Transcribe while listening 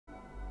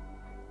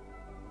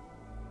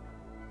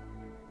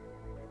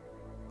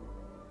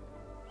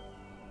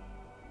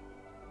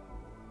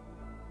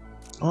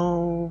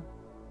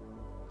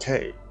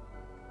Okay.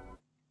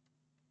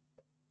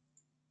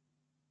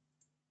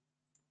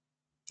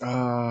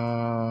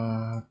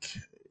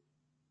 Okay.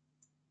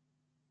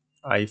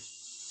 I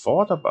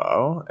thought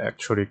about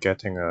actually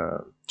getting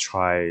a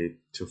try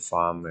to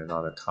farm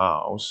another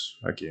cows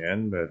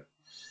again, but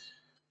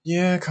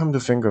yeah, come to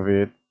think of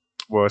it,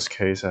 worst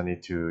case I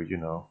need to,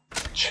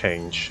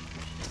 change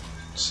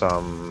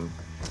some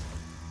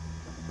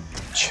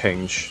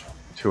change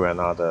to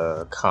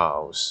another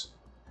cows,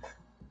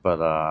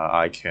 but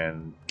I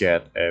can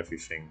get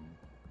everything.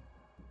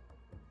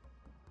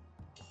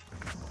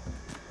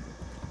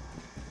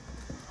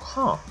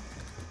 Huh,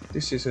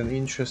 this is an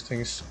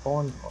interesting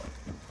spawn point.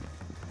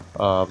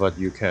 But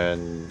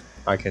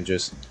I can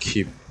just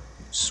keep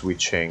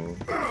switching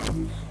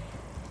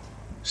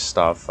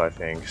stuff, I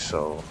think,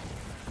 so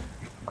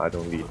I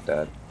don't need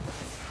that.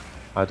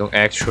 I don't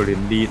actually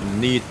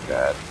need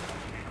that.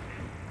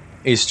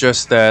 It's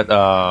just that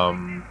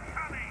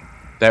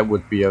that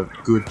would be a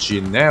good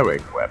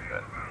generic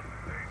weapon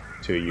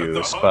to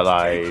use,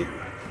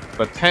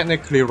 but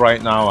technically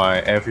right now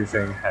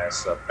everything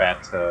has a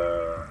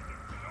better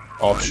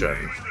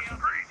option.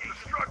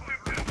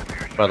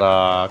 But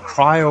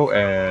cryo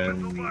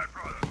and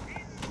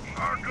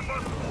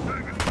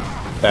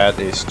that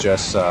is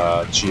just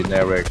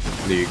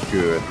generically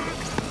good.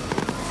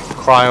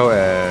 Cryo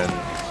and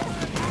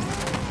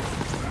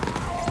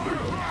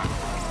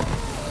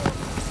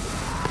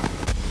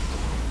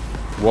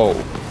whoa.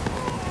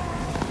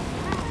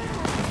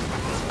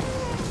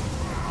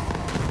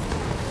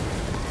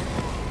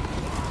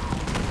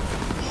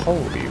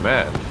 Holy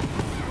man.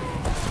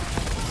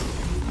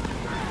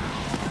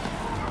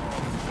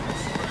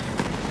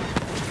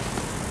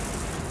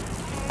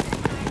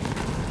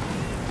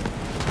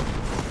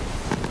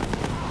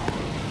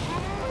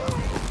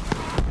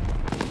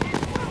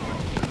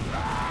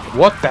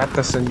 What? That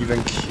doesn't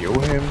even kill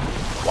him?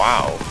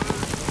 Wow.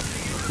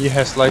 He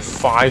has like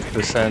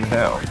 5%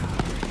 health.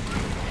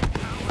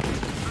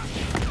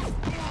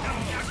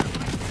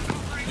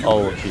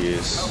 Oh, he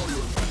is.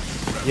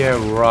 Yeah,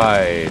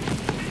 right.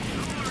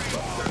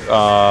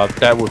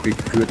 That would be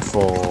good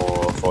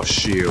for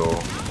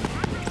shield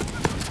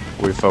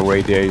with a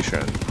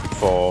radiation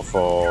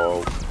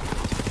for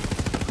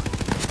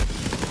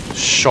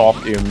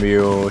shock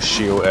immune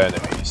shield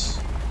enemies.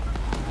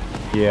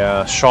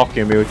 Yeah, shock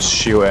immune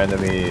shield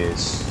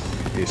enemies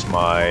is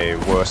my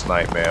worst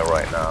nightmare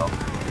right now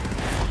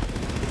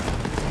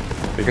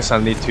because I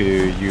need to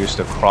use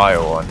the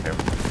cryo on him.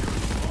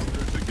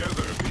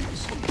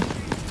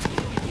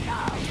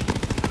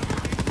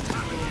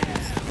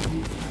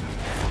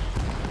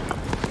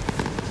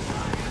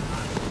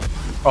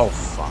 Oh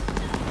fuck.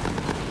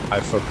 I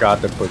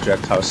forgot the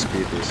projectile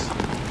speed is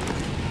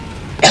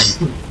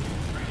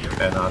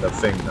another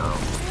thing now.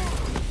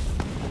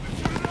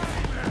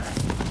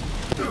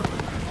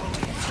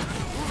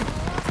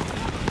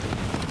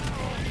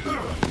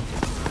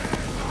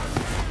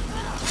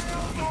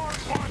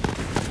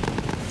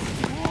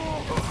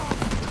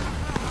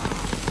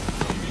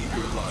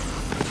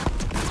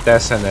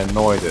 That's an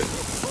anointed.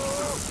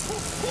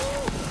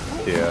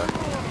 Yeah.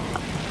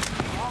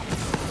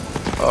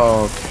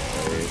 Okay.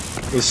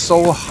 It's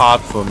so hard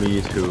for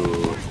me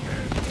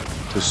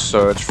to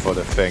search for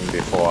the thing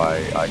before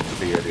I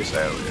clear this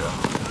area.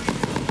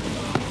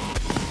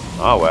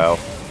 Oh well.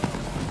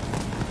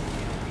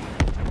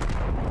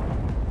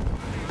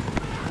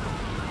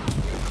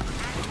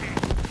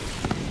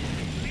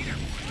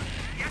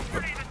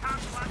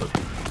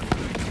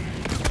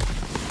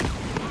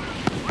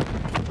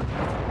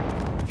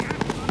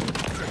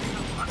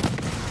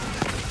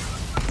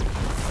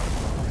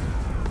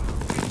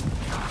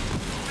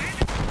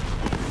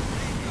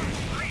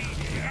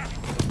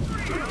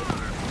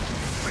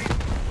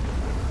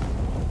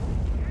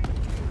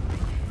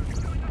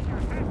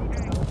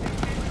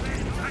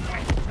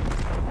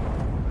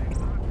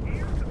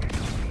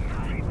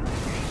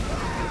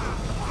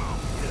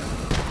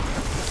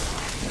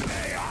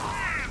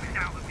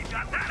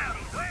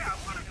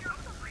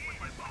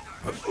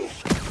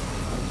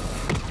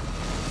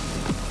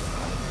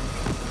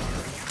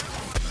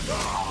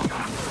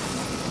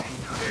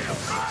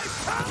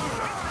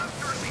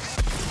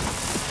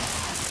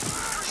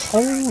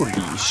 Holy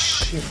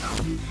shit.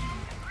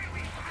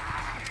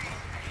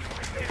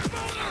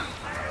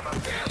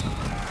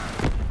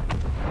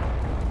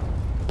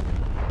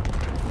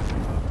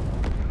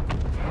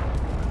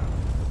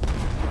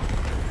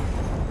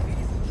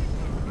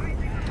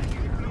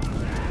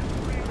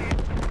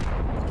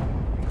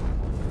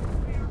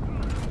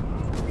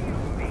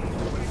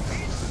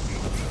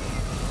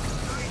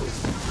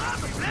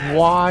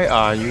 Why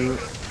are you...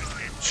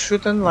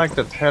 Shouldn't like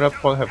the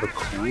teleport have a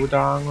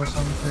cooldown or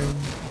something?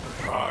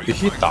 Did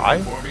he die?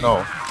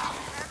 No.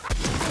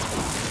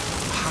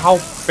 How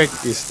big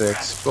is the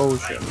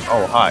explosion?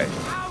 Oh, hi.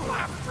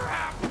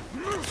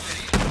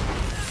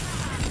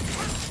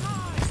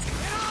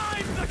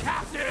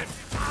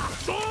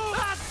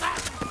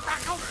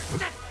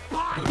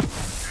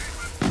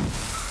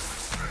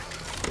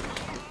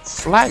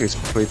 Flag is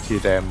pretty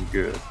damn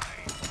good.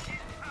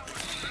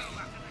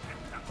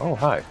 Oh,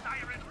 hi.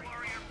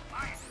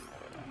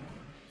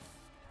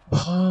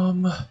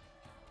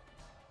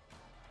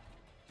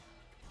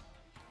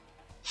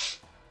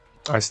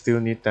 I still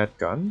need that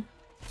gun.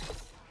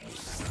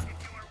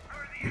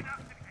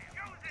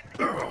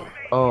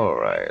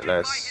 Alright,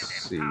 let's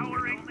see.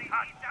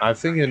 I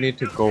think you need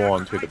to go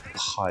on to the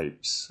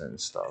pipes and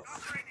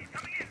stuff.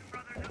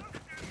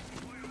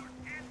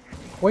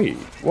 Wait,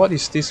 what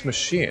is this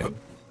machine?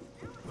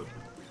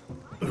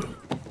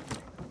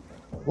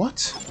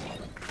 What?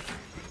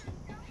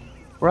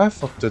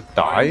 Breath of the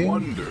Dying? I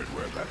wondered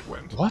where that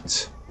went.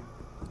 What?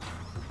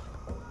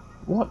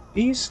 What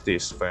is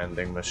this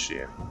vending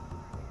machine?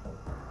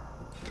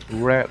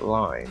 Red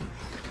line.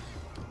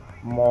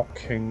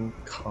 Mocking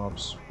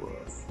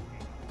Copsworth.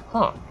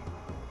 Huh.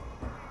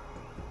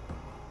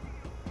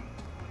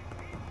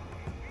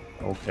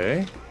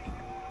 Okay.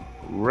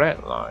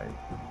 Red line.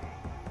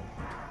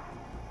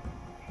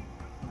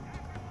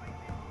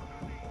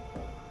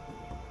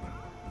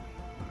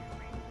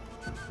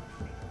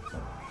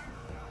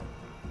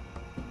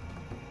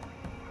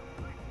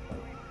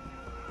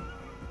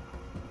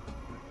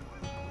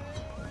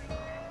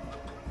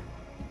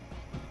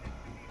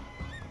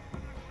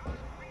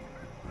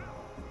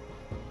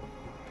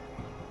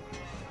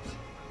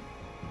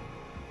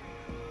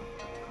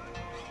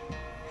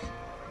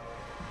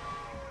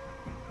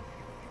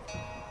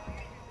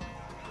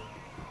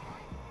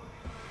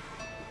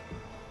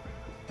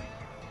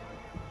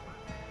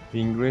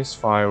 Increase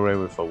fire rate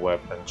with a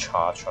weapon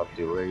charge up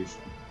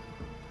duration.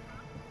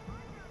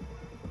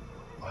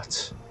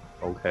 What?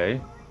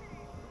 Okay.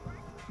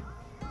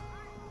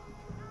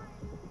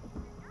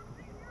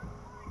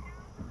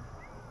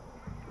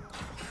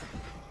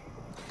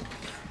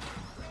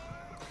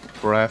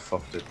 Breath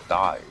of the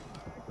Dying.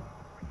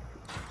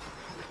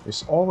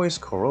 It's always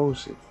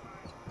corrosive.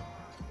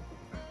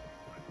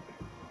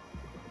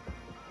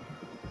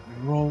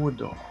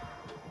 Rodor.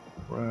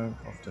 Breath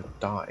of the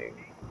Dying.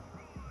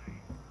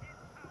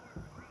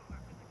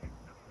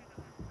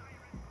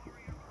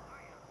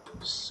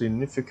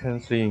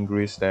 Significantly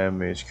increased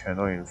damage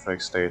cannot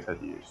inflict stated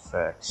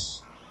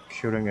effects.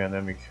 Killing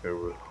enemy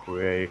can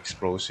create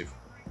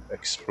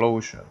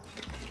explosion.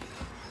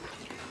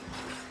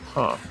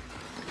 Huh.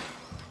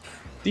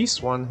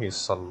 This one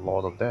is a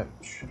lot of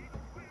damage.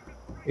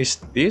 Is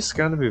this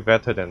gonna be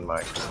better than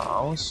my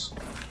cows?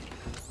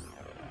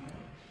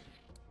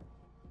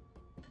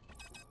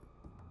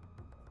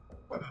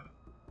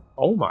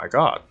 Oh my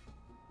god.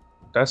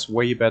 That's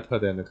way better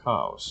than the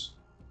cows.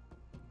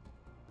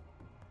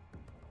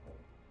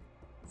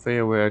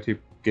 Variety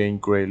gain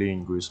greatly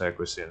increased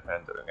accuracy and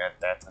handling, and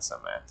that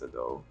doesn't matter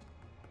though.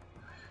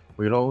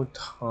 Reload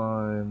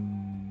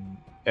time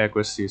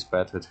accuracy is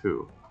better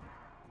too.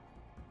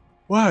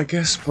 Well, I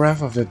guess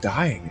Breath of the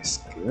Dying is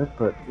good,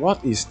 but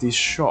what is this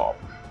shop?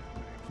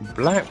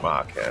 Black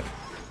market?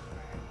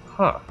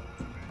 Huh.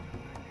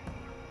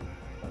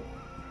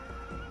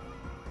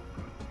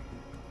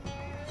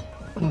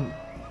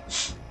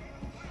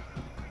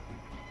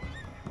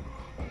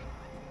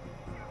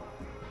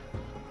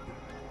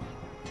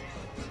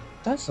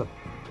 That's a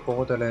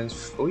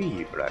Borderlands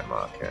 3 black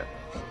market.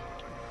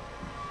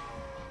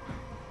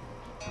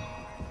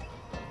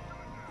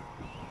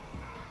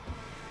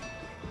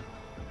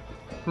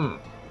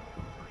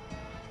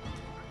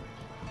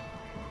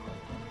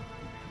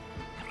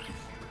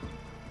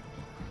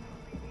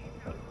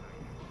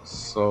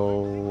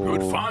 So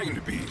Good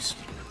find, beast.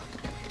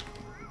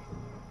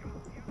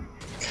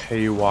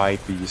 KY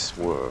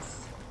Beastworth.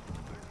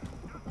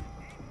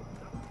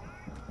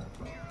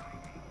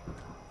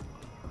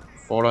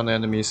 Fallen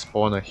enemies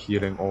spawn a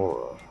healing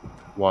aura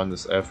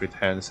once every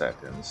 10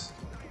 seconds.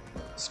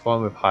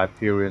 Spawn with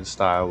Hyperion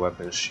style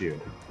weapon shield.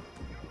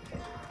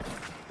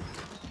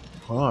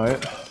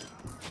 Alright.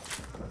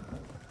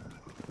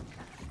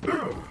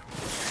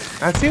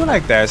 I feel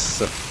like there's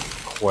a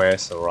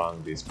quest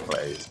around this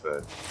place,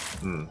 but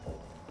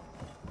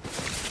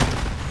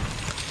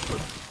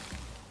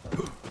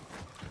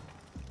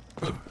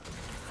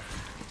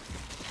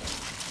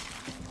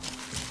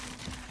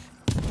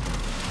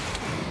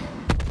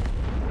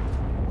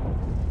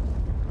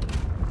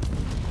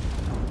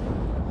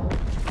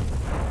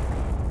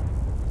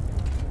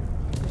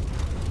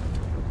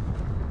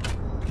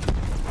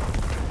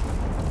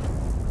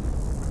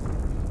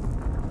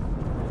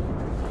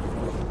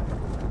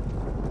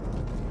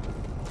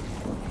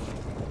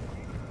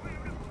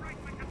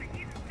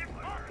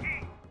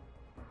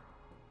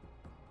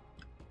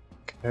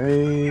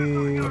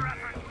hey.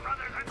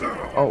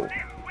 Oh,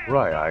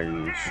 right,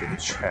 I should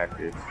check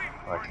if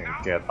I can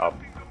get up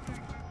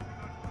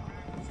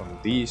from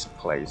these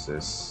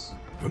places.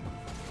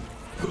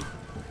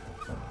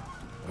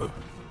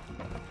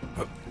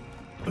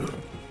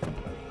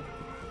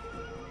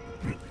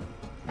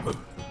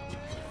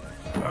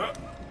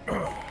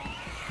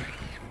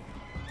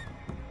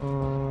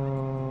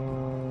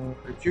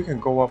 If you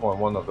can go up on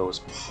one of those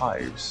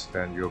pipes,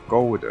 then you're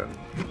golden.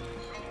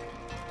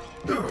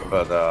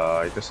 But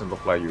it doesn't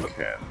look like you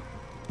can.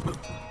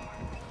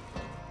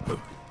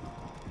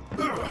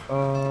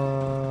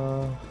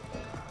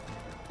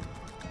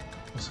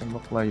 Doesn't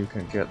look like you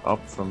can get up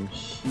from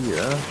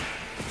here.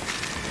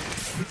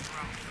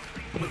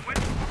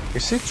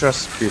 Is it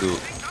just below?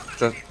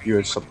 Just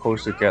you're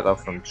supposed to get up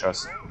from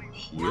just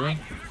here?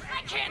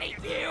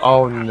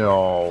 Oh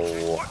no!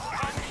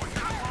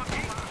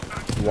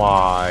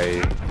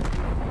 Why?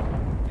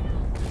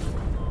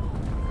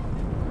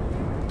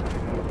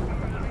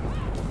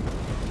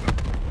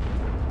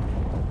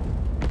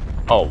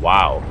 Oh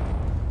wow!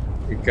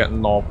 It got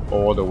knocked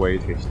all the way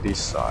to this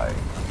side.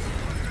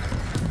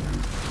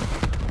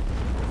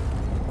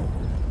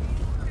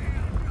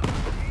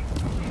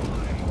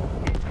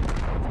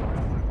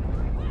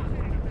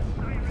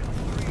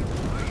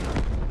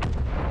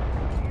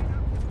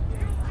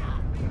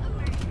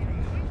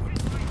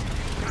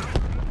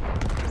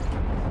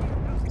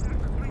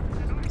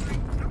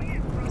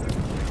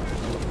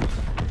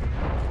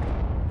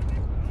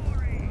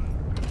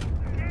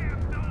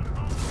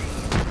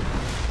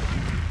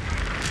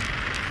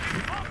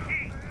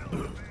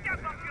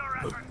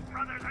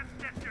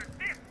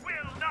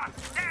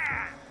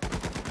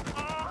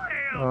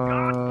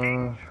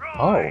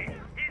 Oh.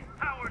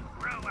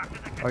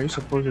 Are you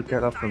supposed to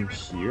get up from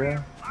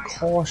here?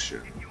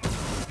 Caution.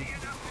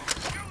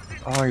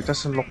 Oh, it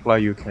doesn't look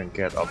like you can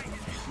get up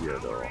from here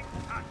though.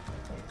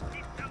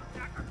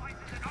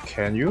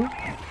 Can you?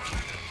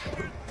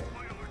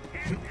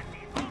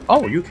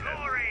 Oh, you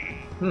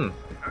can.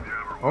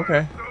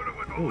 Okay.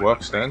 It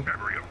works then.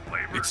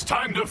 It's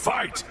time to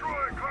fight!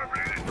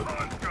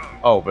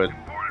 Oh, but...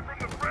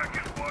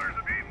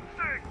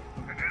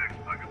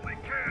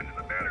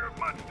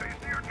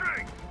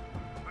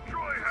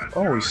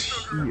 Oh, he's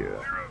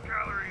here.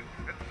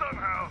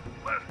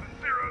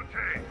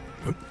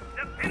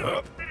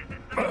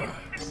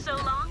 So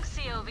long,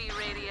 COV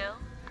radio.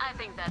 I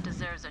think that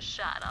deserves a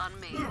shot on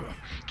me.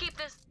 Keep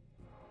this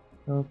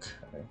Okay.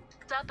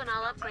 up and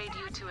I'll upgrade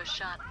you to a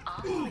shot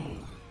off me.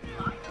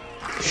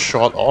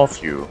 Shot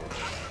off you?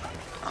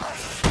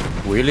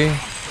 Really?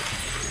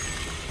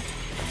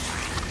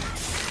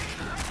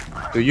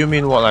 Do you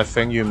mean what I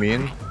think you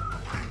mean?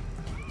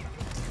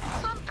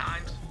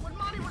 Sometimes, when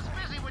Monty was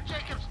busy with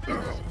Jacob's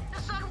business,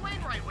 his son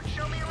Wainwright would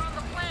show me around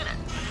the planet.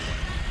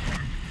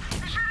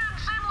 He sure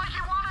didn't seem like he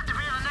wanted to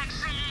be the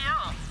next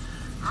CEO.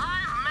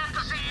 I've met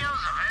the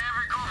CEOs of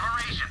every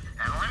corporation,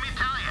 and let me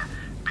tell you,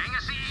 being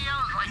a CEO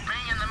is like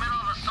being in the middle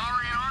of a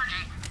saurian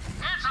orgy.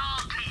 It's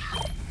all teeth.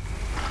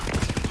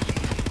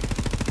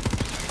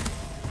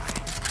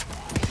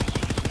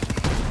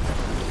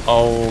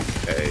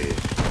 Okay.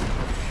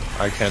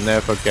 I can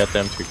never get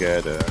them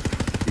together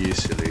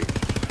easily.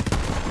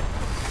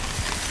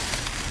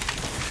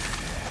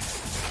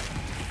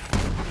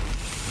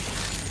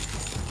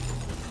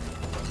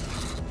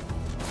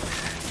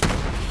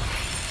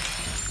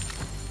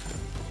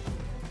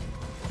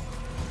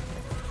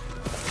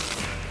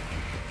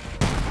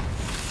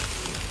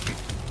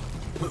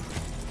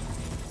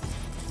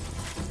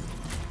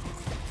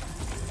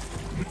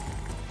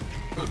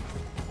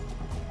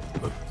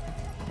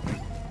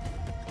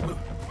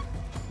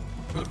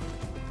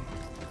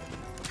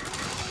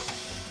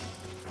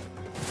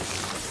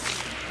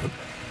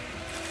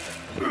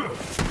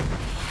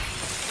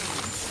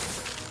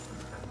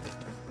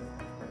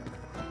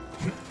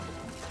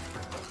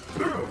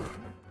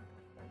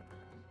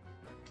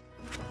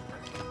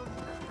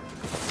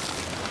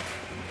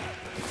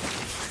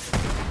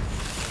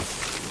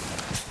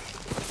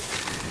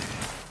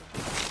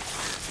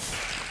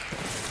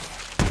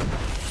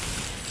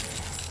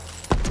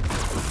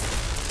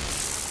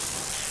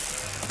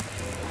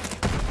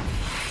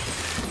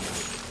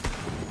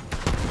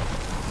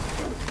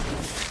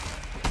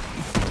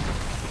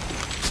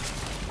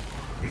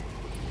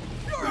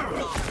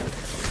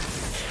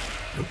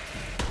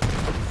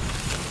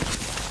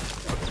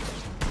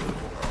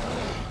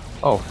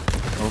 Oh,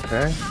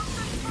 okay.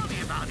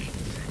 Movie about it.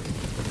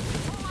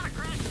 Whole lot of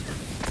crashes.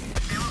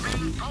 They were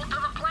being pulled to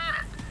the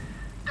planet.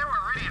 They were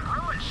already in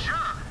ruins,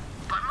 sure,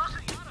 but most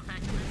of the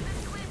artifacts had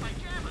been cleaned by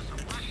jammers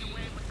and washed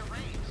away with the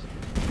rains.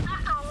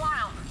 After a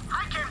while,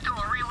 I came to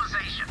a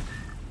realization.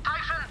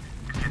 Typhon,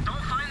 if you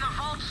don't find the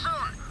vault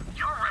soon,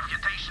 your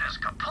reputation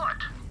is kaput.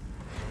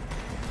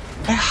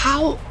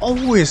 How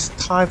old is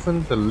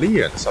Typhon the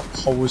Leon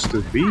supposed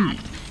to be?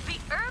 The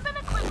urban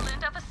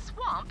equivalent of a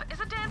swamp is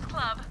a dance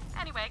club.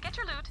 Anyway, get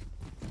your loot.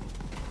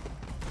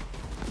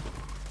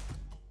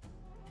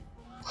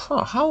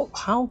 Huh,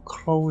 how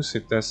close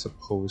is that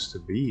supposed to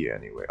be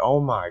anyway? Oh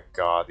my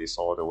god, it's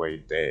all the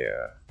way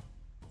there.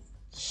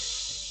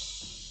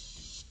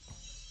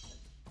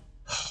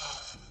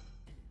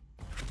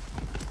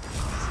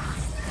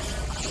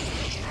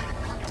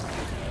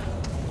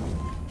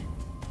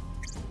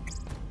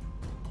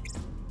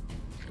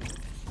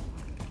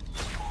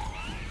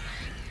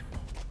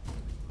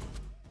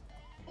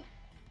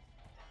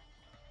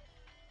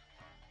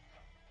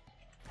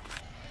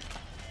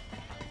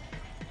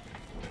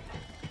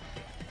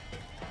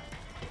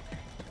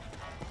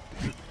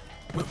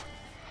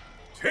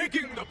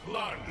 Taking the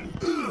plunge!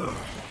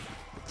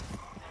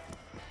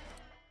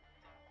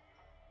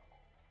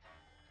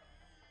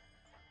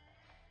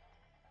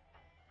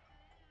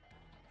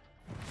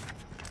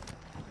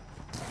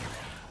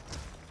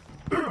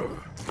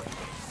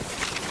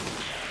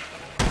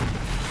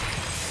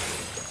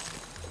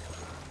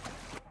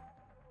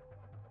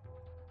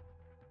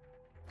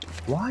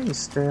 Why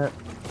is there...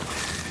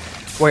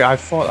 Wait, I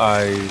thought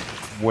I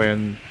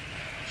went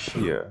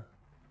here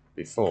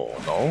before,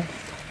 no?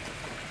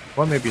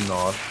 Well, maybe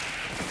not.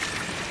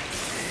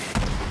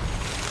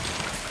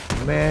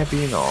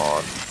 Maybe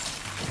not.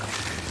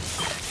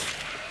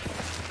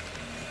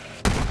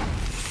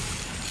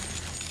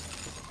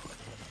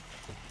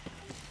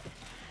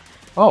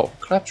 Oh,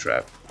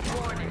 claptrap.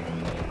 Warning.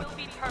 Will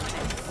be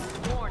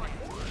permanent. Warning.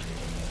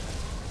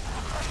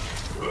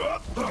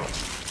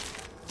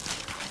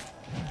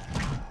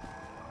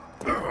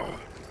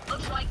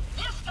 Looks like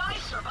this guy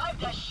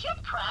survived a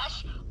ship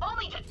crash,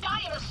 only to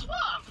die in a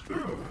swamp.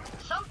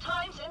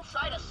 Sometimes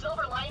inside a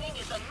silver lining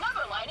is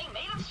another lining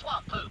made of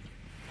swamp poop.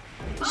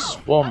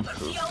 Swamp That's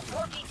a poop.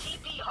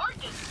 FL4K hard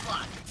disk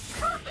slot.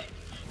 Perfect.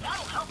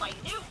 That'll help my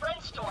new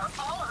friend store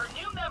all her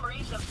new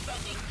memories of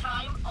spending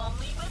time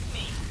only with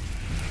me.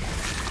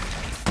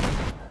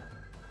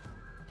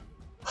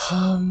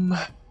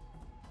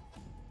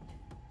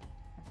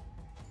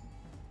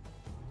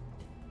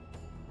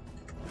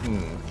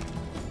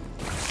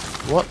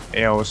 What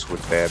else would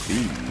there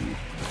be?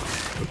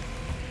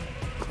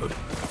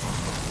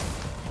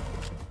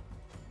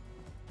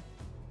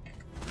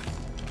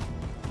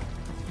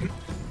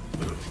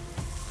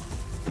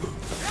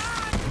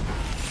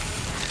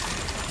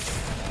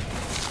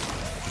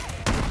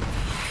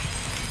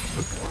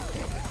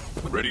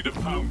 Ready to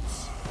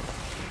pounce.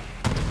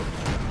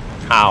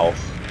 Ow!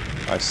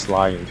 I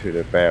slide into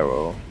the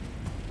barrel.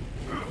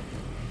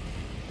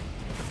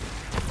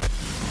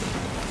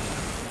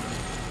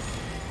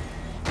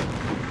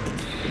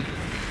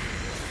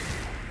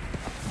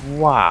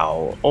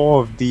 Wow,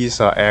 all of these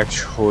are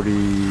actually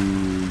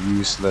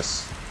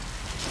useless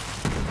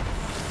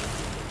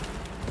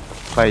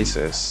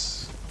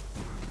places.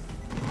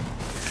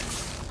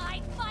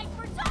 I fight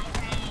for time.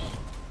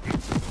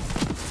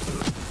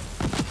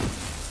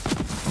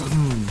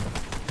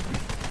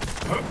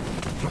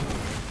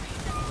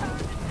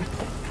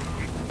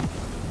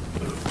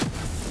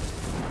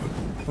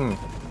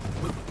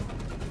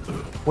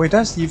 Wait,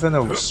 that's even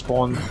a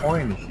spawn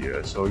point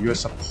here, so you're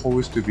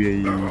supposed to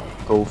be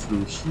go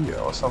through here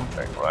or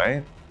something,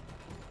 right?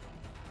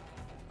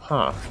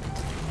 Huh.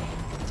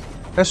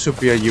 That should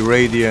be a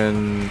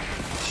irradiant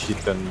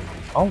hidden...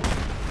 Oh.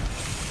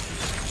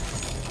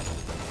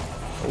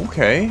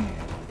 Okay.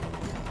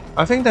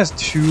 I think there's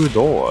two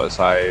doors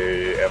I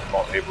am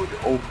not able to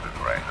open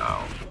right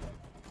now.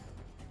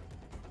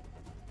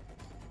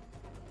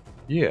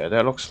 Yeah,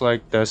 that looks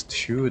like there's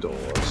two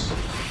doors.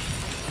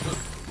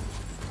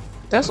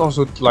 There's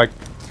also like,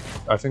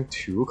 I think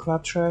two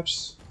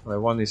claptraps. Like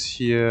one is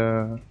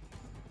here.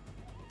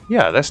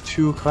 Yeah, there's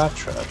two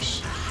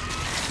claptraps.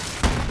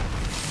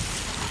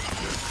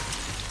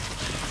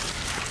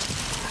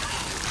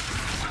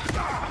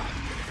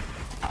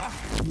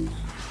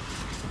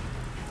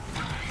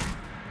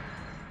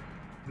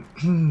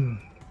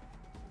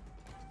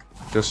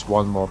 Just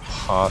one more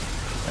part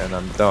and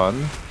I'm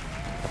done.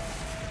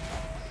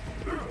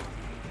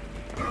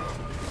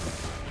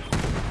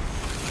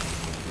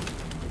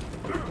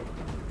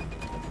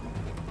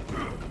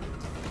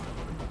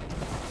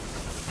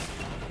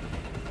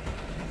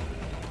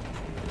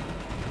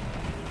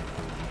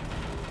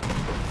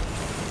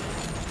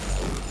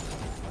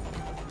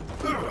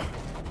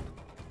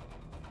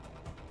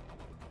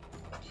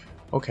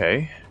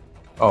 Okay.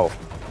 Oh,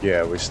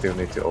 yeah, we still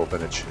need to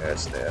open a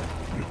chest there.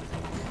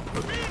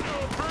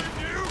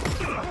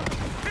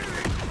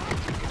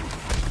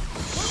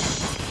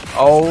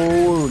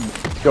 Oh,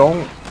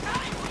 don't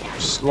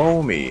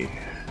slow me.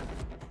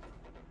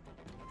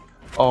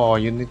 Oh,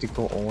 you need to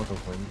go all the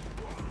way.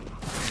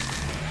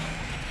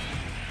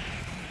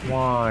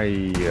 Why?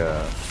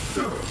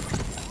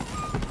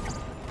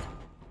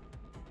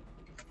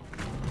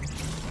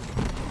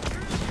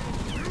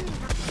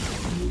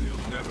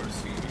 Never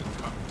seen it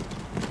come.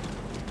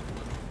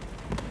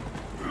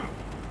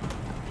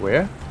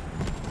 Where?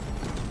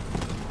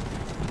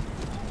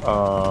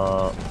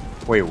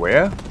 Wait,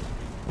 where?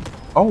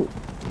 Oh,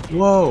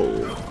 whoa,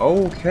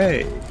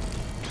 okay.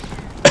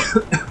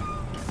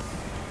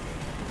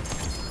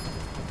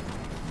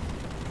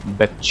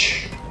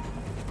 Bitch.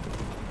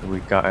 We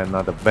got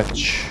another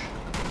bitch.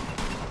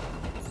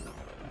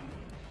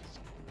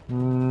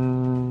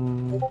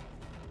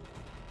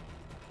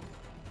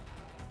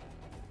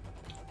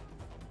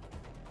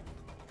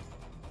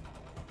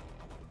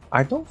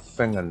 I don't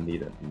think I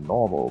need a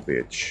normal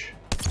bitch.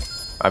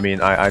 I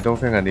mean, I don't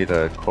think I need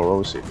a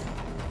corrosive.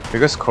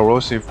 Because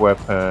corrosive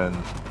weapon,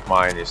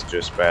 mine is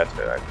just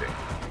better, I think.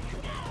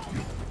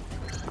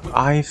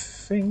 I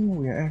think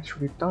we're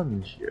actually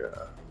done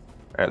here.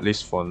 At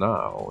least for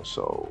now,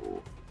 so...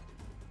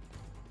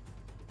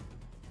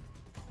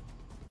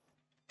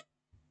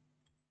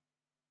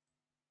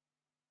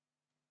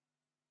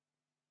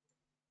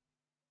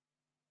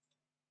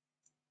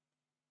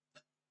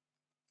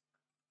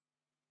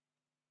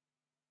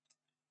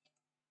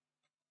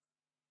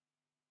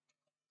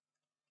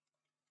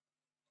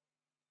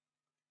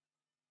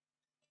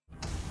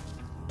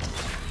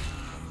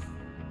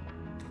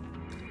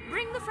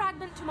 Bring the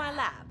fragment to my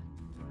lab.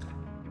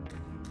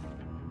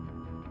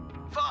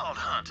 Vault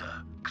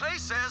Hunter. Clay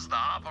says the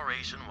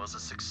operation was a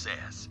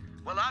success.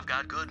 Well, I've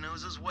got good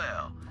news as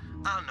well.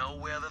 I know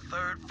where the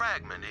third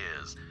fragment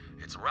is.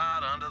 It's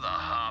right under the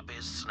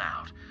Harpy's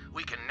snout.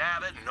 We can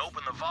nab it and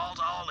open the vault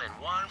all in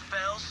one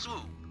fell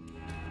swoop.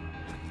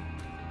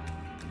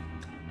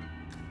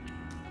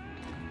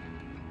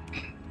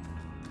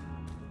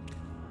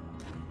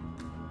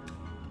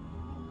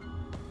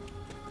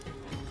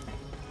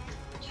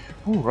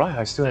 Oh right,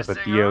 I still have a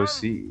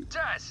DLC.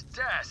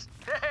 Test.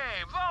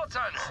 Hey, Vault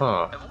Hunter.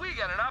 Huh. Have we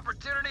got an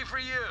opportunity for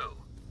you?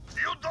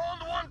 You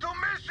don't want to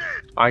miss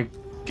it. I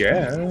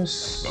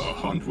guess. A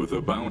hunt with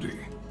a bounty.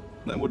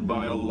 That would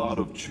buy a lot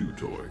of chew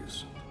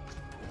toys.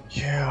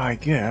 Yeah, I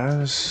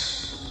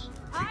guess.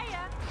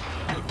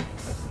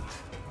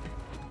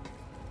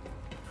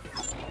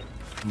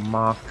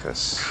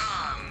 Marcus.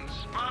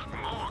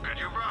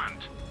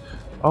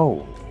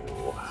 Oh.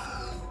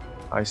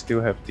 I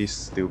still have this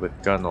stupid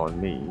gun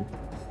on me.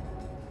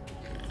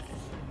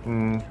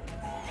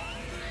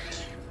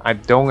 I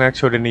don't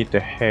actually need the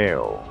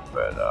hail,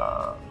 but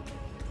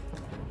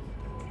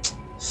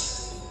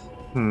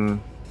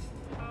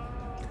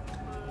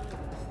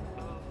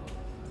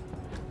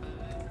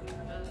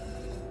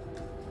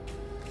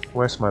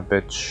where's my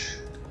bitch?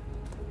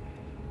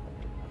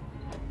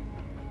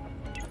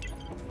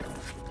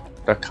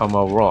 That come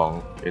out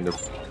wrong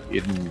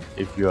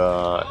if you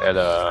are at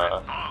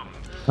a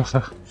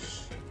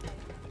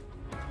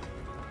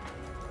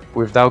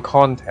without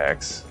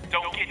context.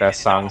 That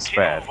sounds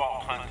bad.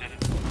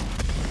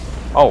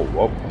 Oh,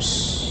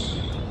 whoops.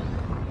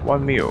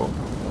 1 mil.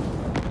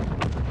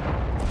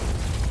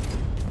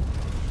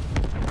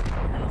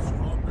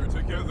 Stronger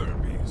together,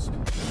 beast.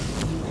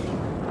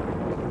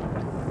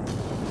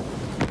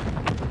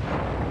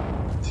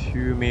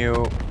 2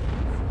 mil.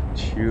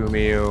 2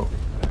 mil.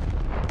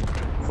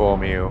 4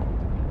 mil.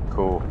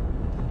 Cool.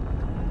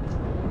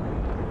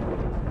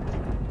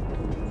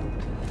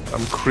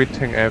 I'm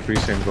critting every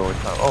single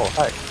time. Oh,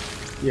 hi.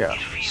 Yeah,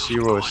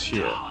 Zero is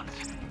here.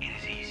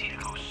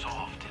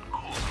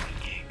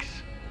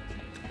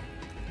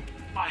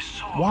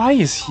 Why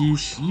is he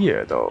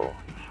here though?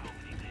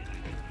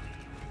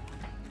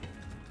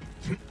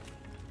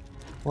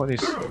 What is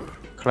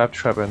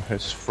Claptrap and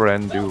his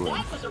friend doing?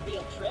 That was a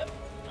real trip.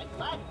 I'm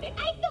glad Vic.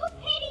 I feel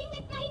pretty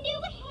with my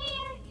new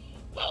hair.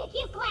 Thank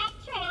you,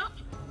 Claptrap.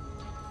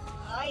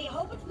 I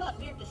hope it's not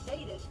weird to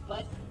say this,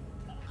 but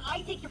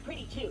I think you're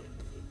pretty too.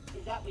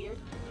 Is that weird?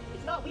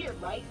 It's not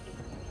weird, right?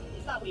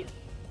 It's not weird.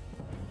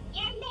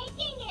 You're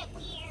making it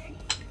weird.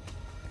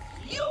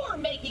 You're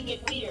making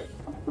it weird.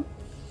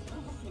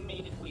 You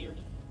made it weird.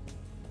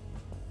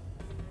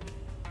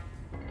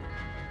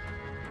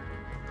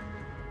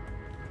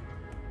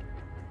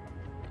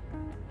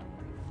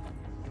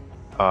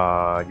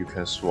 You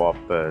can swap,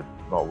 but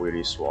not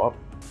really swap.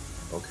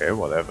 Okay,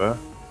 whatever.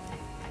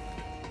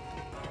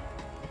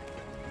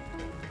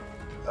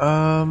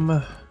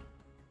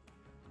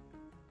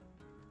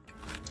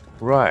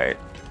 Right.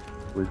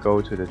 We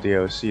go to the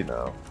DLC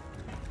now.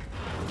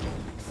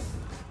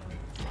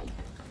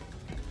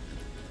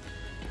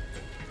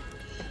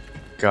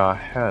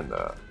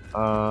 Gehenna.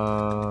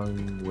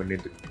 We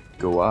need to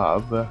go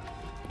up.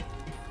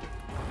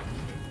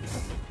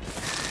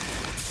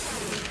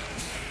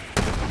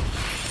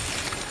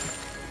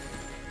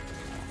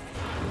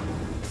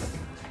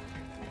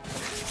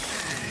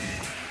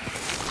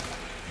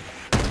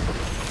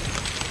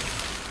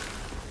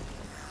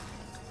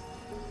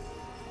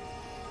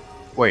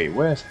 Wait,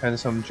 where's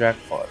Handsome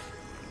Jackpot?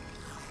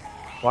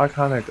 Why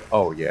can't I go?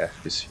 Oh yeah,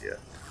 he's here.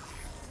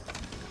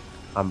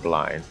 I'm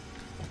blind.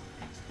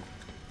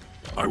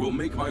 I will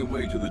make my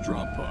way to the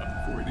drop pod,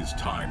 for it is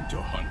time to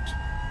hunt.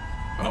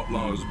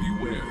 Outlaws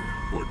beware,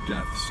 for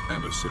death's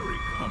emissary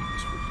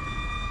comes for you.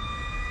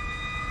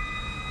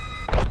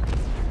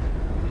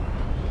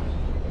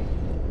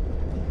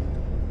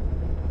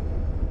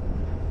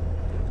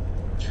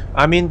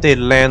 I mean, they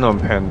land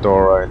on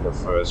Pandora in the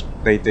first.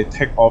 They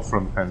take off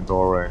from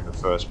Pandora in the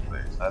first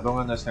place. I don't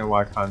understand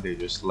why can't they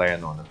just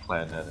land on the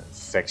planet and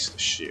fix the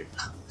ship.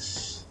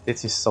 This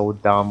is so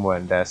dumb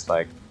when there's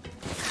like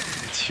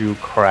 2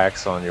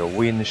 cracks on your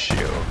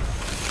windshield.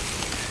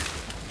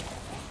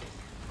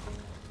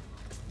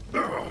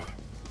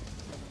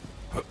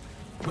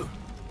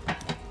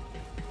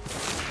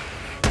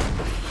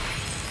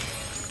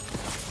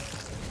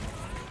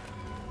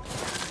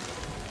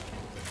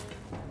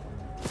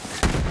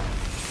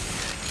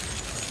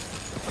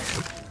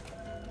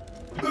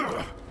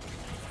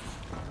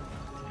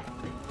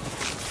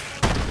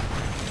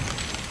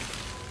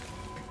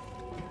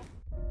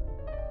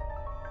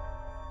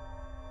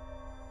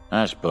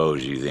 I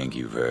suppose you think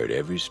you've heard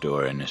every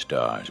story in the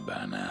stars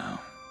by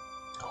now.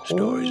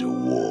 Stories of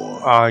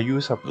war. Are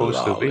you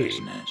supposed to be?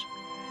 lawlessness,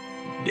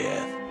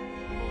 death.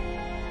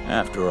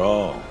 After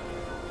all,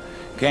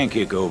 can't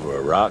kick over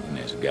a rock in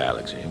this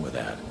galaxy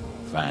without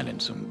finding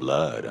some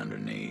blood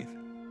underneath.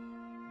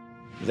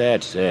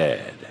 That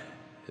said,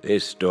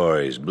 this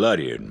story's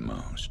bloodier than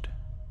most.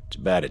 It's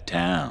about a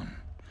town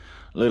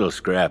Little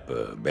scrap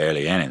of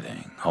barely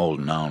anything,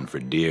 holding on for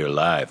dear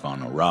life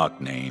on a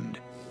rock named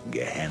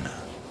Gehenna.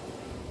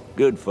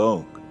 Good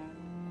folk,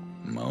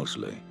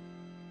 mostly.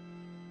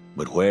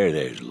 But where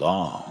there's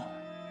law,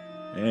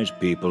 there's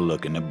people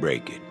looking to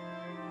break it.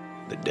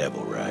 The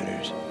Devil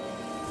Riders.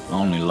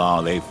 Only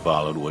law they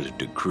followed was a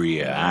decree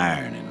of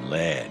iron and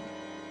lead.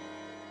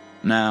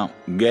 Now,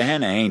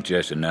 Gehenna ain't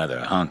just another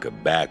hunk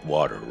of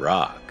backwater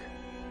rock.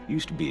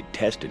 Used to be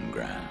testing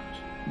grounds,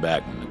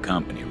 back when the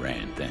company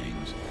ran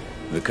things.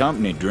 The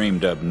company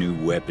dreamed up new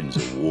weapons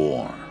of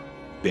war,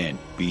 bent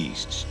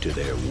beasts to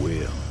their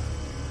will.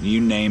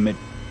 You name it,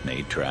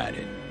 they tried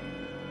it.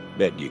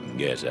 Bet you can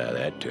guess how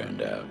that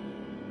turned out.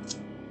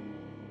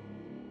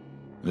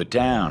 The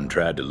town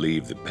tried to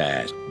leave the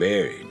past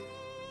buried,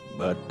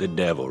 but the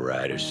Devil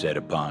Riders set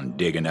upon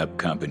digging up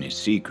company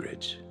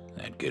secrets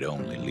that could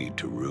only lead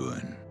to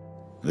ruin.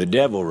 The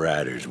Devil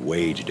Riders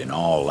waged an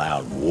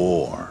all-out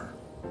war.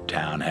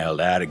 Town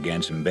held out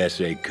against them best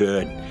they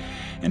could,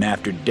 and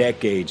after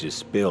decades of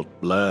spilt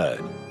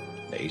blood,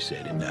 they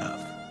said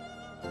enough.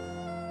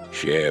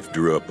 Sheriff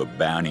drew up a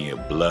bounty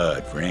of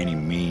blood for any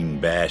mean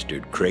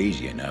bastard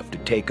crazy enough to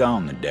take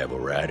on the Devil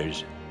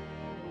Riders.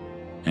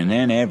 And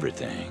then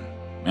everything,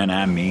 and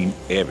I mean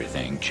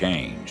everything,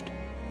 changed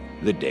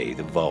the day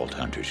the Vault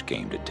Hunters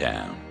came to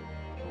town.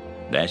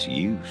 That's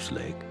you,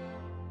 Slick.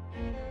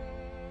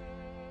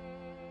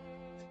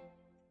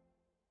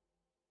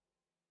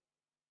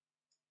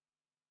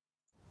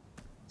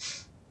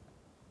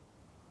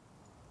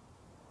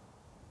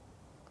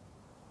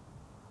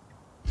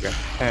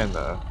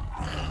 Gehenna.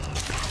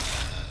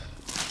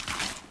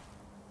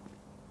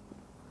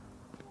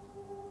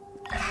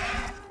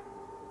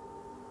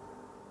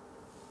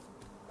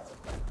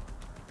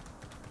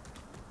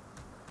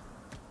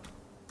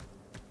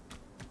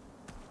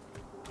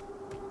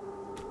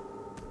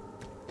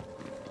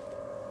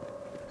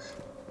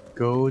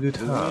 Go to The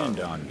town. wind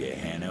on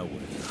Gehenna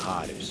was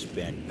hot as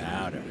spent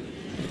powder.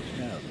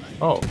 Smelled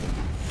like Oh.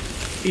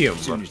 As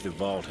soon as the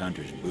Vault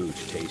Hunter's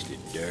boots tasted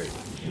dirt,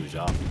 he was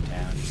off to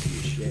town to see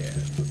a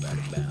sheriff about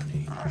a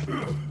bounty.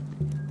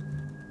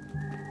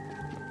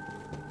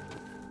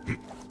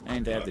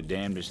 Ain't that the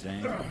damnedest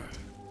thing?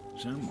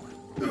 Someone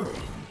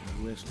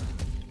listening.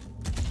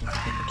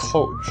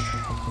 Coach.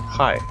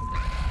 Hi.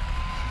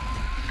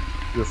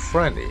 You're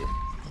friendly.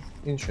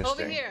 Interesting.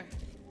 Over here.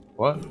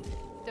 What?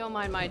 Don't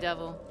mind my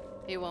devil.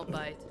 He won't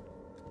bite.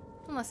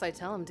 Unless I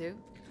tell him to.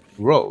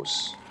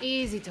 Rose.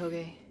 Easy,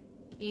 Toge.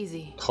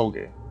 Easy.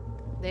 Toge.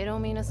 They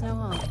don't mean us no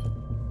harm.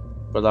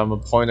 But I'm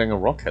pointing a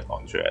rocket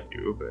launcher at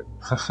you, but...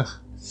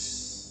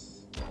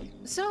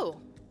 So,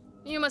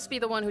 you must be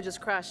the one who just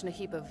crashed in a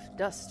heap of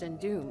dust and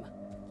doom.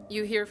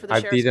 You here for the I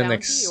sheriff's didn't bounty, or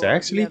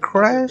exactly you have other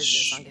crash,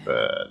 business on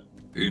Gehenna?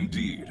 but...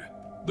 Indeed,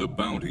 the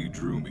bounty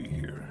drew me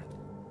here.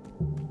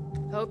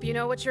 Hope you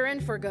know what you're in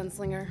for,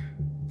 Gunslinger.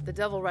 The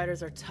Devil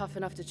Riders are tough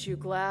enough to chew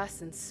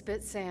glass and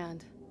spit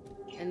sand.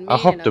 And I mean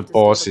hope enough the to steal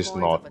boss the is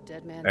coins not off a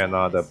dead man's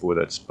another eyes.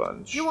 bullet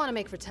sponge. You want to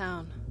make for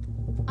town.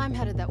 I'm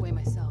headed that way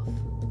myself.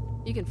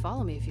 You can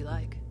follow me if you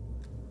like.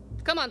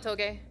 Come on,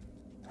 Toge.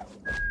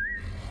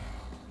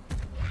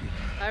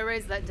 I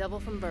raised that devil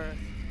from birth.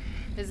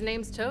 His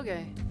name's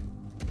Toge.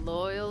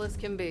 Loyal as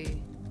can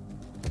be.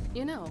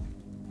 You know,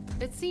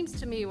 it seems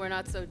to me we're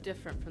not so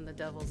different from the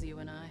devils, you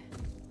and I.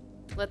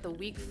 Let the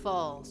weak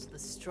fall so the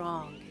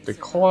strong can They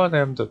survive. call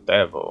him the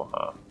devil,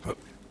 huh?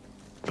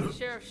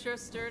 Sheriff sure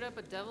stirred up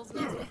a devil's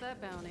nest with that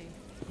bounty.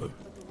 But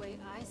the way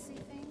I see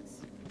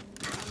things,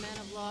 a man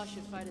of law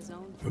should fight his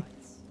own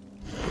fights.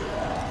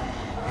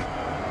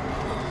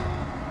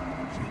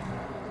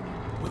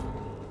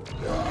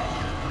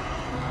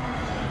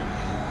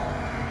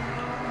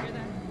 Hear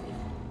that?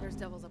 There's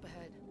devils up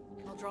ahead.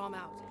 I'll draw them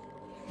out.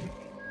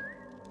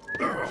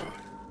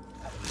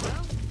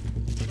 Well,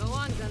 go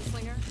on,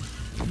 Gunslinger.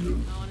 I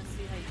want to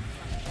see how you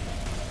fight.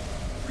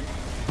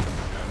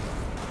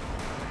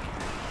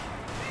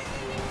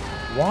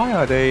 Why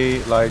are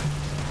they like...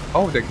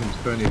 Oh, they can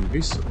turn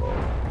invisible.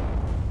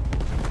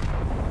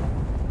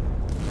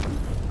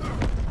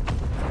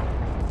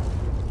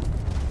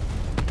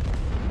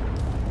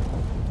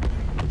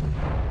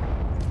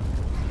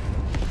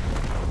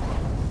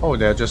 Oh,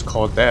 they're just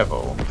called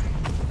devil.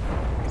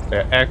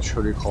 They're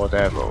actually called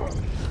devil.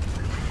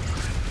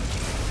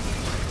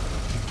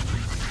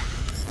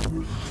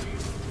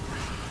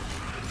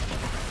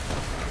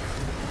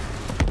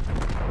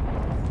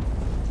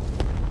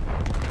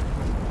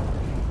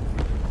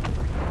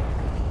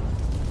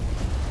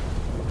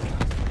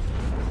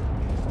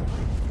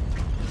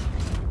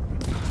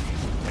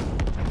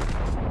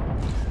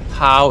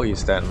 How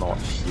is that not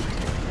hitting?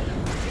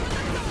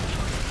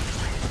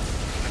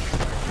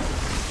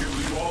 Kill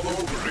you all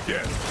over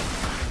again.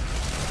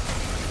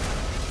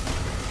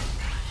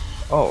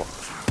 Oh.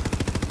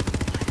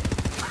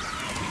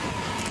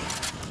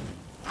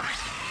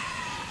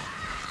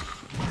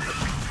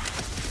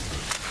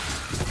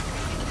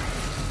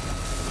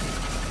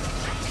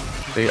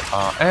 They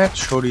are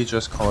actually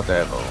just called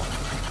devil.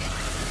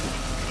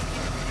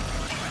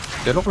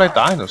 They look like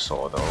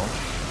dinosaurs though.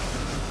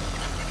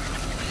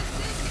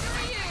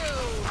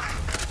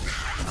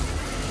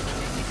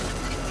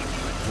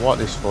 What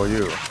is for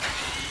you?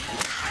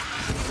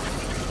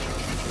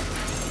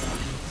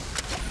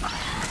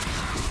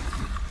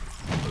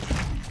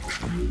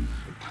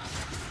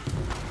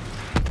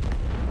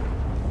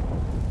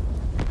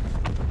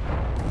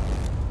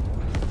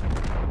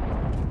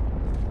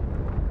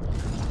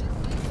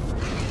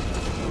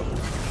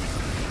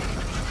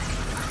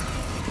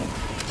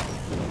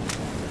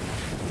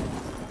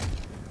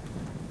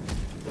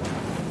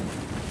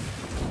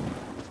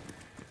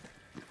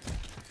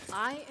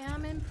 I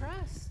am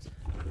impressed.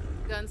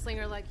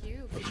 Gunslinger like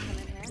you could come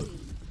in handy.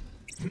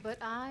 But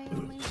I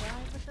only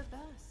ride with the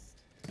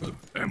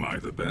best. Am I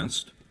the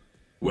best?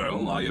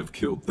 Well, I have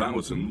killed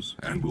thousands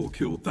and will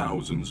kill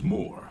thousands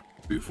more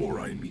before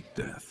I meet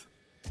death.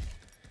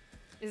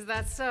 Is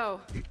that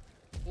so?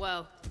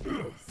 Well,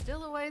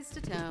 still a ways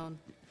to town.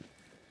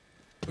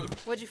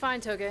 What'd you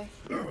find, Toge?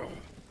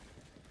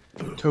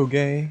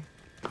 Toge?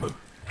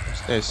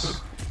 What's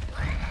this?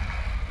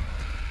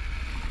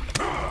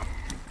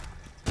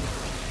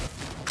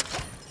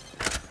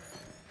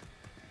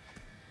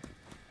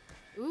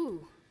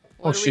 Ooh.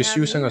 Oh, What do we she's have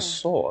using here? a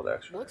sword,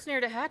 actually. Looks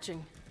near to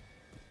hatching.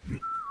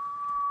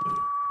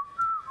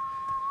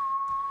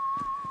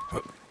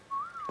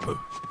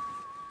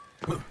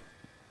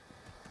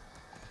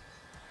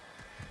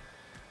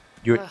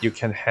 You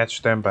can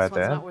hatch them by This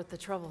one's that? not worth the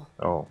trouble.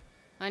 Oh.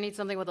 I need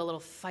something with a little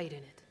fight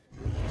in it.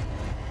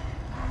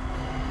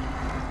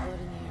 Blood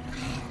in the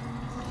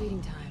air.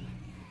 Feeding time.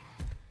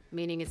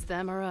 Meaning it's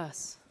them or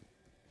us.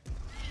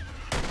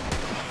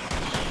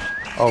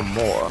 Oh,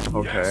 more.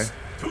 Okay. Yes,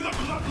 to the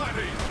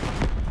bloodletting!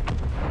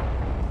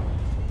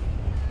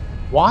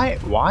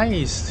 Why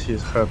is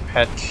her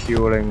pet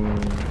killing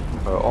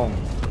her own?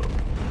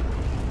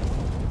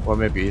 Or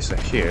maybe it's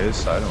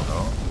his, I don't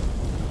know.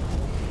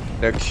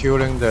 They're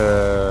killing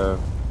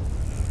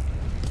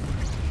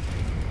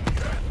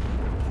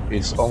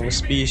its own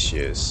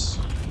species.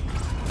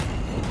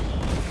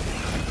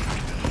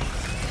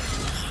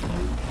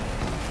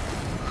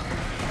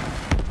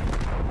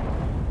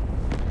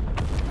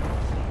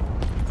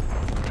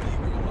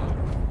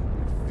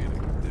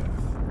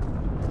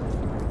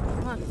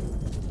 Come on.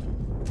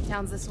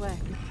 Town's this way.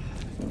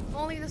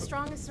 Only the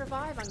strongest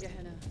survive on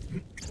Gehenna.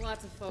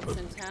 Lots of folks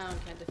in town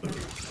can't defend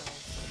themselves.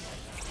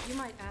 You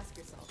might ask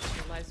yourself if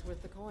your life's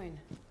worth the coin.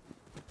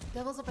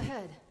 Devil's up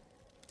ahead.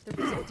 They're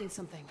protecting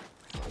something.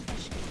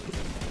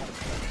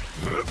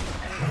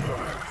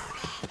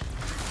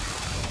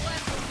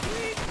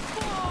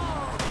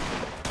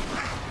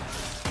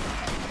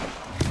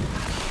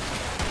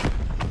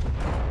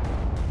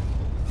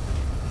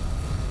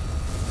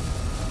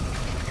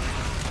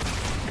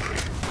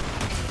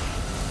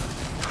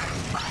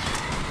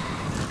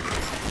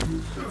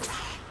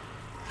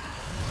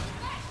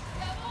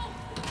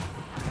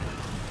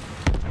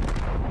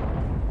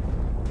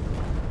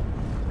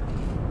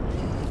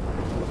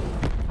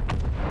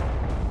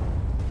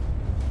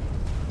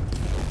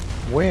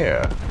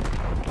 Where?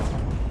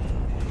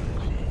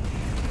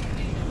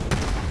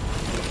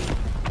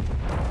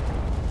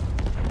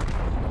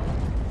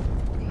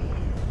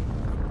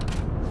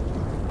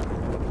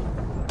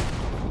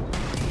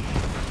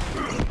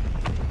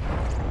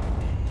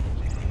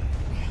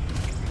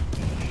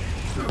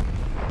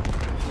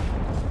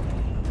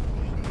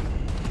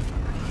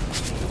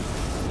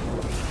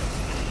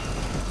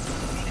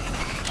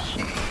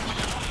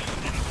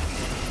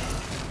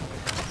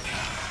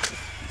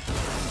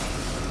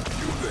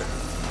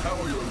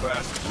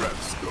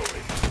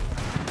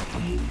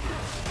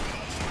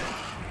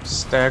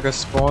 Stagger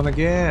spawn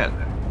again.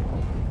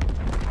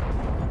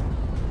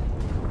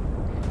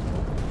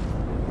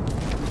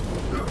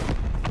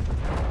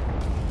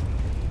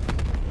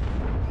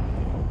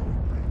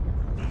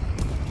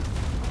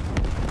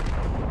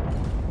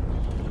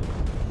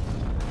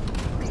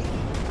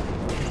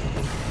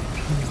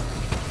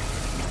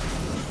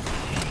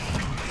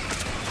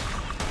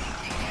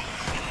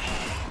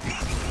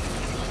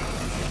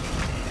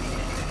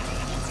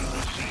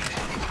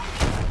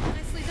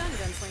 Nicely done,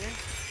 Gunslinger.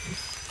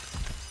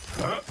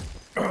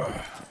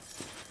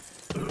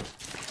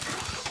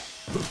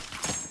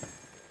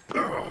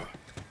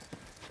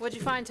 What'd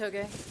you find,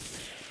 Toge?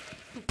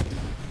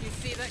 You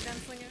see that,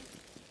 Gunslinger?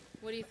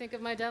 What do you think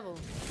of my devil?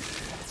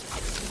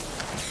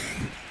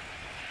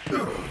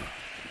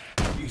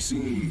 He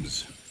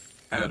seems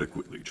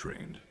adequately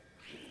trained.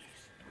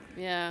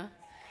 Yeah.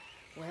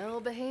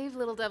 Well-behaved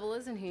little devil,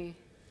 isn't he?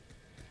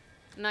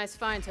 Nice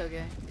find,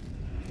 Toge.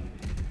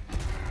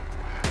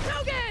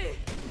 Toge!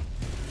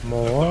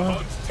 More?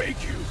 Hunt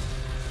take you!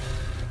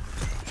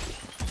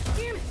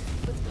 Damn it!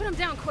 Let's put him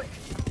down quick.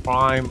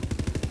 Prime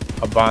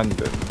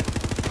abandoned.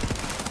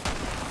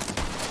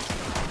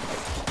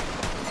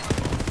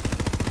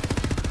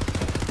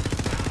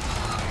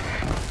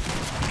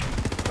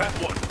 That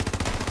one!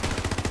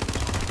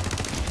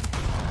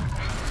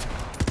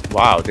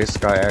 Wow, this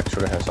guy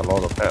actually has a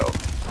lot of health.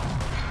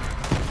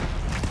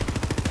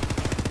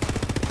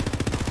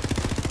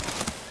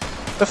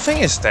 The thing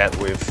is that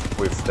with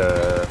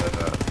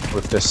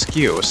the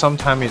skill,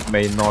 sometimes it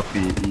may not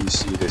be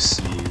easy to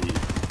see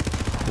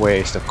where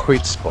is the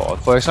quit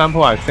spot. For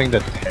example, I think the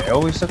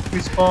tail is the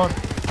quit spot,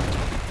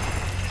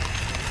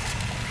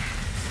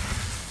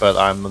 but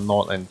I'm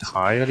not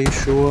entirely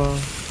sure.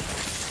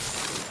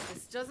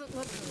 This doesn't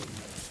look good.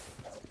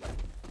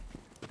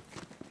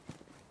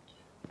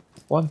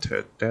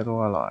 Wanted, dead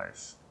or alive.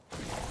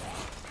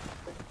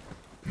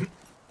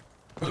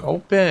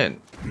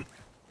 Open!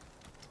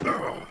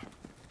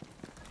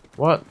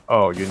 What?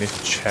 Oh, you need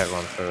to check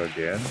on her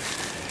again.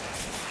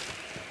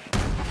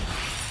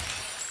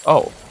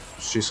 Oh,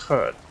 she's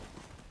hurt.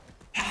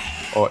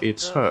 Or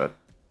it's hurt.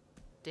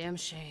 Damn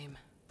shame.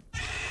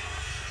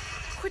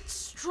 Quit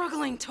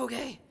struggling,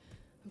 Toge!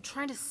 I'm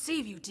trying to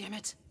save you, damn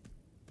it.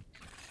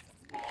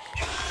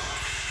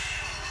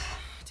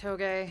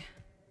 Toge,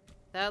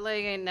 that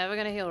leg ain't never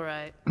gonna heal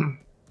right.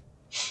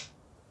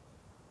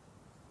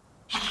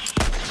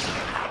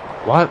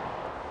 What?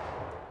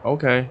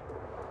 Okay.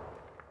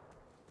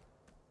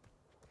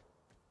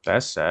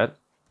 That's sad.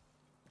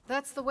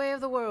 That's the way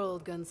of the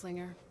world,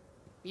 gunslinger.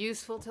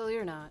 Useful till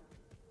you're not.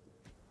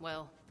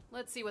 Well,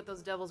 let's see what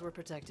those devils were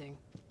protecting.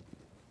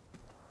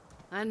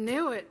 I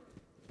knew it!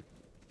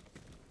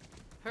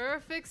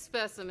 Perfect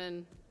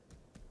specimen.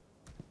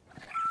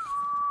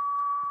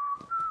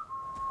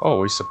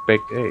 Oh, it's a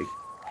big egg.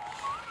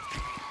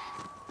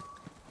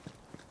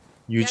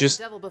 You Catch just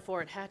the devil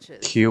before it hatches.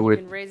 kill You it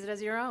can raise it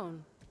as your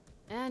own.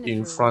 And if in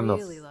you're front of-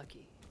 really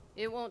lucky,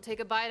 it won't take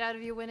a bite out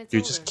of you when it's You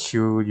older. just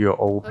kill your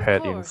old Of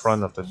pet in course,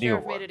 front of the new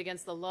Sheriff one. made it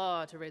against the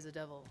law to raise a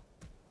devil.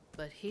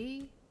 But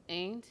he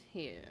ain't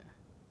here.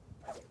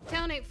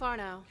 Town ain't far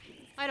now.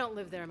 I don't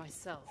live there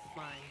myself.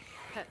 My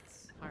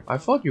pets aren't. I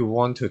thought you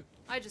want to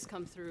I just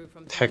come through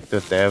from take time the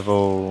to time.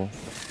 devil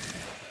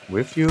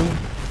with you.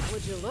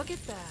 Would you look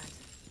at that?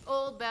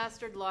 Old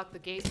bastard locked the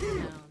gates of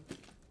town.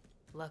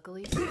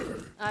 Luckily,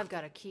 I've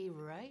got a key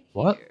right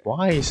What? here.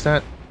 Why is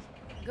that?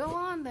 Go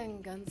on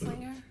then,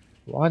 gunslinger.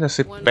 Why does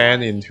it One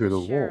bend more to keep into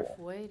the sheriff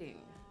wall? waiting.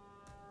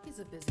 He's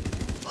a busy man.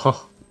 Huh.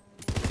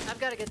 I've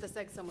got to get this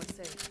egg somewhere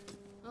safe.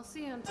 I'll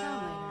see you in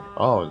town later.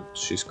 Oh,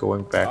 she's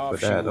going back for Off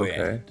she that. went.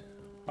 Okay.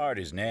 Hard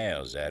as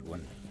nails, that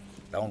one.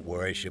 Don't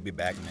worry, she'll be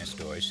back in this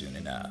story soon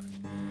enough.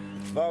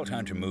 Vault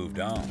Hunter moved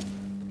on.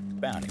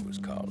 Bounty was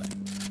calling.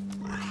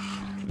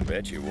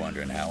 Bet you're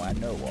wondering how I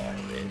know all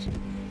this.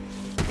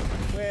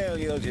 Well,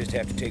 you'll just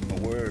have to take my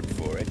word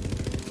for it.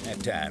 At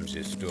times,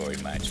 this story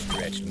might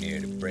stretch near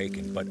to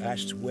breaking, but I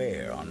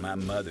swear on my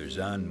mother's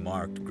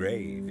unmarked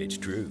grave, it's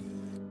true.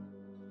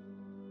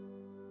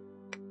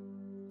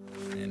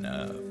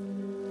 Enough.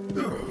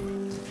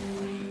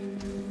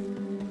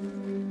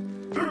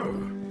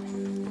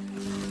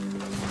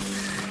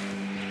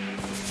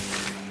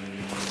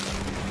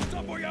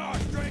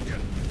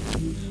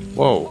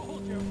 Whoa.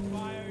 Hold your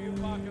fire, you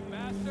pocket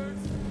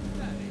bastards.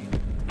 That ain't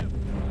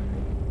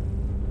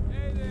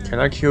Hey there, Can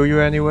I kill you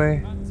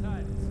anyway? I'm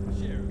Titus,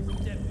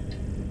 Sheriff's deputy.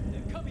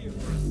 Now come here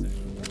for a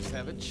second. Let's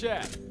have a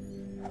chat.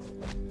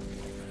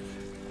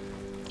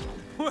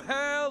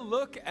 Well,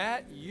 look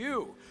at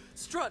you.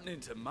 Strutting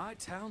into my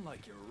town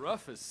like you're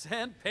rough as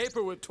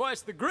sandpaper with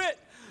twice the grit.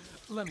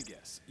 Let me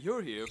guess,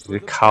 you're here for The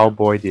the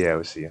cowboy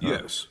DLC, huh?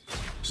 Yes.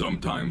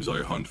 Sometimes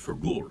I hunt for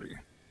glory.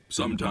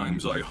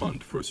 Sometimes I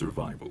hunt for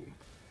survival.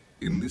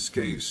 In this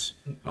case,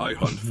 I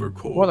hunt for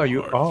cold What are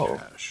you- hard oh.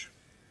 cash.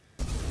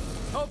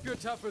 Hope you're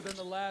tougher than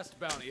the last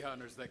bounty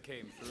hunters that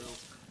came through.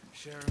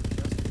 Sheriff,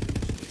 just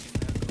finished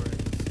digging their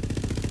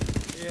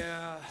graves.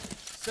 Yeah,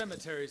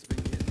 cemetery's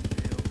been getting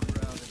real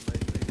crowded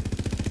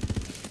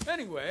lately.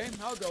 Anyway,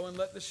 I'll go and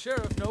let the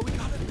sheriff know we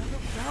got another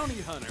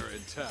bounty hunter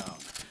in town.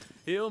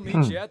 He'll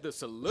meet you at the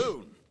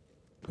saloon.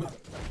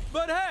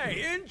 But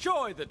hey,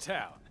 enjoy the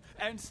town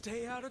and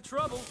stay out of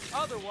trouble.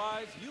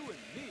 Otherwise, you and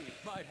me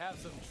might have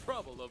some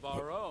trouble of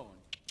our own.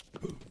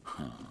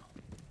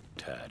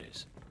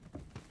 Titus.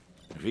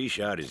 If he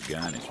shot his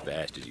gun as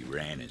fast as he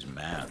ran his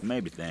mouth,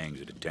 maybe things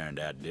would have turned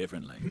out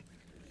differently.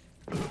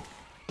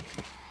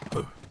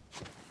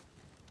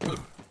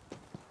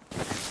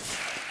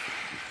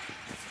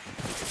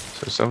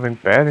 So something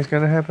bad is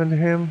gonna happen to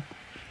him?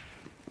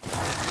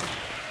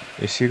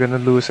 Is he gonna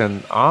lose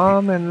an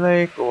arm and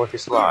leg or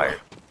his life?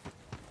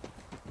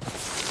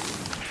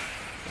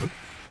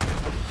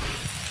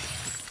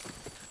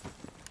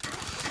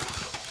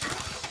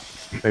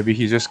 Maybe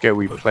he just get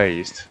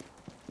replaced.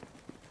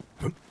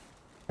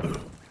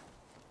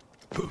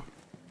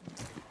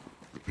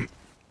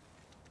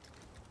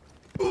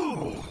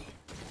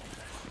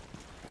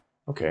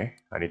 Okay,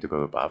 I need to go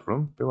to the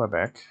bathroom. Be right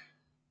back.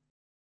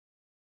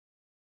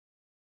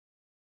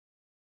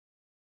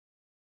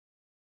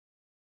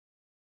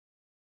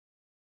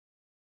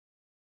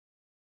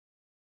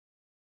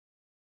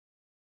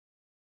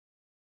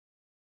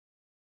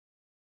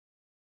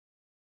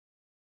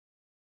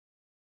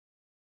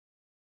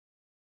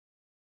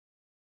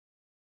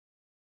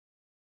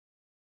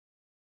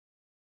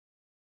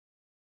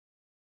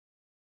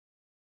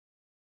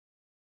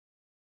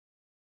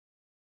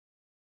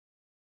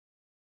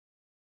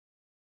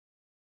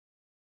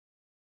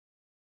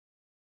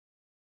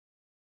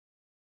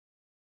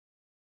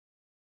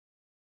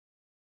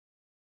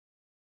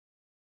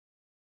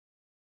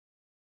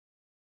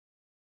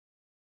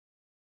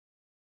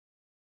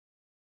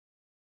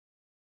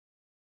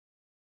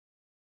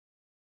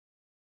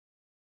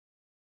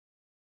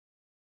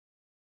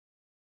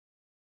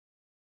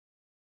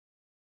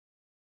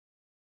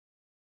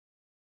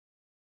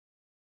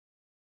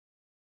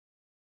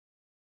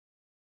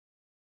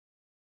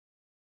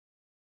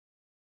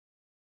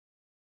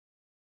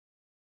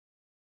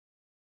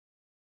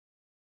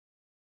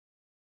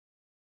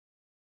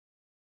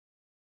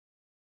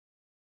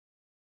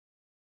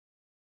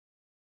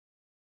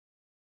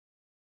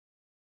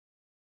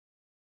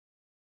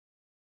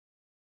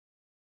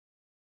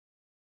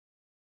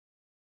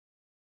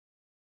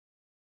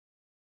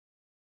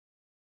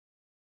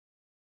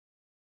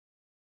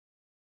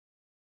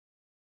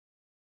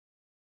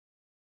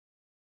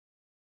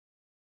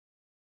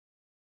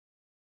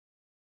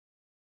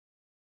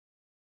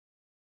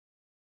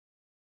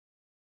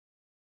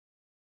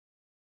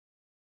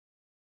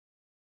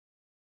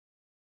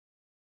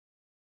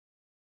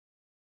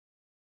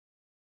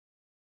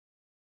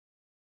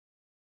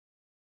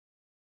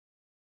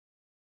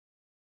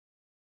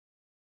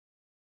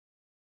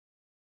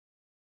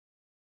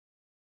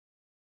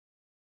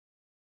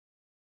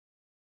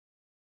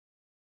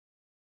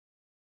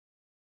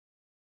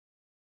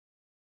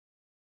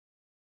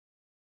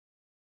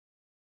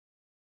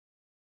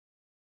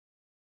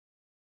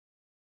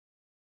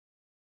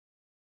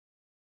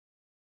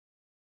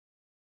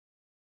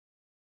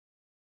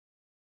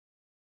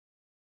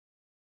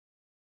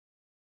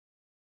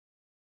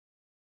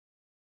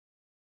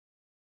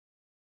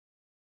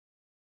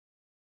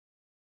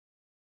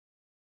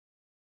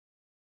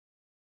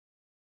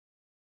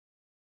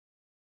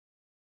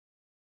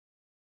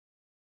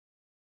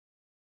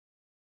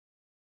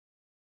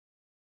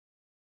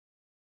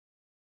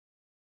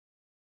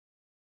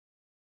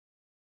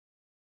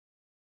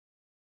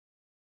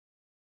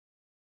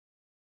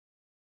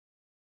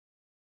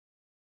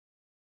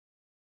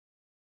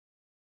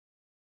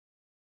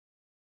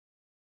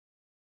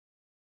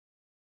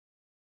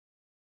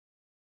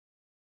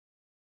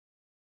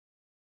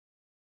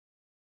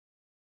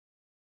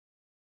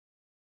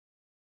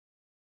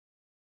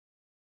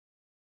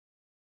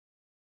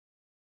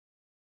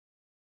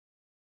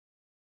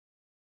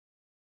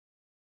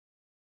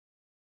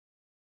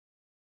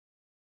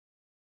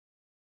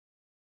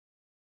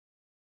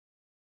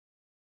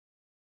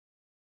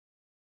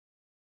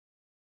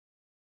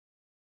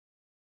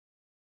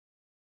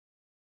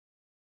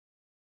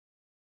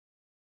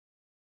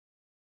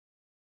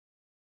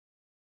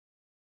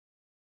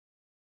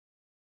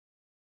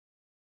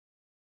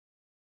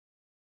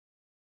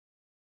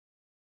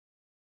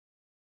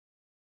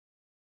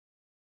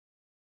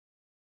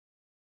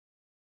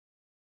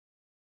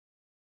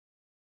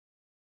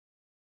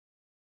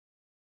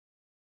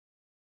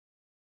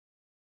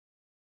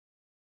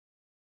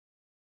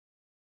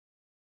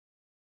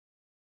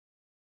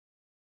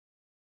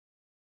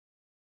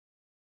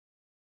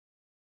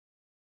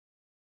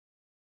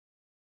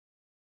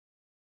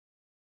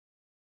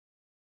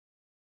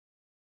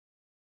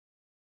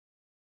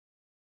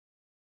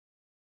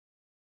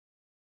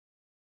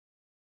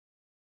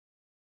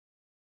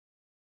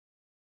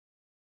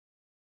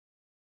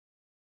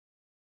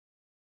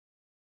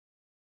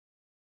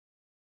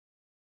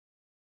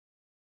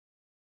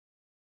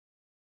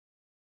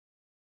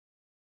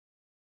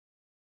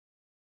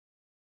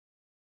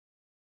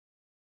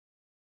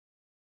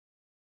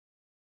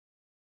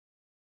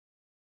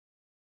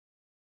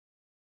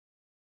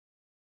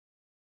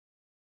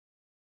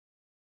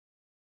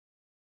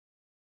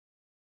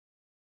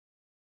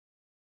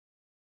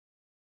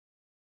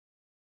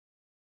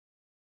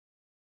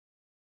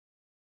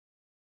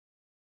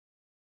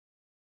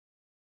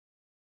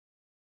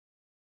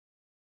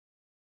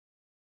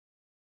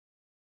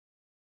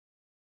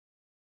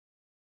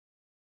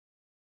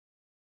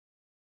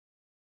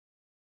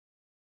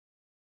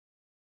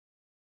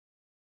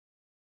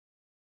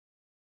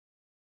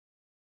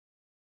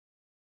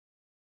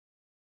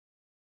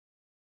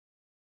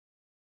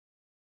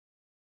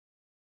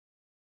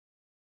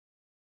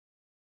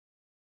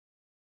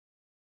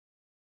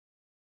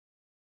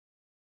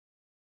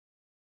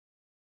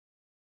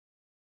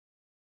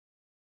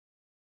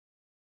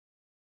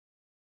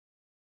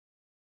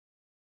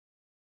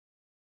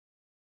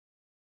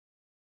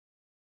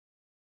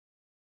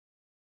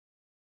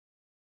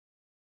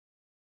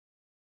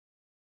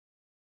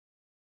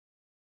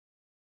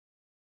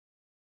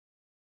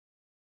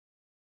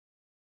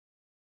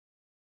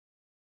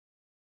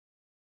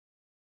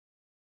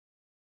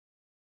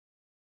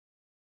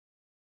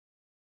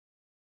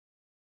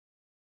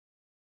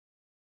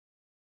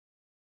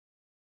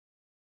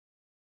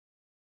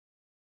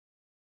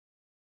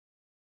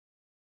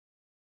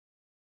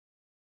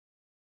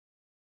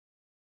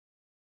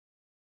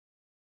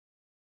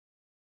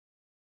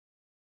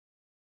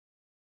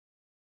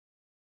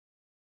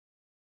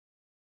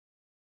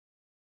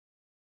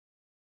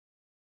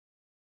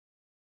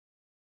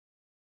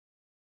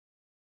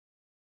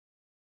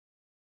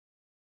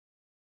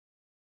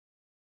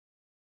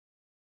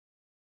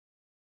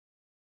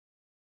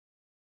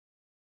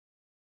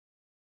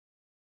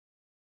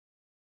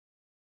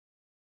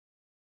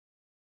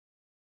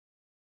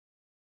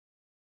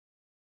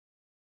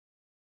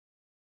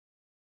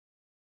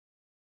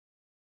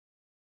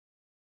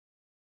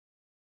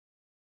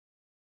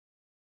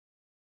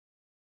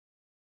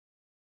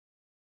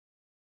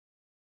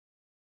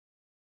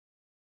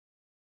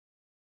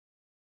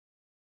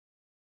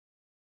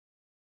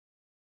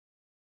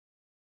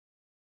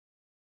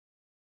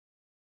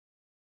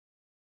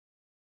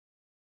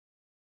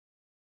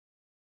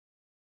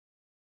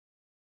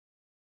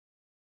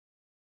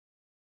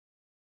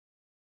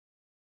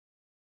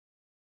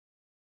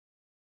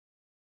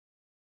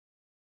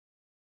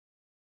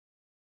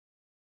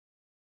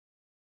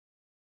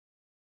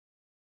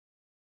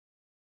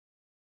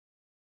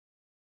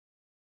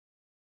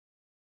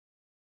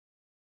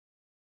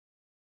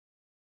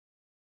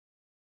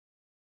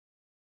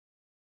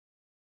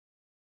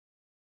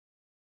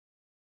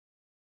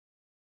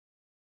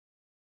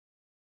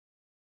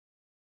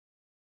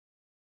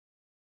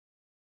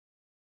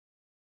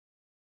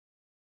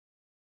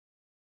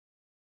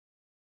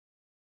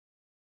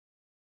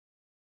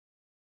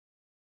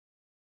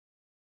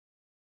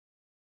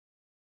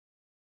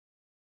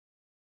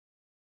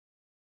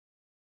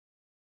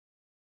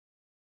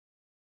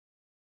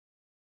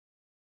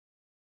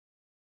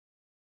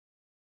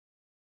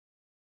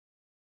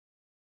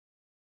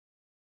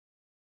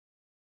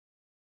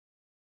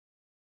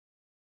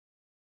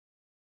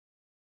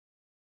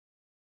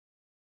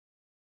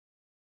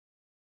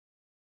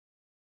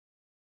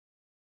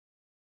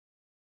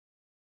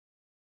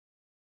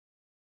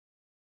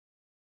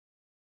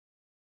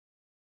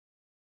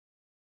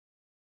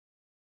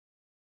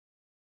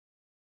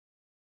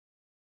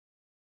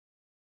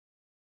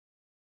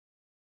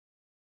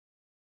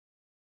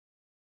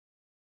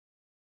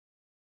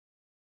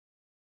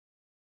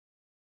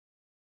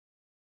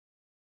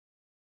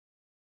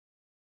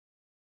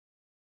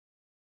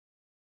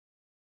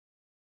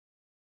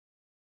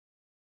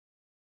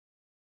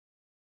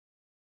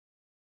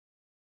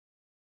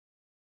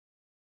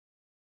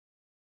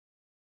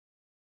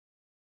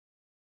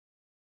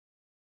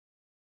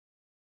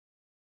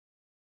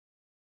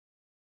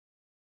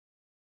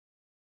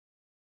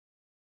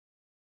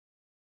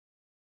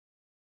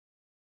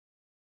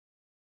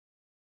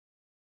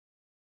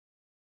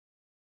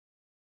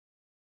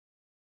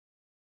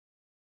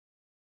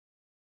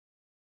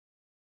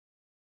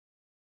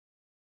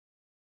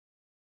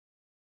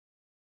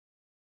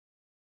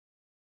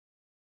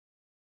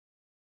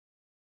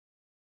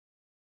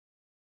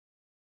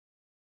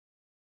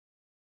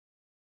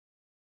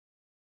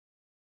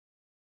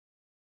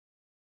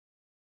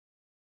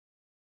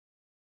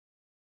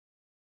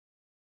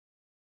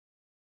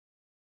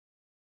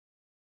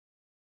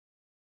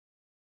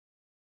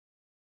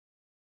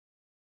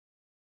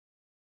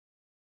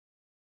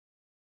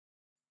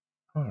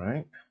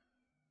 Alright,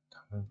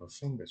 time for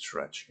finger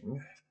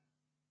stretching.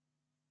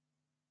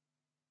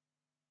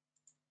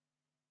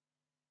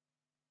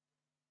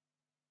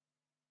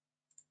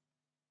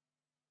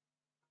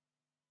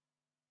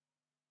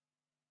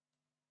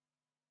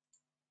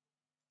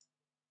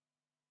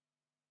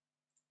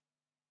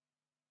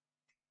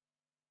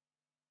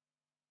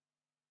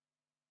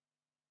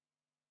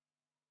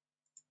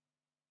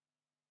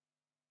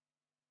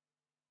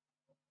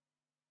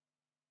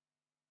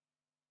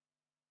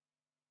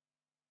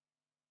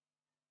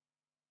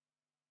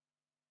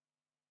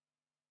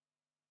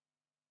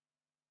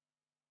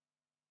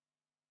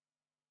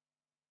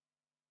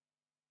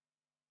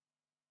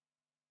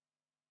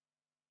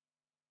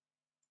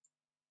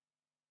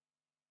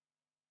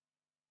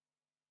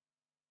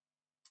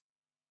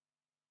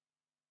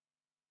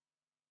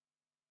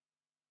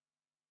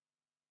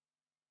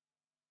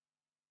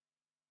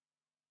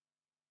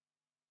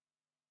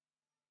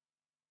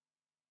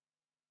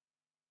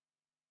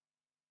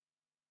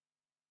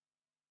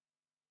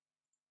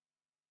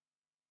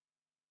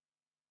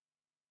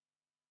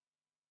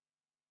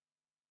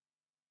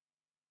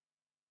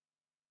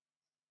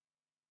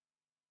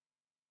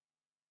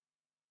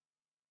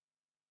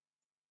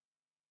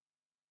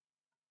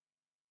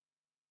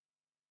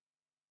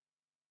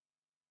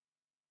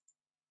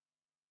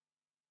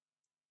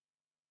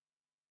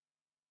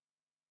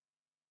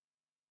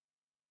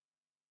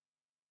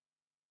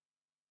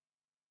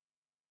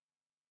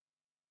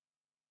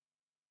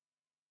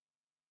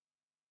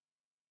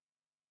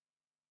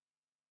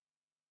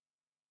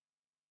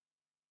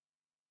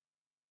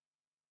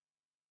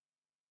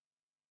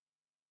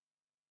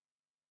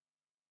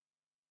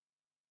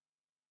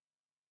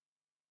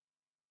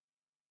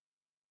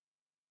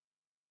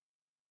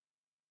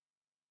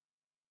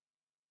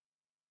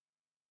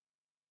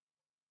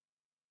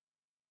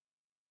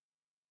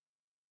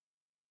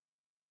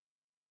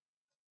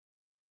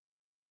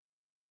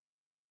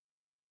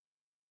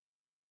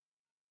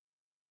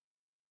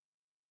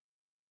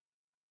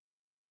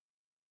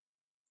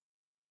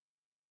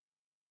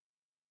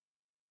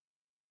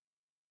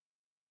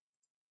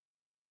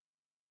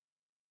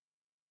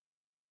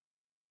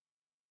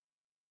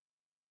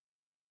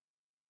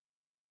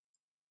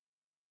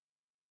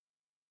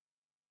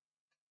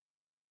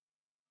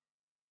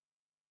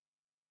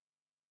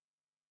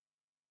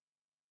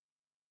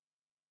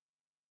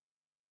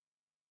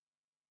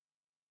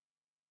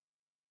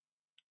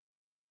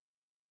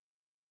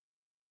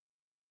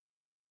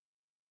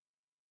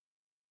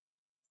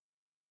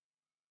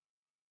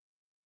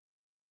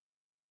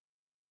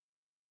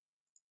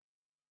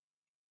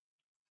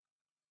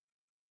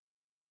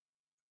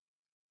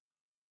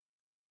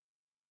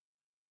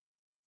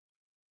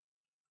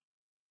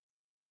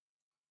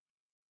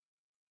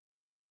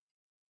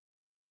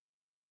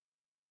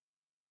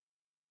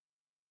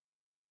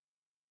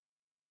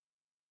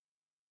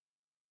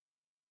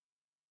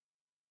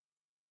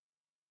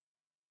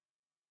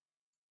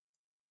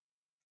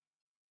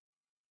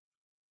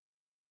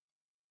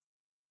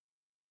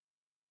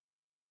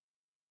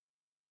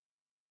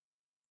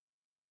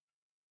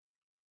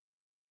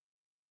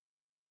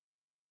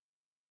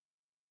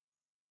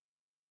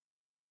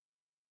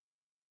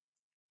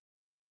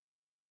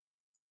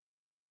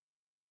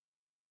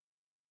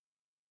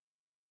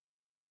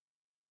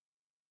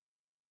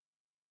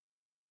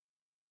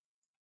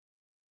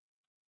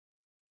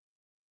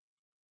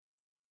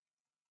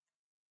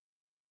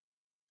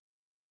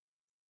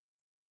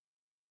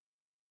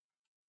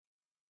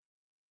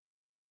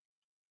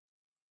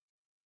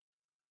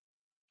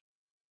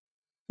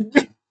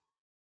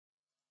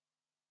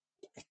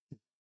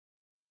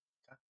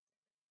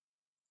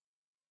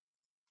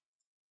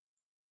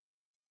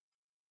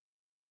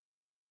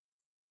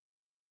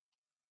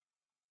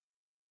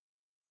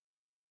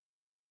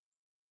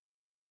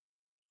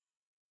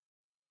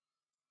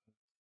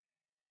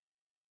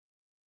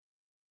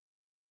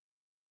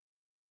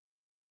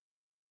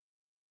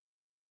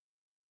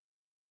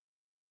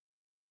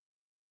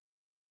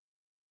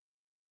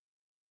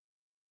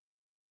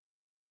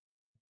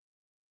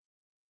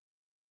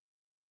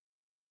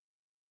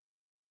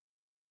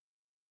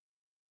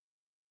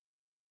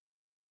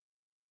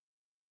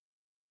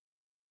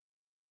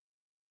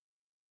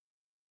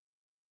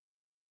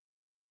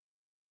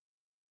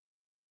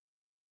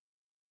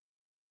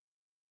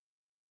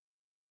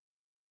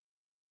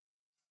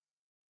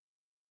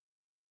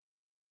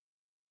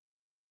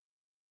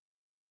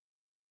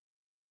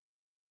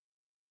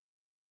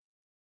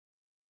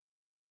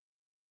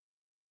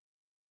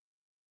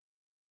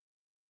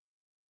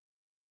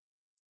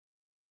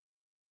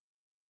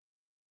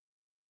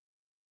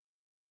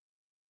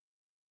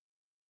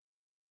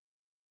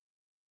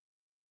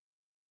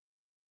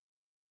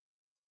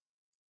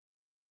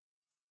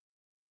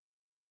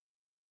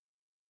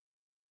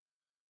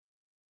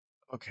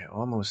 Okay,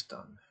 almost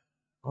done.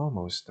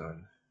 Almost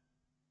done.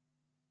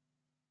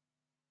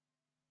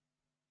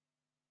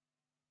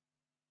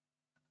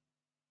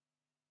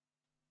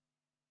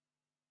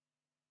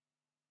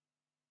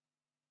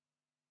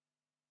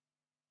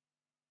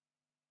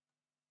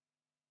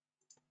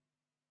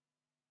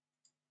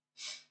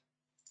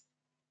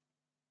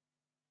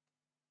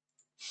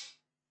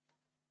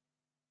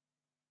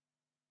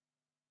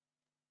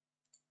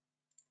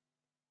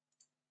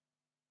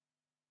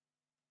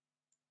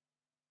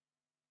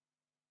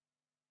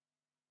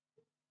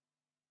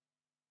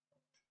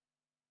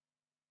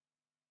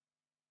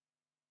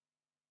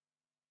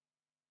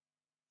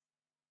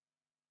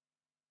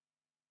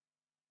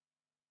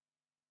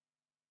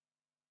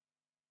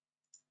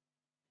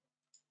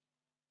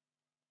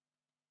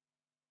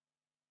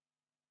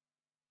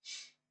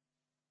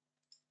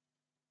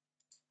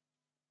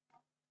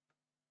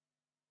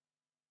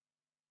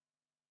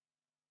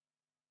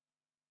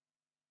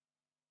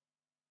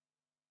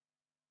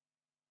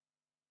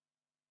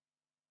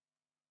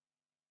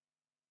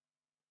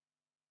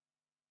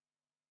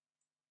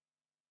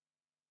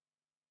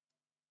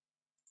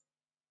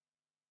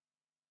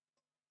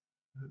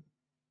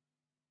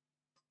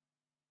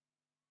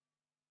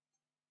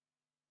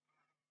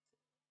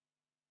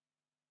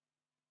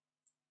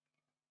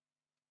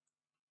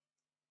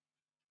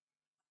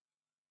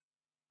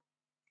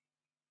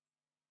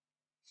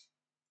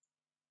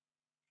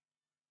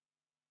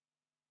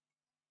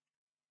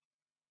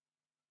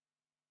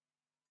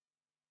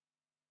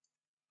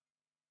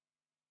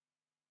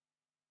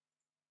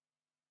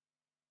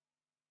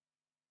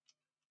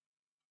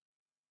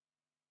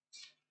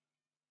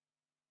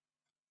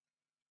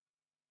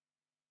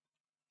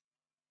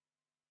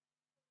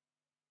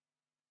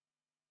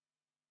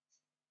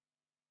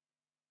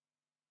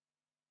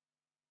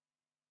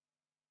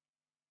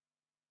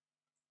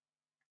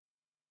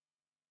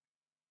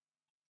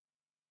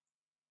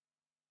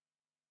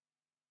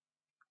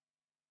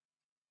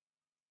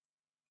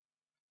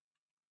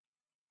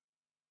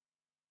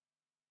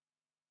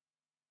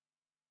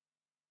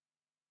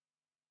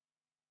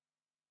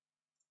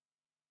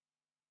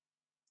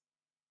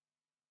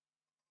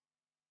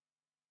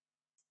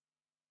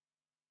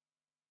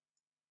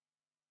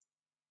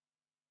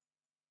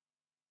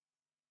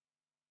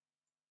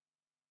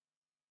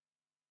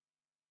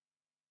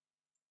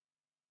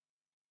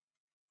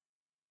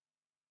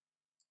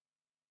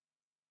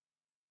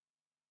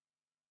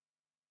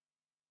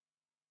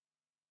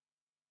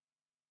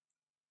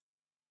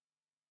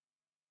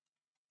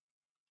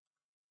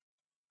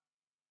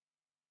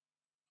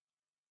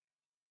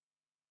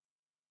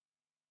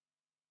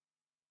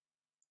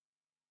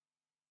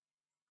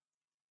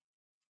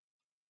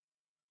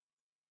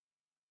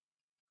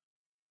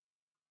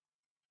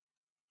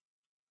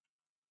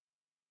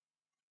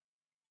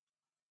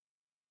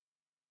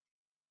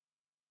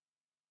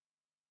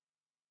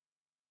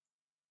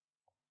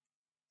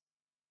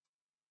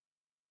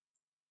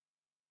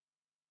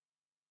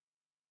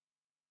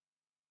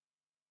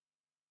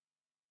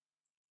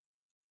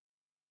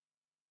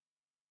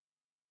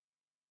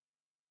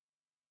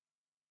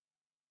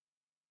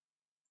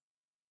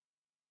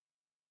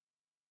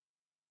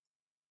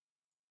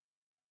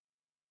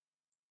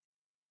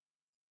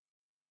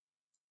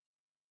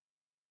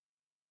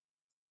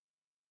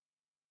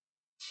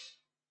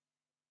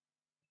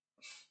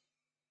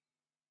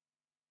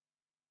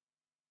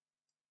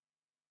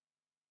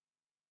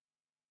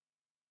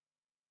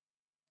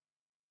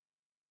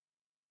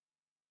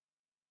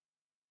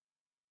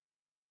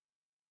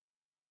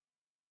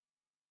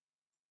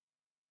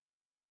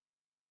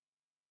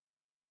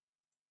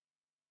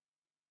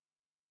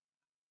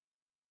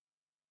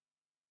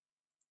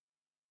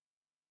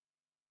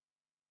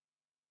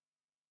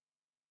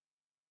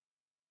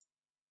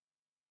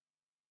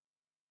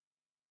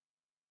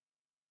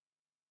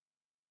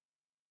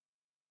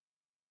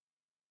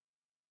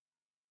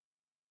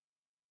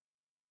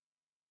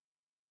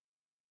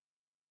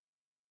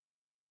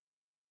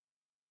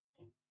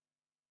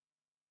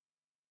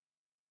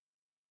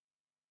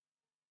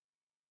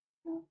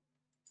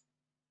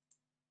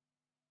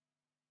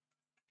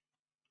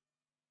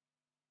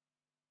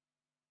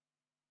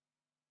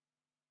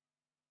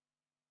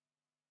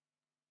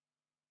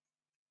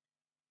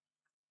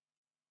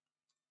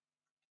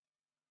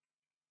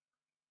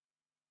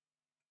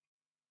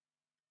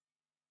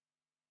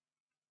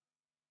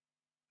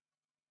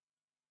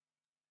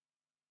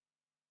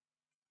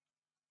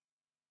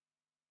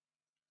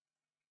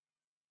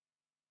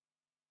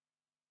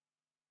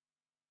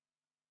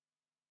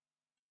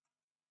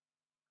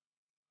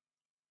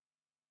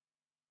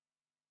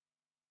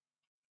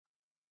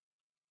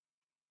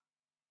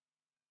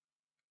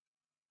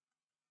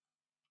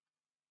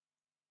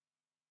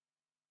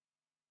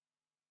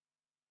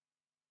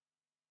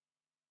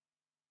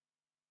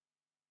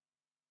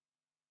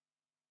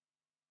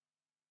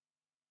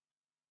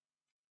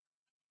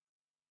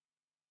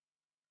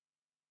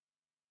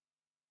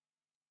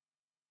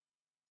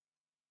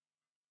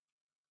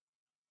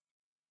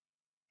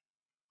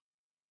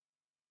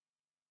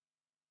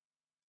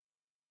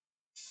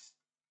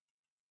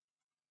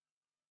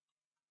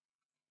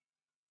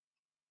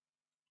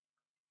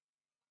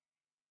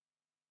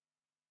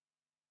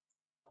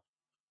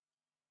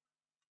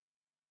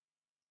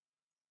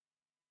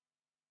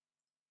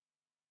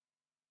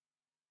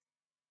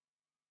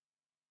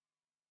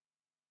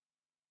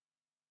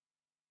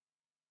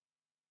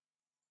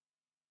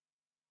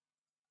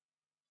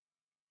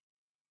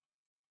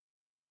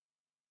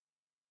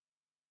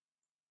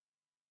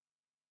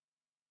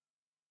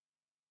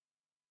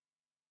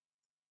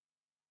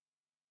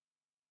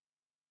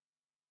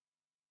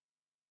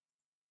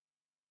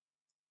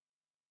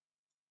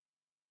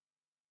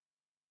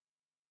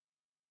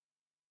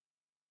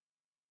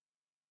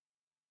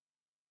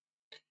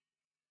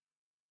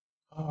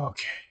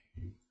 Okay.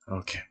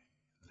 Okay.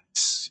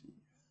 Let's see.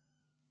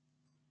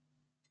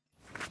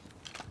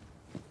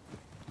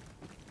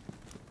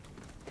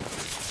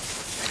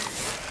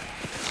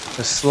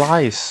 The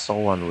slide is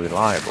so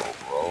unreliable,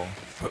 bro.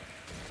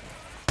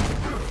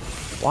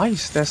 Why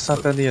is there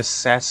suddenly a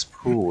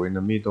cesspool in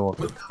the middle of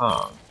the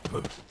town?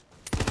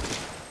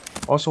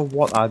 Also,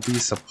 what are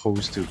these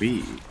supposed to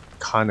be?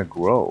 Kinda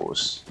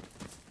gross.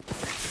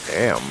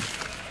 Damn.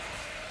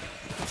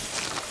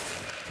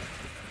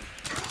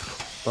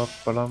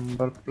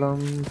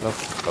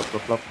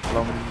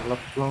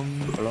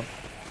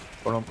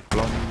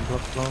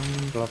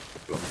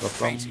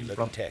 Fancy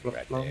looking tech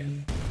right there.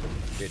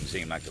 Didn't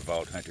seem like the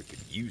Vault Hunter could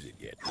use it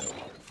yet, though.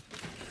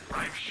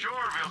 I'm sure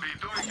we'll be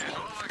doing this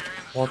all again.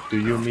 What do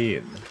you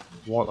mean?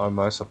 What am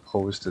I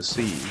supposed to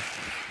see?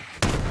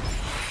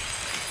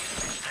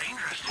 It's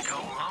dangerous to go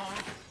alone.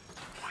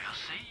 We'll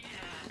see.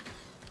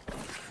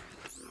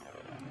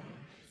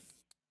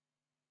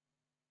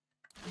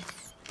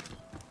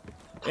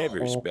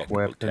 Every respectable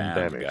weapon town's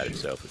damage. got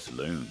itself a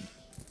saloon.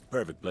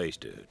 Perfect place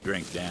to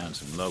drink down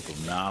some local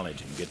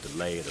knowledge and get the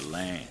lay of the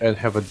land. And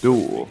have a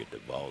duel Get the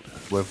Vault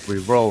Hunter. with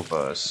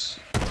revolvers,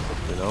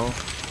 you know?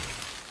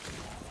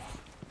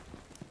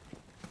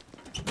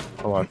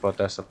 Oh, I thought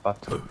that's a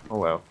button. Oh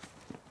well.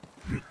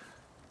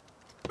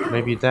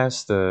 Maybe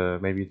that's the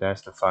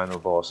final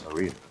boss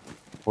arena.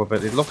 Well,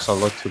 but it looks a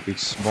little bit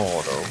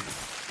small though.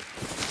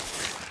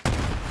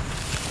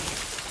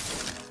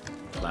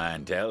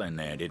 Clientele in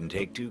there didn't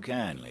take too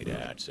kindly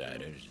to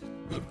outsiders.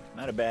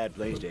 Not a bad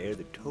place to air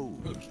the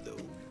toes,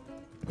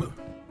 though.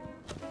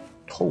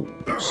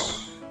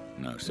 Toes.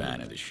 No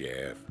sign of the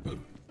sheriff.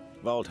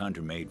 Vault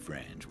Hunter made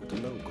friends with the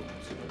locals.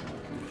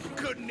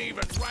 Couldn't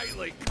even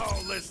rightly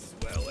call this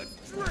well a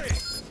drink.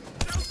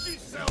 Don't you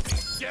sell me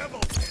devil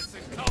piss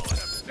and call it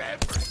a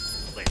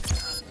beverage,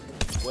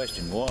 Linda?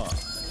 Question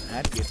was,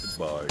 how to get the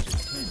bar's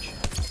attention.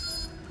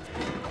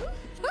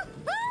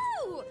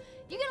 Woo-hoo!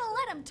 You gonna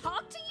let him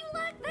talk to you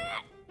like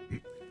that?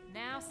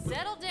 Now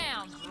settle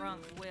down,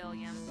 drunk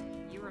William.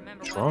 You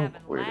remember what Drunk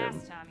happened William.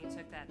 last time you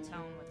took that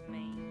tone with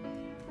me.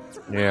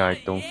 Yeah, I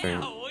don't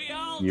think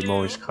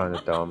Emo is kind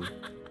of dumb.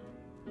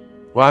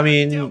 Well, I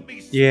mean,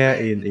 yeah,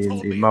 in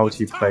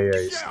multiplayer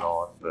it's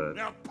not, but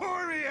Now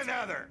pour me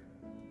another.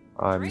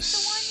 I'm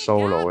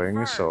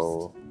soloing,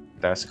 so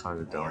that's kind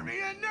of Pour dumb. me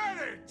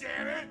another,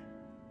 damn it.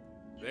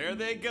 There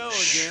they go again,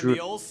 Shoot the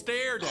old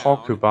stare down.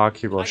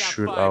 Tokubaki I will got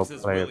shoot fives out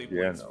as player Willie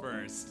blinks piano.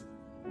 first.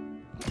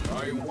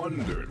 I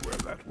wondered where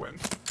that went.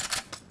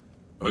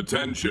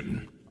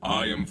 Attention!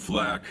 I am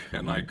Flack,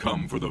 and I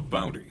come for the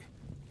bounty.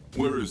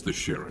 Where is the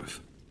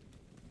sheriff?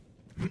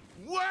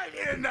 What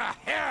in the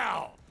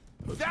hell?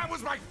 That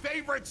was my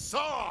favorite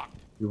song.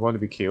 You want to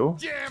be killed?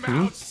 Damn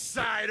Hmm?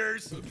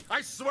 outsiders!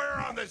 I swear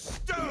on the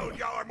stone,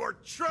 y'all are more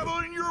trouble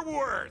than you're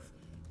worth,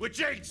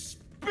 which ain't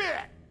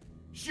spit.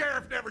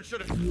 Sheriff never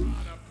should have gone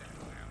up that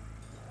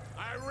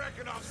mountain. I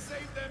reckon I'll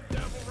save them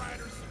devil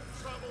riders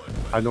some trouble.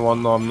 And I don't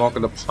want. No, I'm not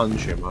gonna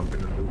punch him. I'm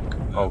gonna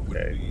look.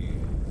 Okay,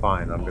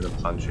 fine. I'm gonna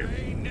punch him.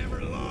 ain't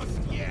never lost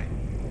yet.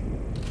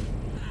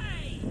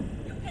 Hey!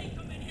 You can't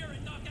come in here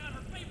and knock out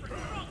her favorite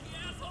drunk, you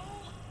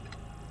asshole!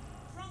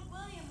 Drunk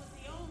William was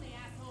the only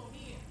asshole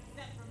here,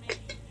 except for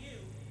maybe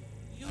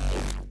you. You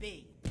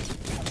big.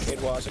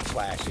 It was a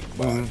classic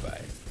bar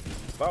fight.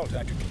 Vault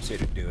Hunter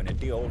considered doing it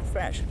the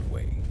old-fashioned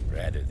way,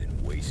 rather than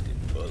wasting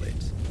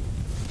bullets.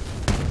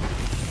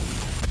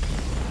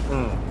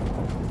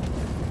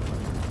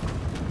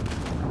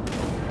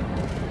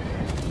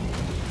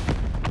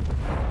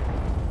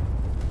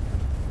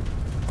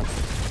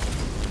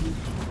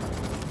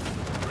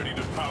 Ready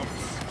to pounce.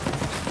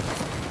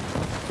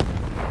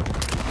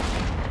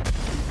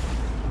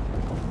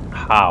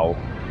 How?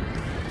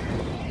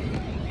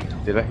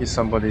 Did I hit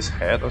somebody's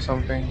head or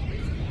something?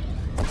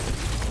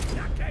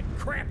 Knock that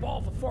crap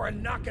off before I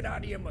knock it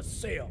out of you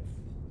myself.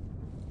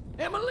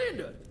 And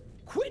Melinda,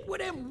 quit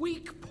with them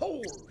weak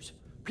pores.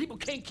 People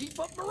can't keep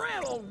up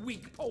morale on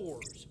weak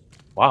pores.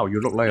 Wow,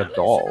 you look like a Now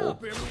doll. listen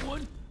up,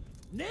 everyone.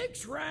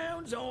 Next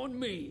round's on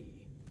me.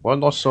 Well,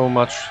 not so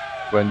much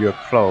when you're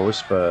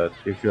close, but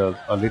if you're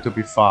a little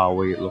bit far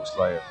away, it looks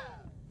like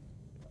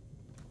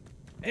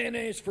And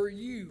as for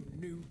you,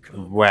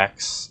 newcomer,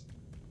 wax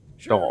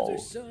sure doll.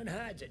 as the sun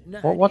hides at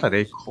night. What are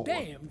they it's called?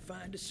 Damn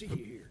fine to see you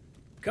here.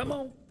 Come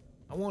on,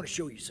 I want to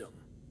show you something.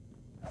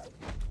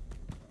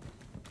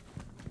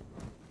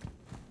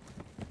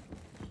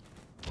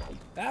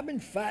 I've been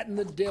fighting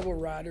the Devil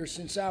Rider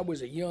since I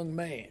was a young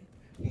man.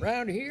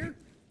 Around here,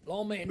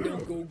 lawman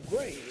don't go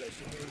gray unless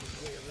he knows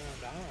his way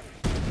around the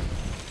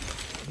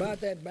iron.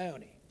 About that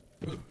bounty.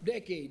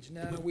 Decades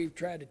now we've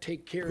tried to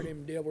take care of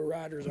them Devil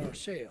Riders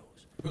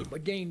ourselves,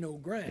 but gain no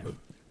ground.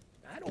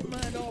 I don't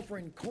mind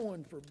offering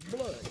coin for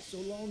blood, so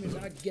long as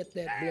I get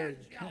that blood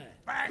kind.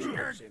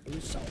 Bastard! Simple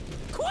as salt.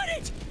 Quit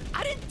it!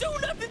 I didn't do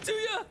nothing to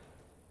you!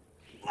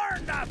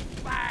 Learn to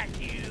fight,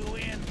 you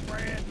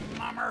inbred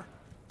mummer.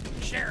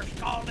 Sheriff's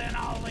called in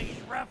all these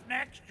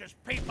roughnecks just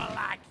people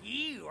like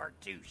you are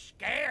too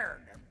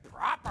scared and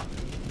proper.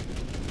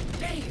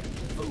 Damn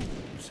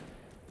fools!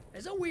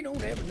 As though we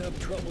don't have enough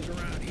troubles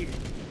around here.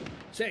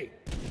 Say,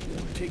 you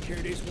want to take care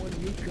of this one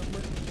newcomer?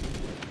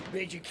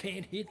 Bet you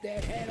can't hit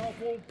that hat off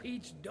old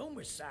Pete's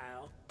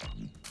domicile.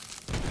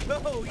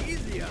 Oh,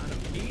 easy on him,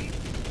 Pete.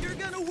 You're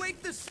gonna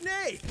wake the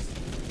snakes.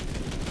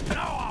 No,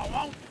 I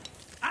won't.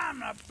 I'm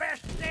the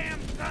best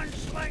damn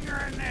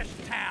gunslinger in this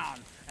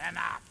town, and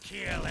I'll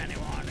kill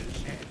anyone who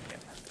says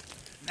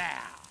different.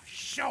 Now,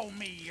 show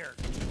me your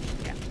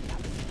two-step,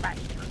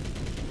 bastard.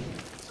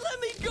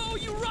 Let me go,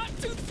 you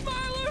rot-tooth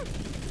smiler!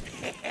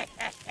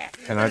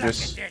 Can I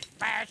just... Look at this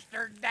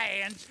bastard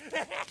dance.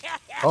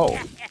 Oh,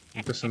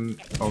 it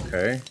doesn't...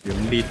 Okay, you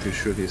need to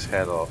shoot his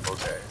head off,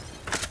 okay.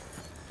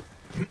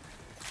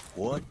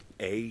 What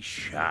a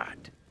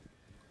shot.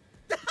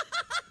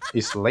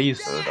 It's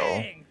laser,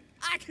 though.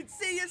 I can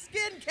see your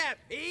skin cap,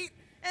 Pete,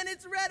 and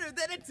it's redder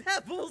than a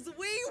devil's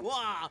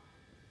wee-wah.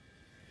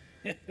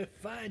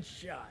 Fine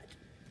shot.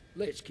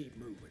 Let's keep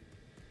moving.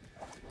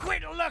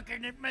 Quit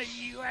looking at me,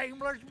 you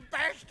aimless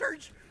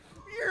bastards!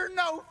 You're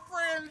no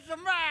friends of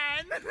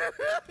mine!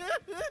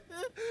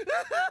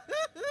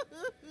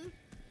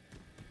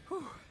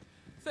 Whew.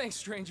 Thanks,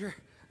 stranger.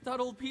 Thought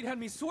old Pete had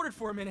me sorted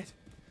for a minute.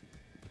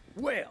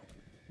 Well,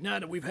 now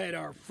that we've had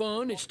our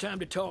fun, it's time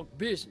to talk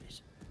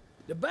business.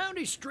 The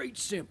bounty's straight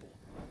simple.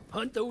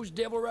 Hunt those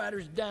devil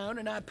riders down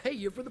and I pay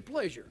you for the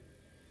pleasure.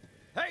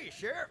 Hey,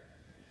 Sheriff.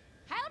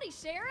 Howdy,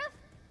 Sheriff.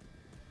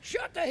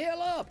 Shut the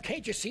hell up!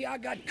 Can't you see I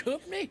got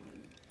company?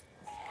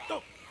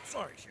 Oh,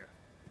 sorry, Sheriff.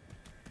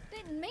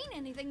 Didn't mean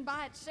anything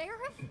by it,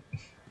 Sheriff.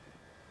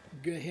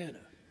 Gehenna.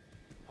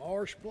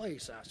 Harsh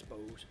place, I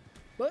suppose.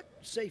 But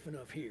safe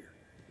enough here.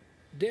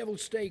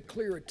 Devils stay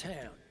clear of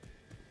town.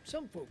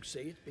 Some folks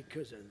say it's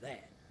because of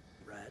that,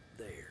 right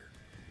there.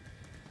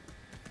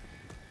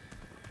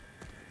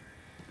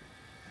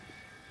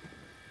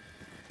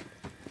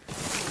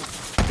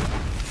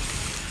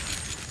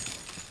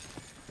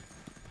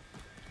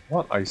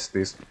 What is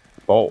this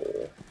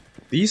bowl?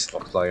 These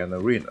look like an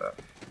arena.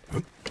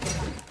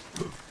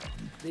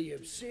 The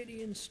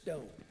obsidian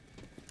stone.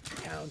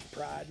 Town's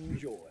pride and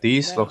joy.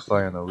 These now, look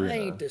like an I arena.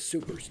 ain't the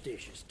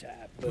superstitious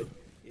type, but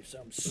if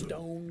some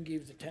stone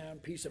gives the town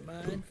peace of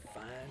mind,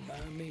 fine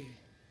by me.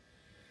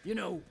 You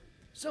know,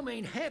 some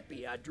ain't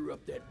happy I drew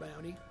up that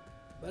bounty,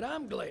 but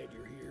I'm glad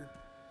you're here.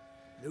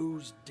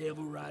 Those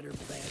devil rider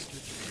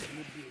bastards are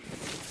no good.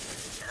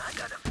 And I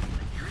got a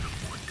feeling you're the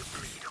one to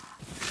bleed them.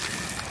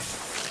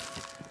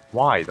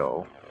 Why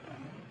though?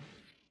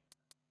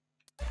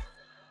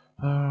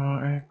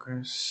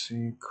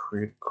 Accuracy,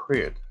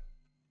 crit.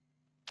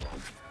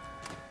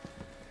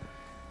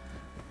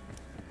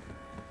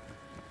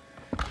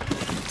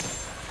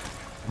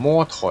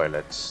 More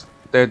toilets.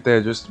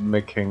 They're just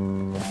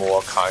making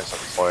more kinds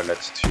of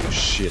toilets to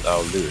shit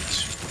out loot.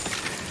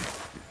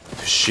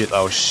 To shit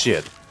out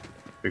shit.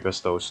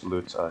 Because those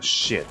loots are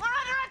shit. We're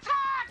under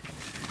attack!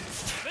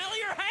 Fill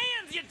your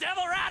hands, you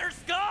devil rider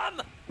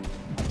scum!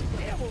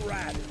 Devil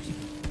riders,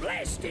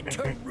 blasted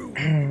to root.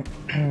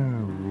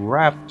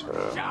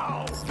 Raptor.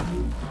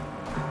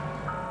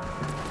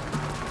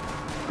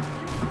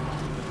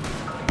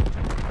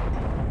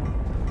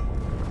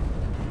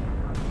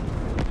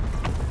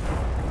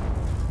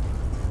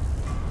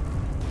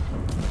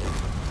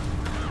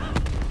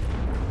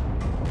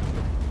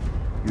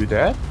 You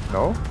dead?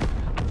 No?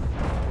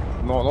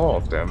 Not all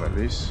of them, at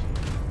least.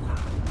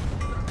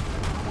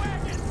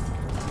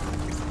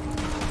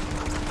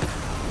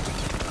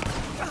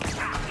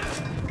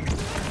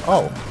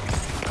 Oh,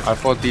 I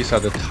thought these are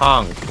the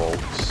town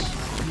folks.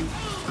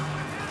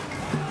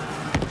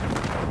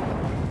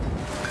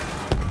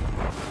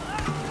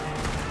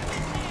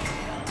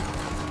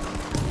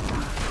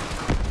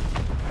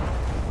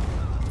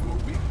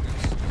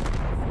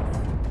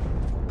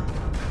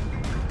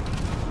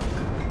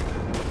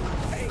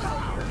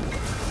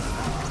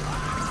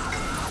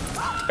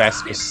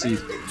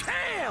 Despacito.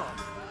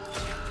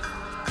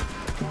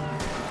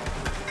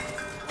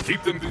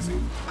 Keep them busy.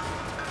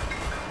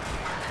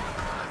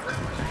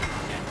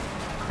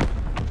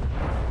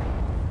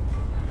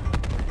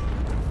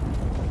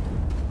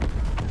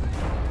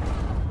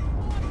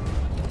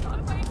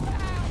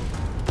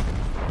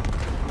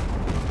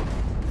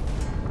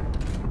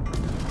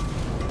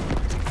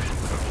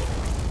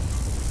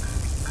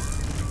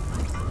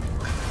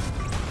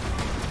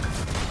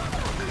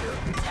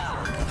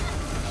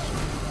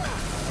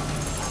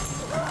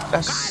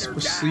 That's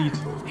sweet.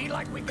 Ain't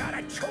like we got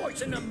a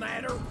choice in the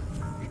matter.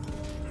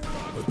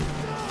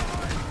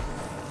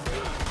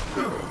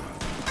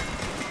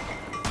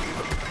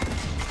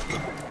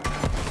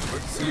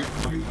 Let's see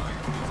if we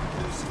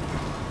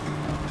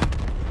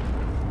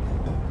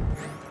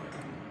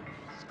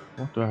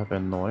What do I have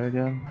annoy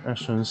again?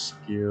 Action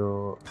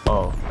skill.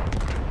 Oh.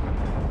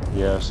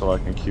 Yeah, so I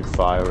can keep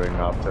firing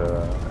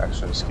after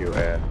action skill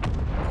end.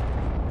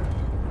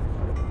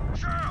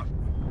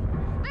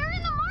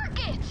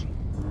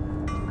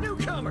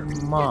 Newcomer,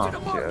 into the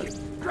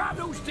market. Drive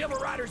those devil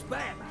riders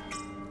back.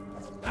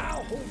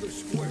 I'll hold the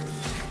square.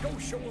 Go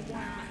show them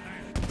why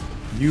I'm there.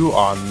 You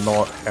are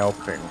not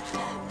helping.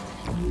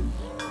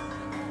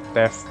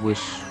 Death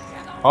wish.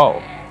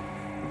 Oh,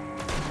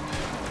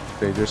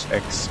 they just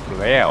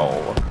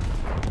explode.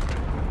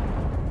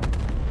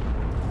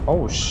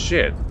 Oh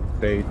shit,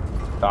 they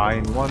die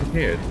in one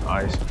hit.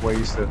 I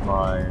wasted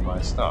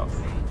my stuff.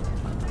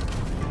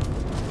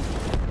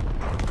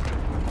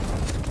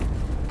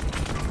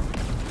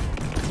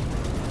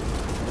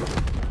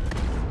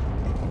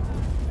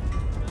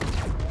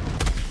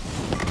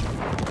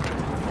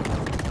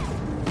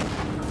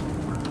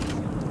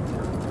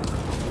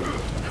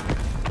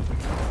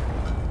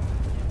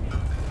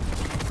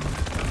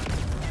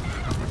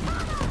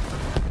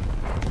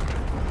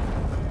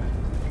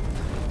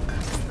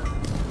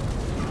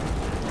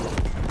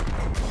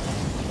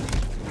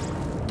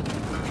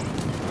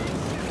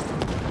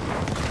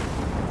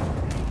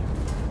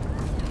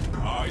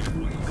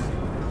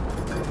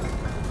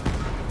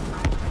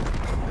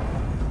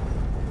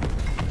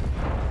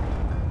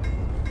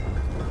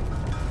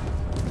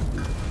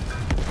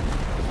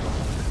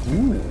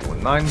 Ooh,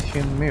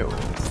 19 mil.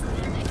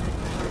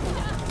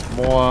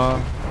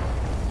 More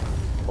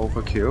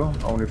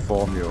overkill? Only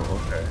 4 mil,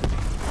 okay.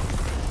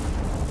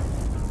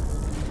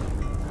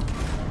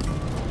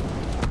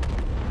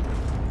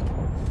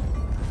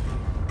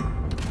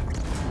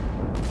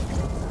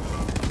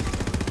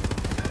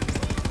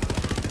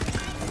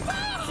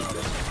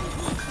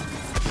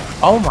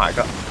 Oh my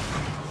god!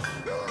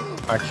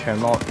 I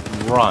cannot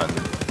run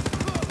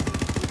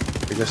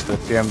because the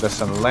game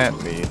doesn't let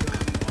me.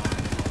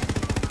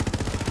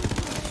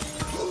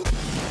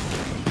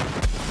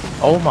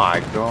 Oh my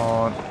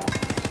god.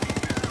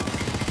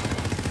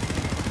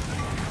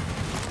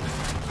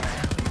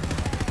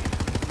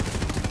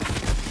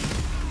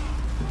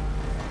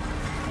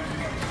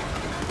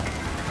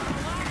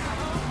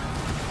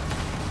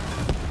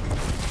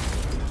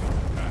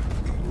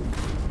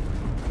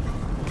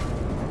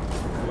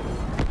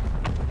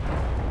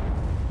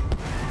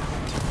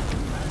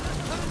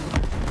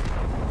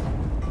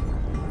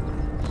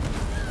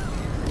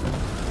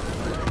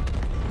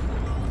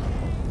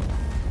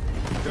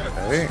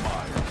 Okay.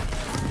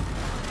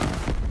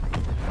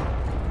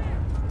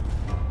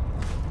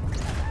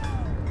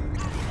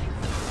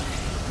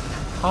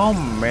 How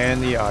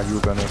many are you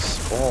gonna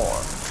spawn?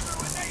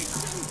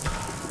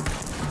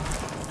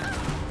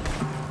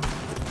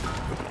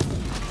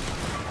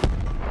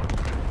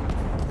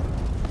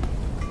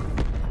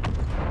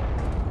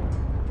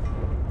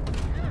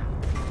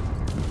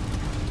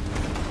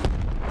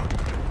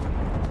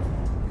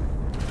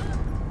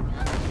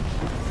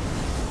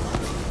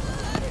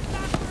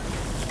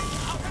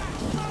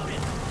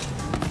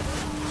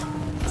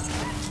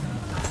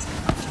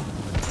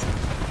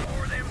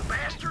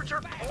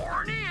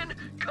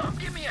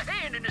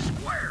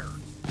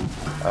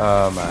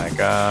 Oh my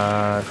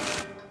god.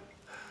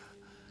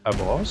 A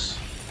boss?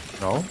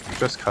 No,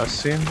 just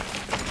cutscene.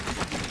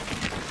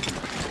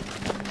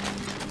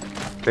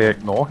 They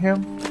ignore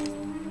him?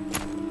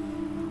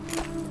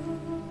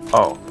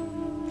 Oh.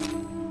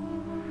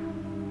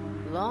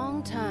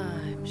 Long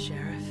time,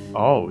 Sheriff.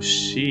 Oh,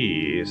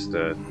 she is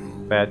the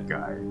bad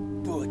guy.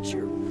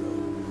 Butcher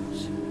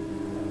Rose.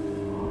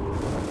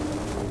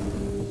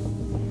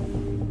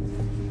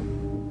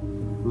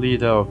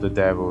 Leader of the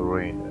Devil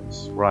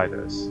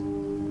Riders.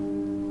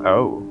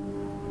 Oh.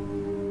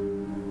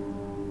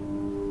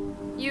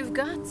 You've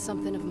got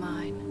something of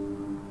mine.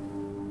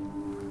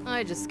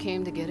 I just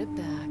came to get it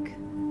back.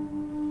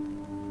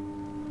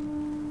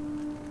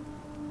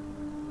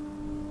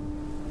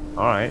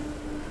 Alright.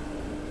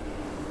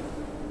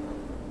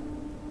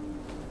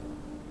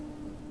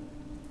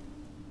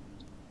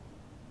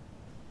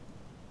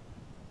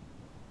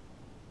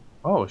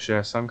 Oh, she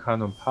has some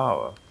kind of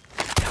power.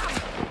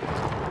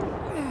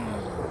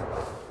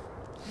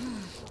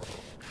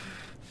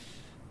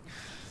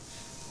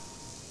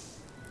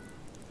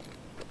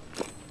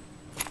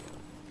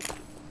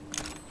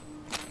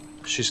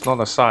 She's not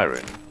a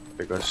siren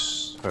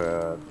because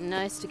her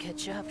Nice to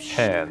catch up,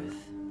 hand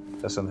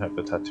doesn't have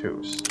the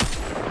tattoos.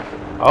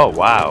 Oh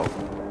wow,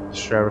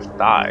 Sheriff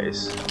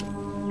dies.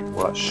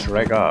 What?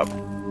 Shrek up.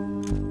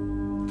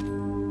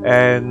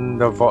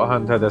 And the Vault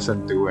Hunter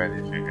doesn't do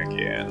anything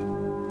again.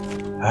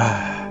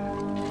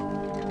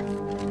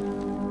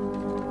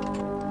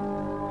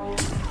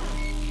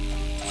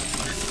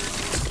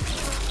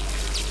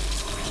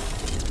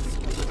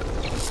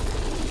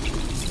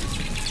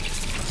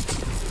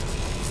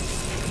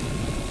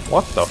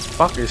 What the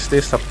fuck is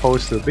this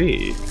supposed to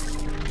be?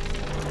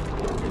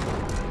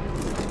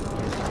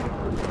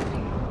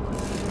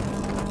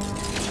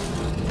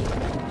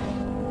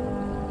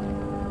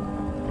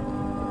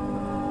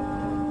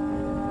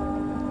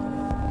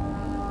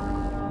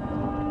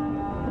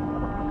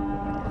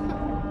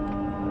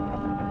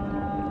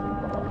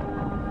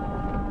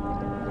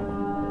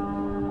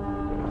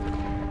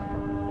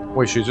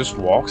 Wait, she just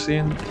walks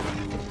in?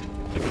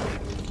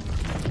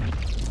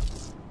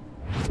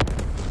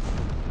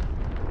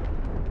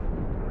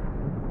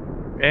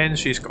 And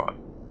she's gone.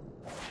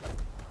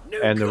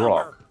 And the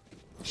rock.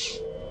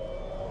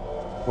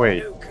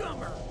 Wait.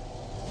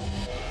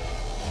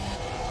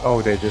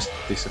 Oh, they just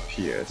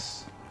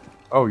disappears.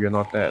 Oh, you're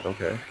not dead,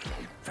 okay.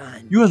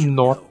 You are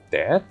not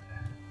dead?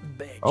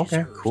 badge is Okay,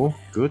 hers cool, now.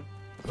 good.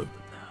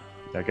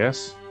 I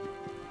guess.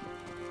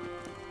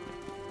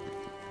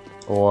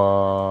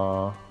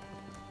 Or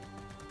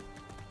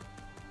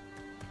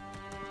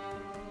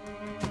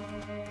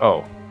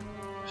oh,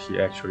 he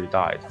actually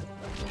died.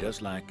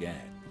 Just like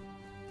that,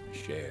 the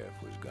sheriff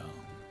was gone.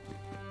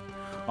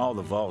 All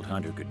the Vault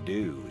Hunter could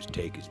do was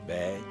take his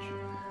badge.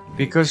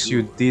 Because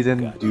you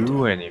didn't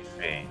do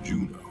anything.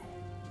 Juno.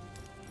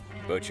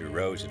 Butcher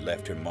Rose had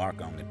left her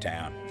mark on the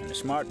town, and the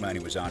smart money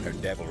was on her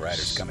devil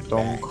riders coming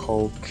Stone back.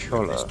 Cold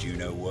Whoever this Killer.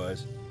 Juno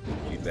was,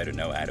 you'd better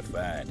know how to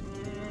find.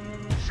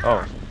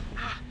 Oh,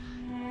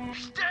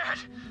 He's dead!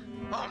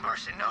 Oh,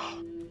 mercy,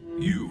 no!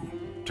 You,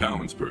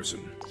 townsperson,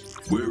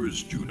 where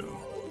is Juno?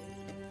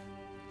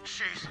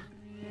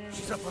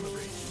 She's up on the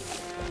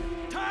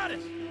ridge.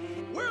 Titus!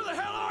 Where the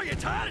hell are you,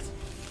 Titus?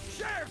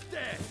 Sheriff's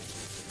dead!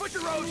 Butcher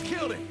Rose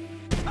killed him!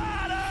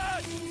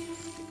 Titus!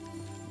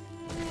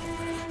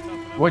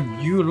 what,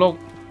 you look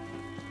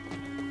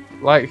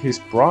like his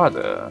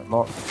brother,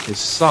 not his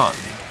son.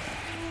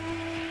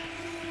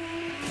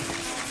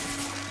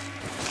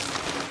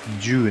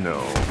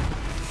 Juno.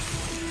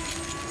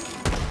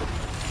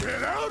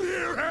 Get out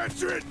here,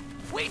 Hatchet!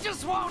 We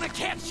just want to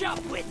catch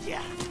up with you.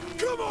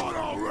 Come on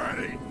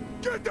already!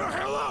 Get the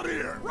hell out of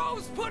here!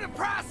 Rose put a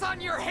price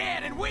on your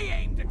head, and we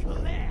aim to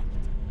collect.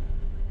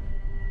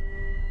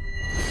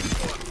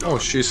 Oh,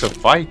 she's a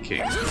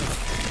Viking.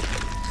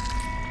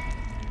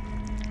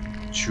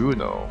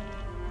 Juno.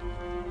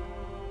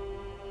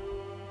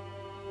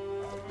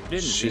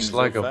 Didn't She's seem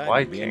like as a though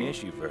fighting would be an Viking.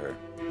 issue for her.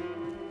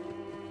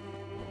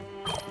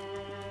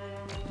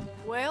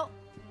 Well,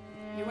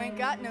 you ain't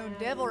got no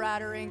Devil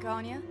Rider ink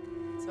on you,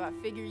 so I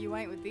figure you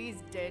ain't with these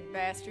dead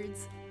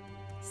bastards.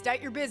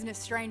 State your business,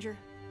 stranger.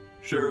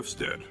 Sheriff's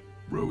dead.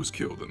 Rose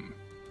killed him.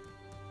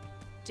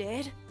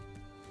 Dead?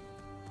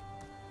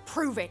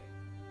 Prove it.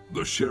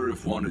 The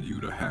sheriff wanted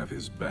you to have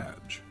his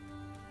badge.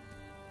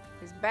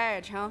 His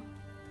badge, huh?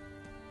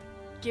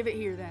 Give it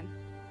here, then.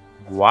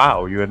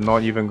 Wow, you're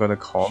not even gonna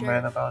comment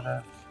Sheriff. about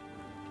that?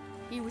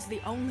 He was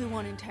the only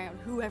one in town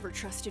who ever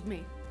trusted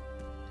me,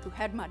 who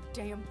had my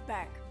damn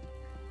back.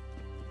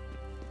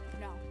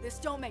 No, this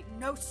don't make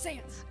no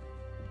sense.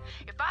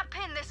 If I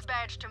pin this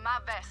badge to my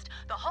vest,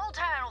 the whole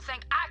town will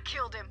think I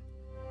killed him.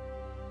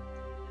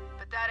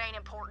 But that ain't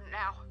important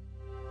now.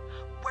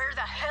 Where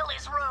the hell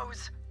is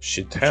Rose?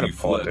 She She fled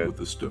teleported. with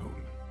the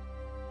stone.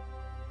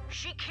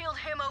 She killed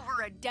him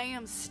over a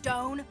damn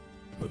stone?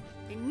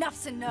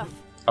 Enough's enough.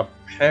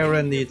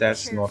 Apparently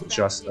that's not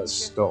just a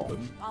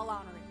stone. I'll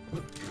honor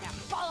it. Now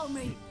follow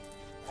me.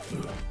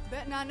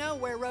 Betting I know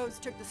where Rose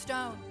took the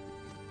stone.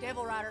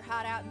 Devil Rider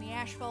hideout in the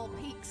Asphalt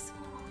Peaks.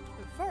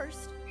 But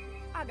first,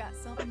 I got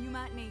something you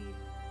might need.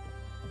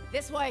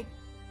 This way.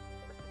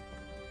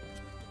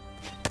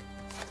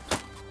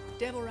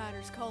 Devil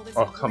Riders call this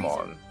Oh, a come breezer.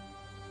 on.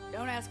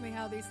 Don't ask me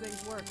how these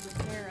things work, but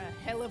they're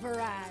a hell of a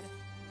ride.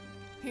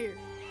 Here,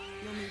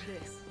 you'll need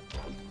this.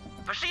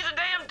 But she's a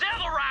damn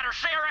Devil Rider,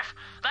 Sheriff!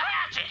 The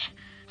Hatchet!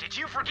 Did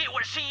you forget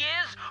what she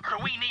is, or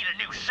do we need a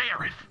new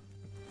sheriff?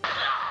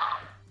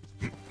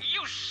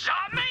 You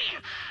shot me?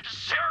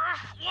 Sheriff,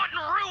 what in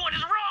ruin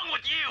is wrong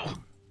with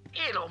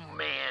you? It'll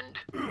mend.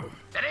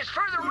 And as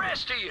for the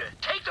rest of you,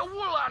 take the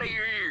wool out of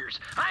your ears.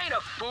 I ain't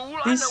a fool,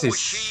 This I know what is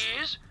she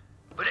is.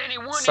 But any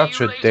one such of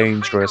you a lays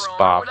dangerous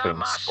finger on her without bathing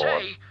my spot.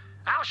 say,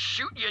 I'll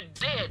shoot you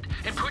dead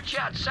and put you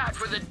outside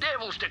for the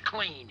devils to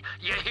clean.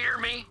 You hear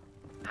me?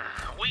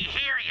 We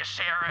hear you,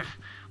 Sheriff.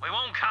 We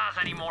won't cause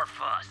any more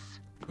fuss.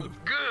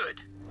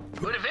 Good.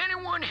 But if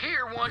anyone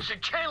here wants to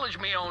challenge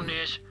me on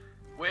this,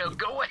 well,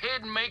 go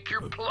ahead and make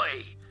your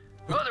play.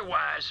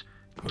 Otherwise,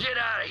 get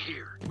out of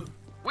here.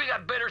 We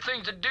got better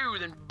things to do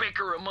than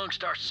bicker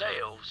amongst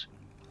ourselves.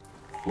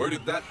 Where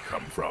did that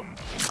come from?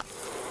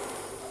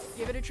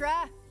 Give it a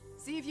try.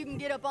 See if you can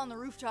get up on the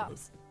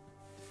rooftops.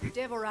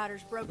 Devil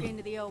Riders broke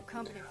into the old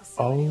company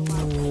facility.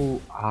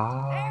 Oh,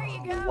 There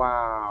you go.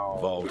 wow.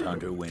 Vault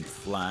Hunter went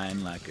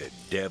flying like a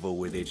devil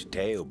with its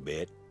tail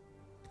bit.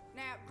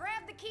 Now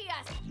grab the key.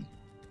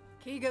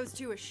 Key goes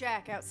to a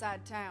shack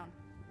outside town.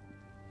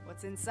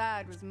 What's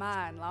inside was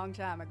mine long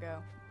time ago.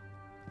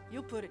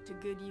 You'll put it to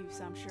good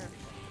use, I'm sure.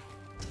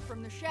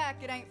 From the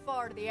shack, it ain't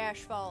far to the Ash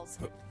Falls.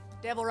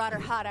 Devil Rider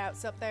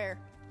hideouts up there.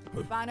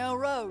 If I know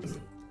Rose,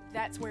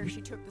 that's where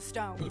she took the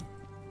stone.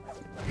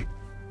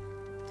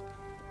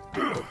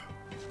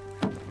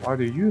 How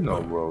do you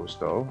know Rose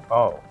though?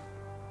 Oh.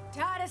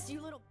 Titus,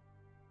 you little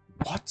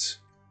What?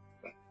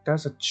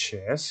 There's a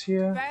chest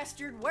here?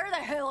 bastard, where the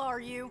hell are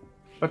you?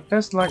 But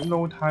there's like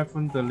no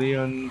Typhon de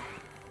Leon.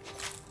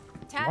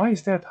 Why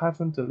is there a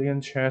Typhon de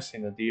Leon chest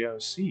in the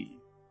DLC?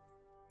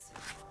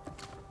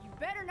 You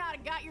better not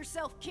have got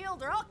yourself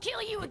killed or I'll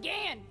kill you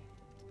again!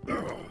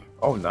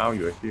 Oh, now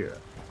you're here.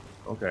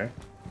 Okay.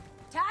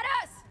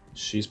 Titus!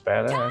 She's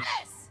badass.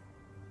 Titus!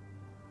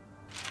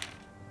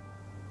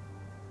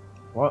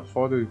 What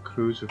further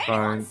clues to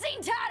Anyone find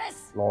seen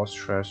Titus? lost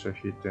treasure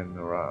hidden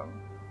around?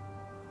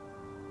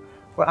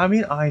 Well, I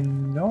mean, I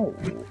know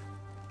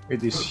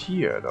it is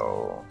here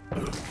though.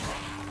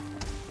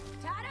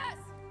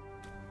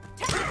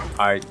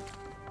 I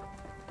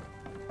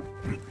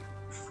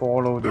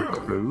follow the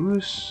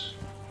clues.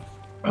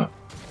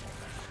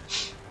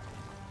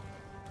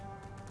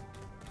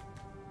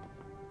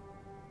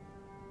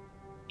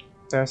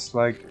 That's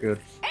like a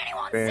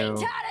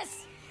bell.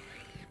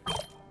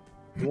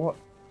 What?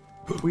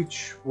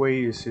 Which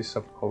way is this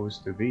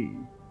supposed to be?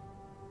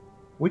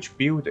 Which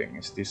building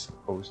is this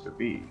supposed to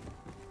be?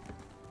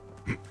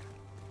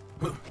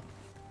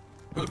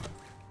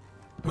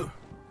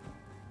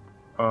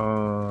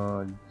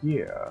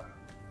 Yeah.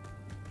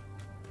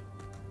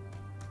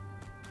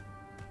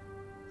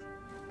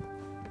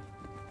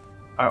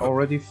 I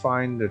already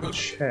find the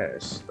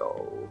chest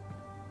though.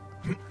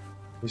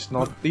 It's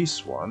not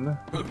this one.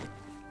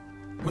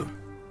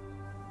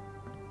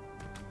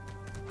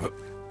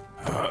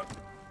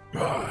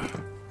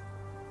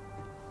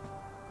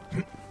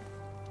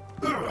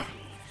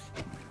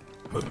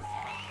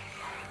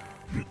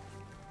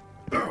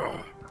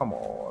 Come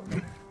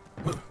on.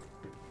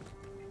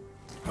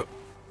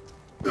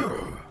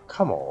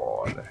 Come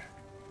on.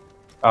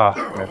 Ah,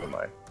 never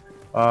mind.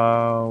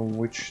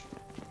 Which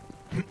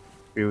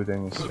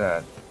building is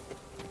that?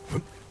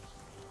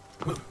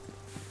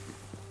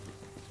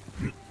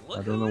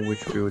 I don't know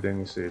which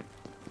building is it.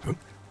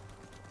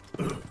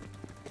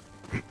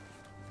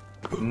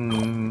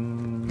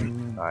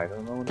 I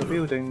don't know the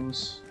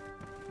buildings.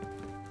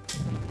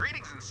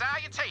 Greetings and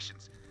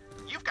salutations.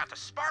 You've got the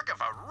spark of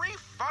a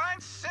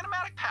refined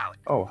cinematic palette.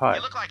 Oh, hi.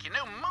 You look like you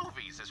know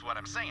movies, is what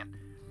I'm saying.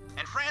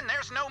 And friend,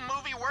 there's no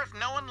movie worth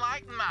knowing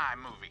like my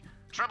movie.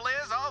 Trouble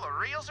is, all the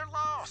reels are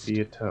lost.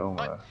 Theater.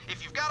 But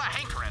if you've got a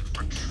hankering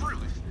for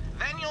truth,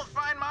 then you'll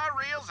find my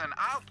reels and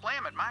I'll play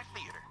them at my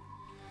theater.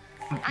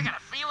 I got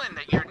a feeling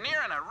that you're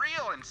nearing a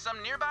reel in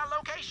some nearby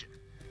location.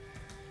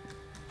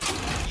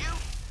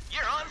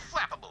 You're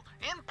unflappable,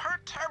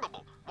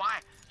 imperturbable. Why,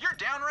 you're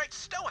downright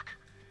stoic.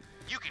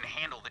 You can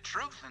handle the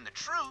truth, and the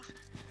truth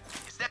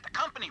is that the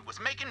company was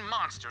making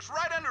monsters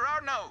right under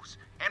our nose.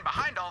 And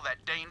behind all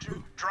that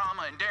danger,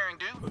 drama, and daring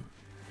do,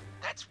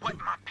 that's what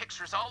my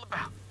picture's all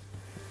about.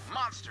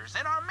 Monsters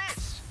in our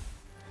midst.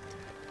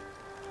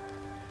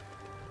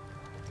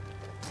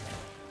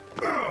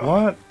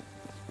 What?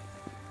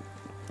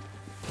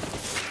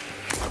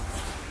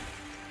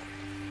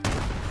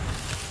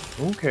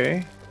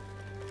 Okay.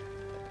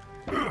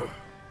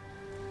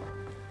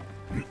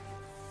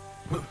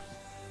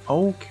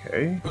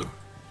 Okay.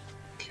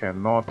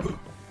 Cannot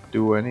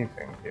do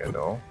anything here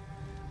though.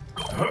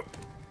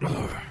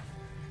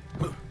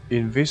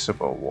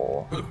 Invisible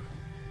wall.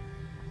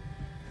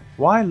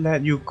 Why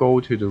let you go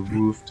to the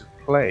roof to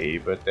play,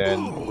 but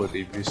then put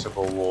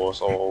invisible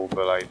walls all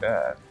over like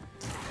that?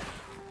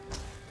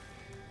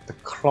 The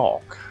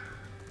clock.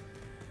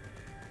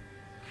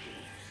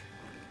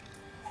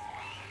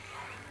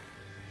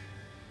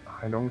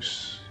 I don't.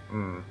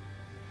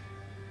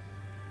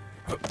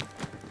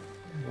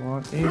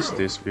 What is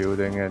this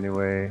building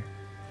anyway?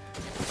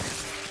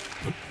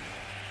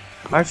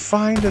 I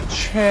find a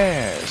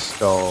chest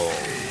though.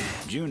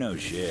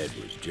 Juno's shed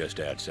was just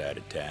outside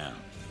of town.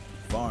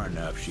 Far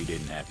enough she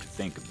didn't have to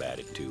think about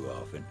it too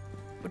often,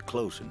 but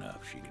close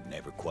enough she could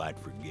never quite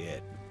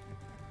forget.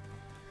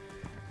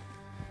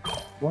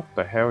 What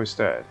the hell is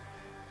that?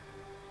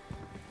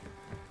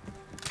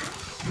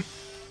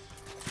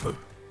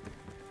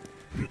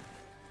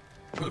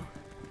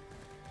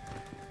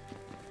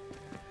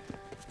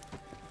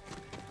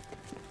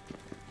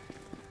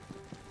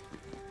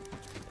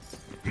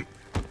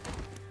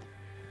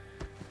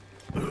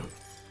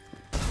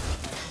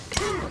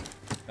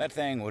 That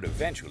thing would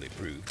eventually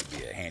prove to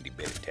be a handy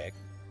bit of tech.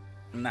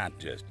 Not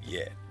just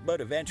yet,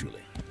 but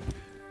eventually.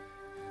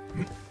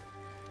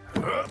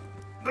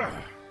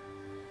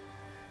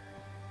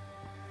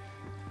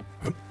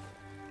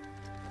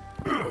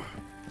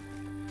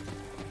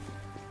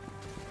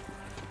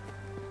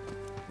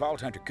 Vault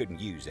Hunter couldn't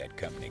use that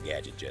company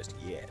gadget just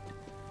yet.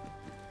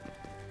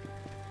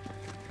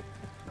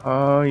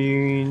 How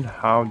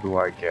do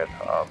I get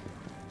up?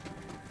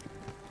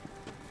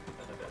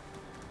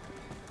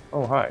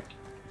 Oh, hi.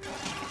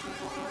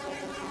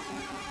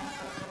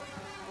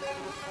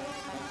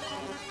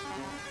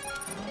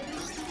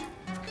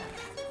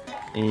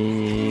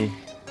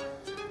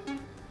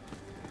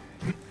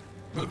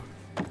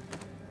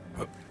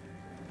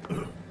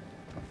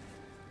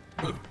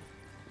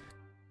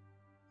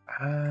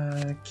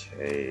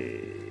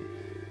 Okay,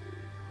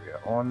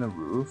 we're on the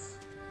roof.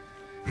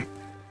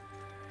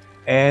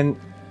 And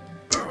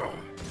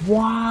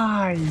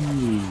why?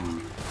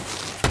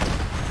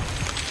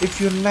 If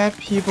you let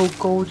people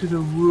go to the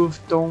roof,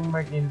 don't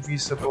make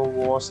invisible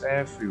walls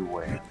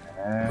everywhere,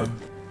 man.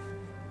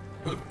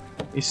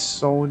 It's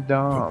so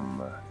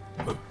dumb.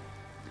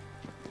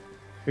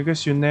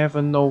 Because you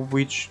never know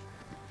which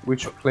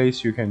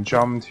place you can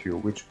jump to,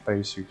 which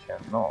place you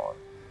cannot.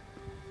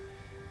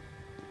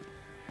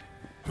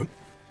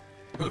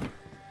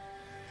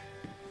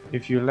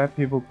 If you let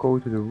people go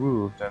to the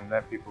roof, then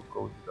let people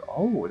go to the...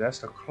 Oh, that's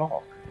the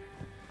clock.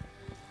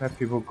 Let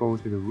people go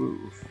to the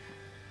roof.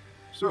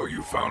 So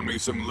you found me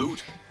some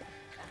loot?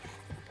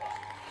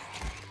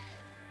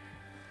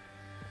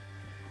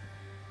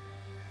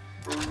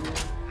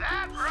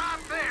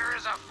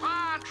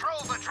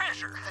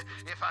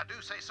 if I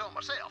do say so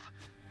myself.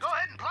 Go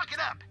ahead and pluck it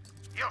up.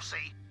 You'll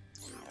see.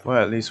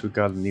 Well, at least we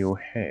got a new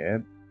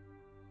head.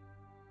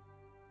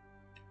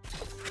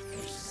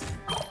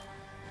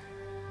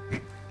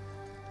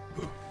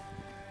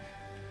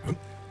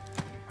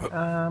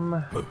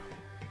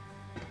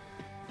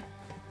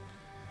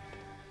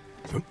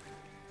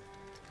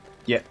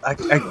 Yeah,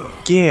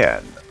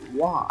 again,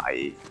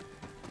 why?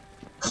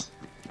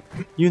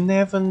 You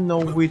never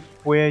know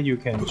where you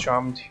can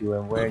jump to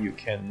and where you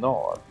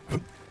cannot.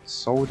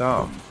 So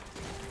dumb.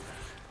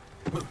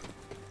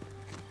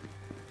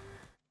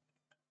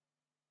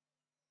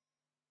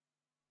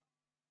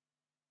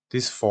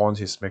 This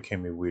font is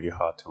making me really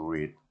hard to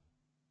read.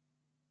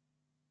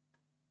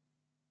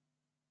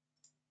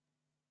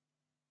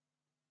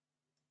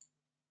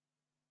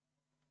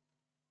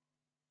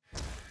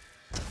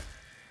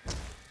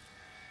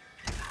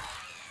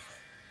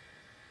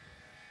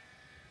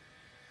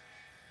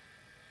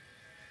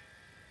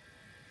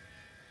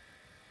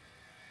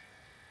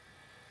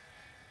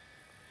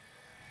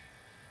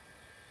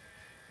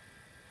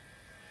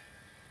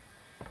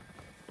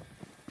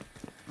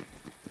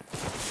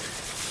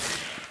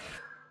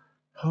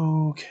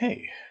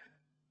 Okay.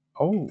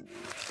 Oh,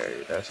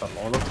 okay, that's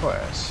another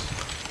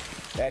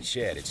quest. That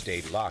shed had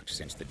stayed locked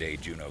since the day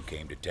Juno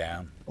came to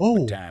town. Oh.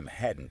 But time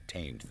hadn't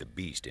tamed the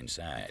beast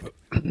inside.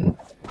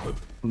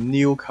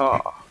 New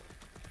car.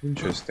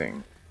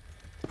 Interesting.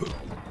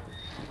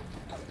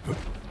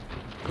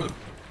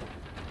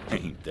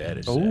 Ain't that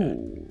a sight?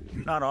 Oh.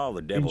 Not all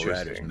the Devil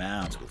Riders'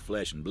 mounts were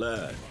flesh and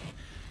blood.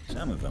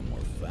 Some of them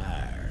were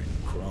fire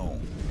and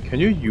chrome. Can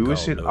you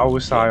use it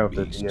outside of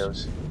the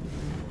DLC?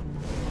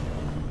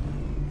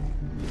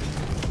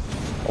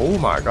 Oh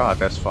my god,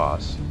 that's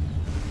fast.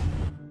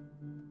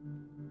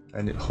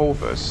 And it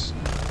hovers.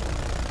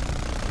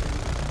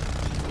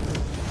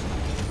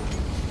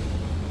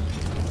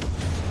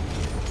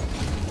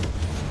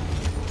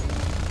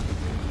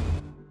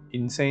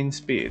 Insane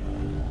speed.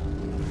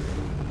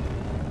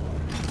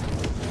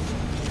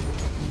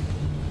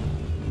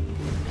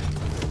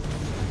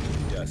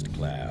 Dust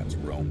clouds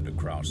roamed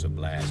across the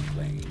blast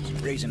plains,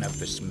 raising up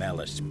the smell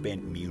of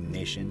spent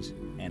munitions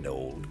and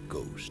old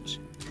ghosts.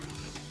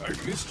 I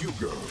missed you,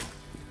 girl.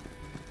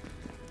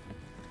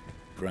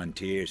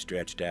 Frontier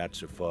stretched out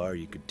so far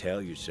you could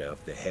tell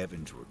yourself the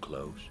heavens were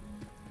close,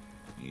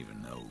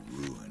 even though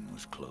ruin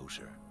was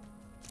closer.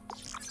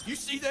 You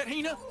see that,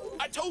 Hina?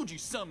 I told you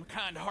some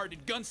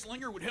kind-hearted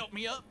gunslinger would help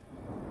me up.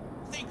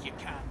 Thank you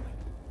kindly.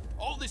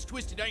 All this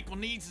twisted ankle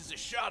needs is a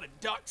shot of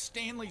Doc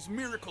Stanley's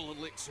miracle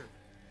elixir.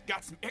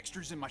 Got some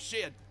extras in my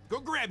shed. Go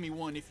grab me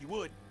one if you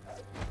would.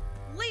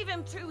 Leave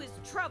him to his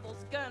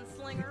troubles,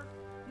 gunslinger.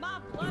 My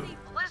bloody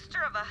blister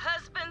of a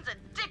husband's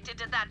addicted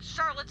to that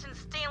charlatan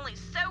Stanley's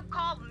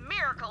so-called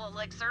miracle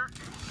elixir.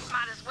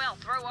 Might as well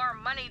throw our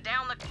money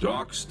down the...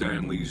 Doc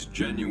Stanley's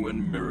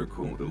genuine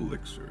miracle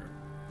elixir.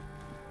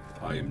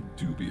 I am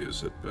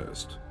dubious at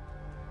best.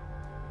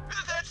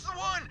 That's the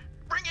one!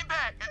 Bring it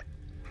back!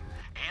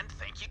 And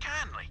thank you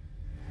kindly.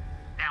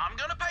 Now I'm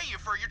gonna pay you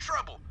for your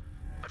trouble.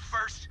 But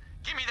first,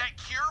 give me that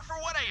cure for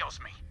what ails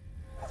me.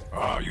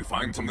 You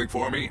find something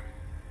for me?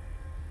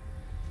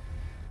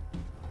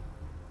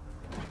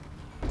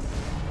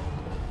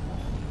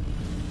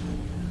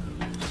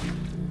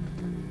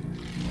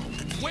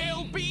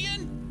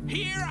 Well-being,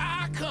 here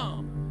I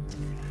come.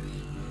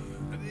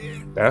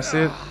 That's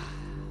it.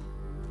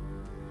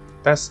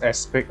 That's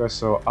as big as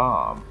your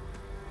arm.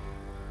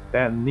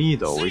 That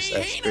needle is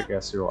as big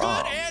as your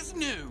arm. As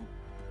new.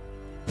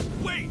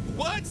 Wait,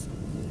 what?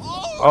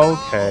 Oh,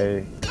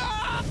 okay.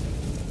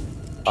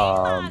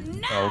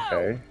 No!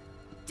 Okay.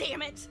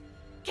 Damn it!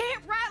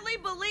 Can't rightly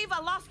believe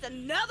I lost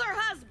another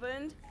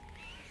husband.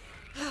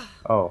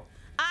 Oh.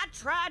 I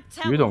tried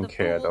telling You don't the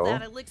care fool though.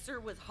 that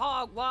elixir was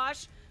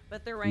hogwash,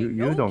 but there ain't You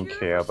no don't cure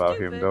care for about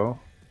stupid. him though.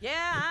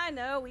 Yeah, I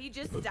know, he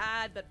just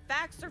died, but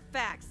facts are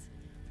facts.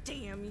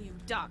 Damn you,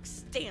 Doc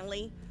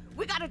Stanley.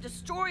 We gotta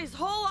destroy his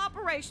whole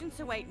operation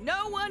so ain't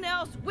no one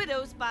else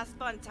widows by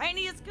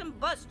spontaneous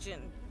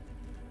combustion.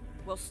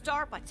 We'll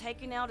start by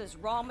taking out his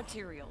raw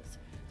materials.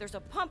 There's a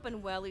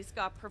pumping well he's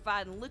got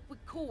providing liquid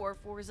core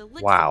for his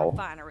elixir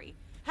refinery.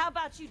 How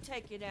about you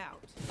take it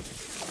out?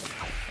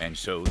 And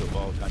so the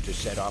Vault Hunter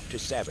set off to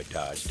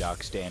sabotage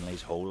Doc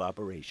Stanley's whole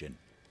operation.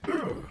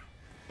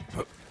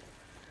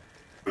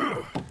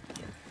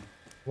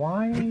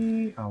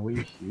 Why are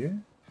we here?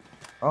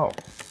 Oh.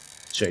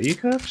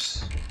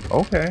 Jacobs?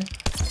 Okay.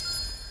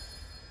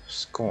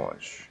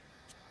 Scorch.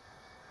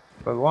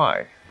 But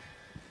why?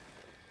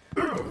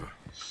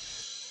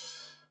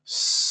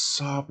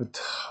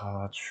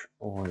 Sabotage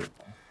oil.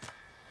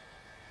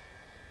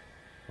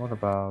 What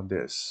about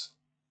this?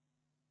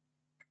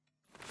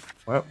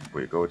 Well,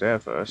 we go there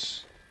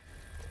first.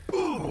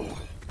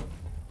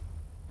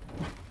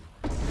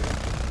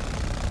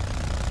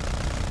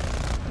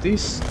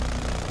 This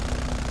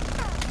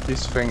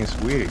thing is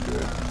really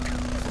good.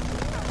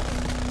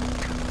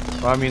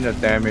 I mean, the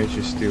damage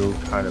is still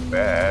kind of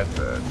bad,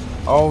 but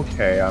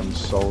okay, I'm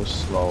so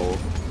slow.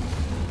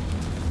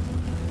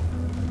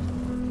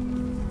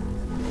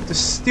 The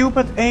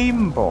stupid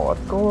aimbot,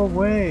 go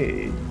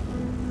away.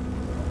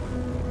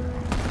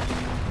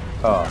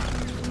 Oh,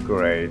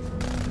 great.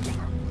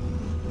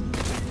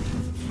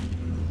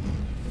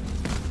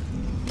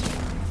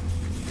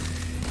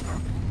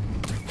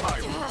 I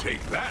will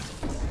take that.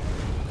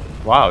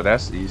 Wow,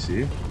 that's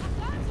easy.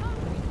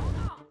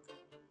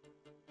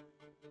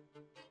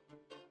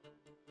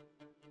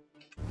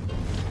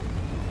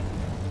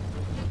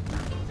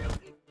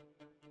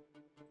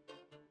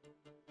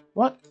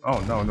 What? Oh,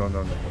 no.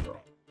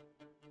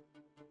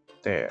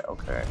 There,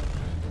 okay.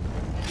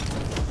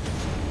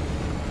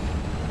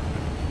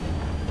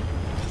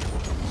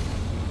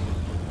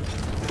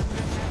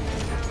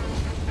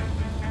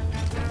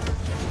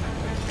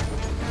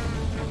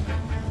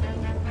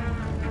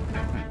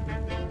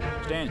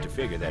 Stands to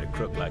figure that a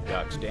crook like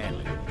Doc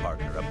Stanley would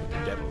partner up with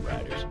the Devil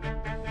Riders.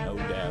 No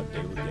doubt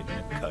they were getting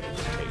a cut of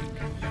the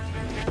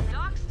cake.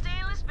 Doc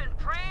Stanley's been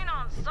preying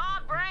on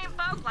sod-brain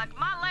folk like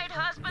my late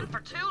husband for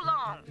too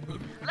long.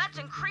 Let's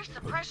increase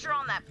the pressure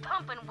on that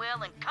pumping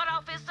wheel and cut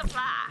off his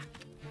supply.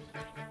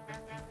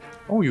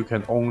 Oh, you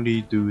can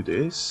only do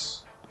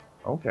this?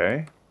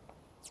 Okay.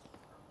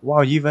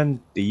 Wow,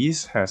 even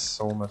these has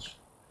so much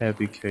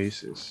heavy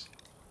cases.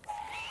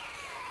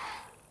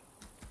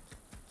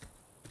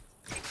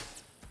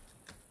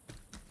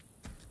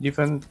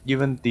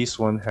 Even this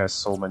one has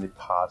so many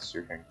parts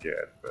you can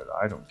get, but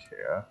I don't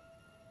care.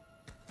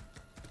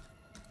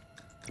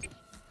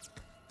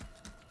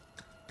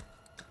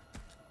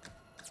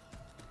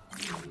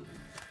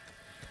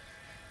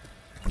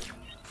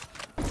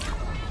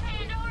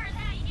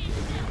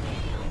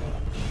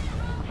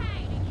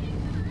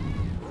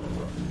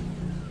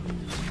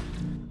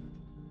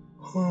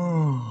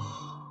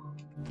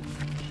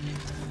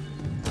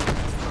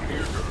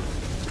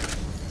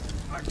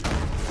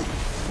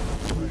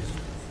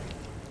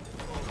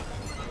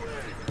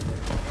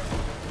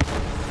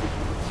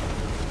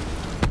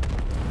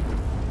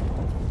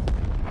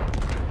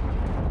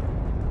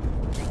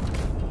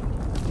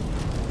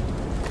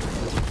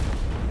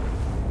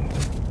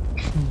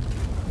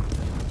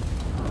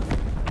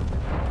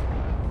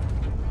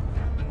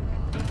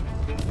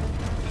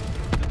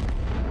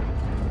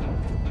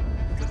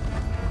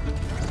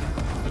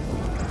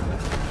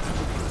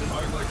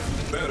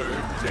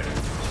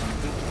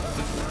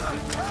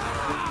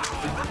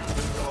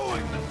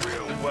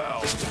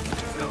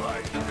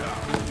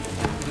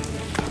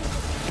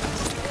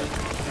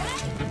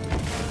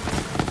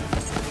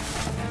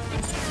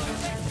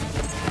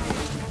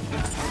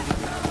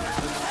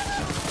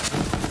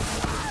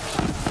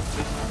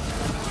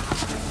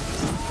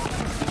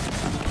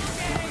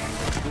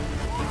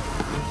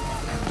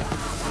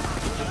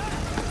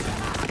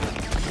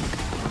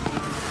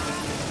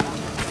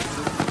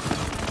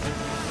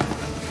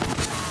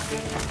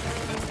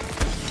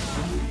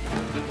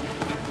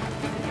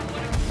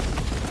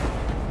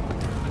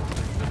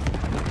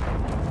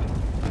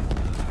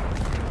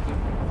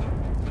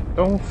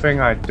 Don't think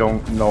I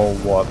don't know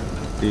what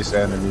these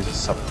enemies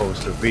are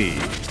supposed to be.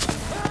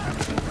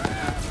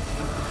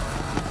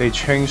 They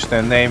changed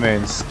their name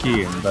and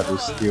skin, but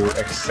it's still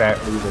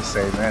exactly the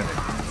same enemy.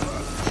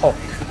 Hulk.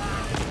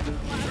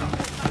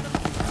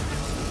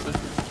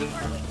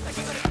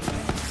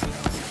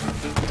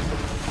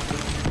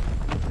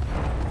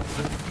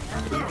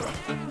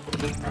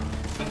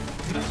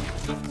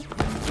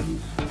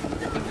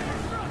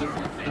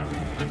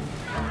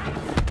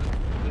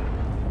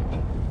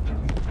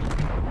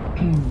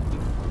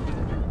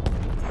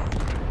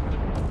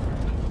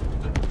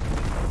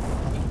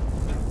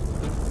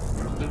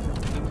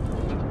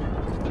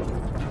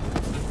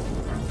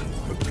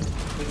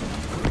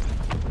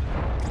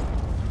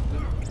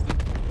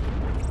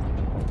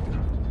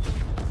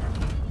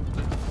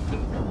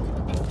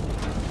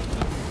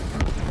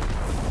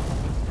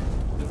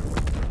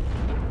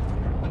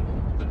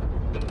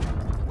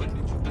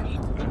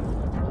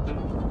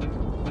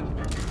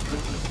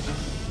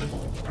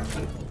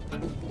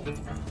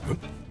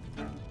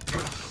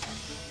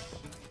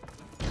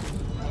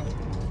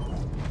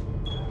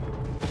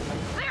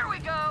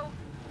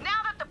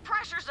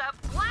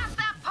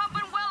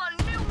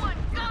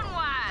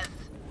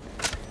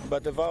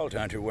 But the Vault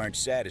Hunter weren't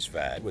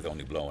satisfied with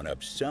only blowing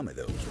up some of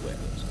those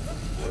wells.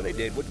 So they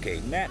did what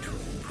came natural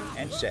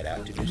and set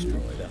out to destroy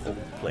the whole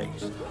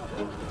place.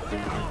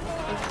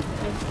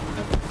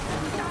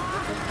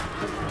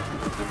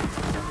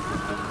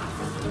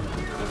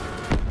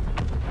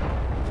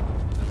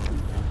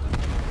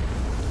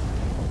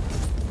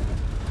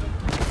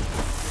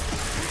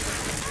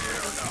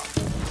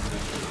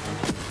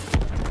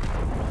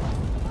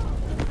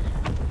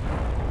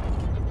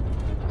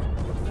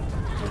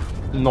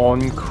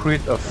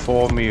 Non-crit a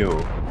 4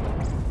 mil.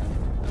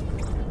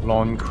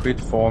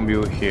 Non-crit 4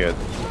 mil hit.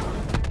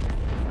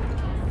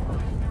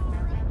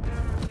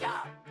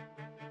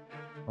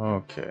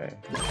 Okay.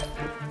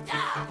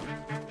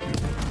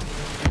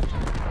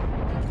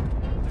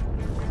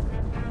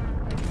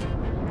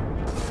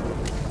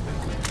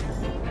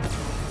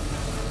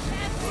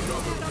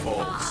 Another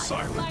false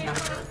silent.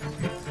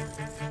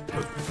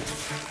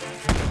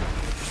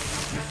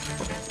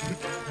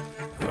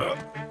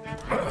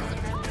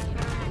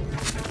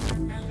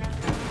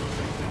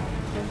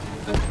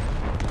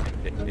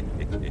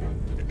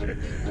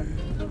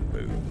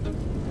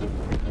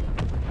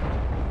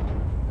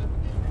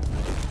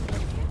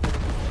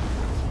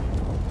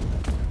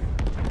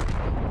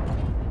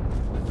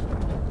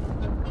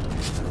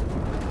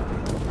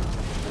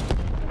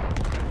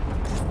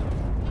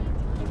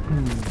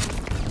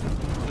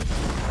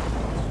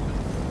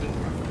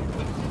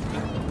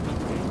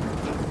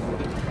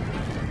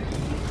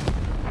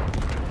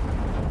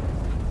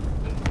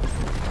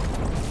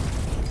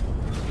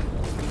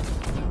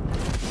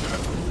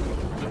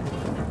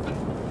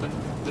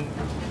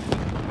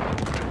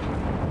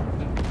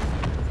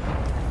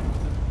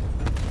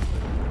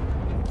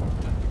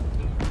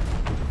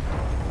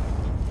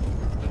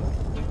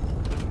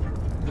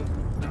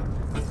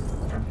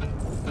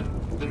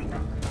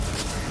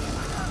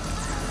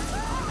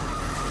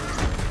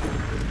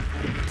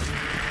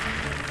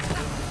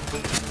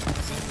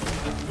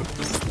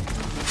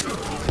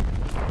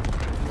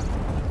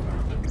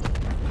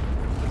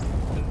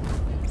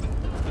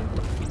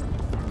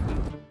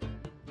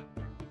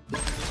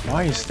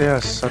 Why is there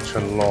such a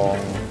long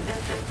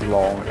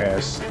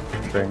ass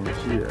thing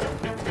here?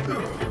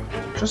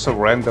 Just a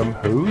random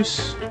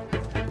hose?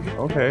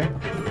 Okay.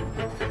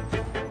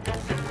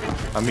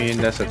 I mean,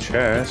 that's a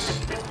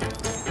chest.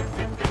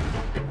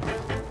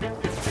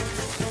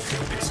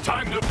 It's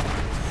time to...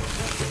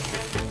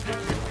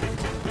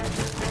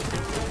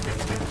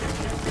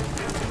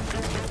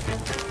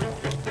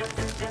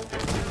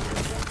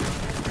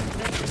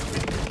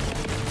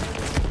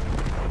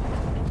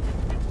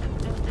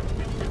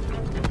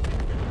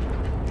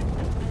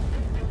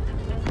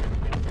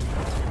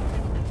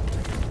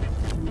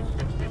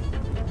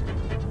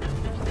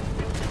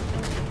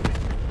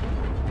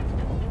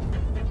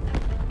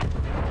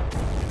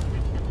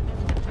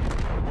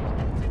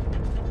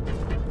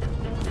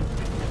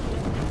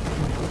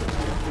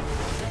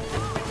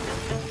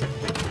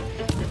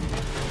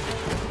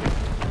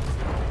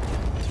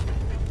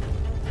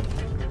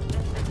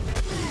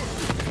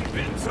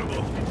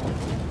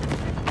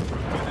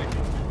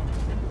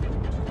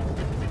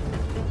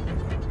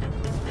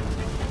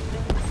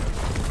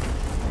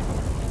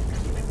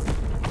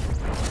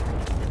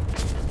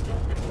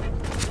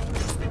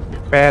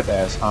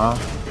 Badass, huh?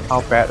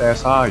 How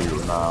badass are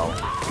you now?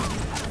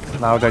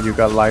 Now that you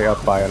got light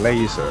up by a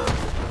laser.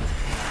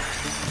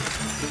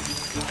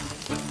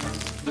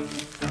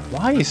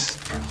 Why is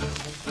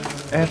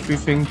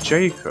everything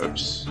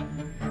Jacob's?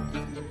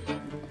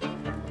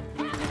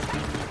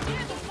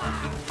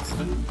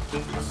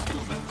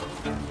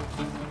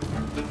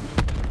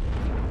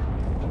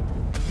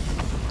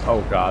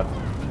 Oh god.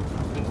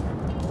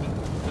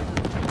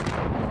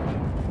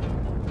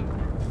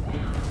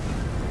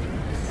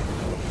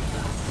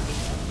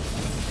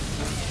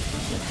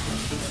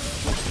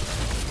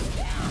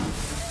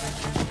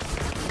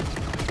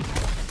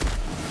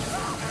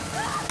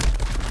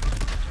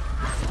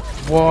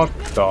 What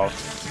the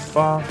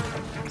fuck?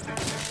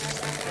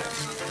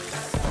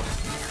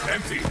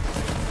 Empty.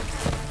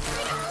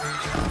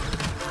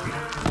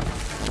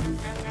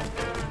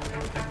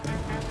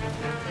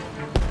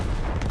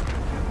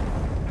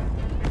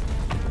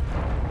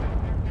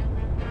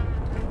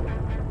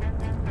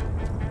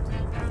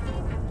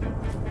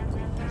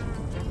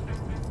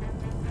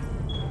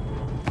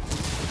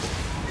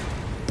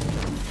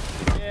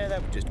 Yeah,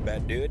 that would just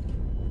about do it.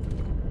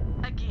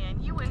 Again,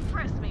 you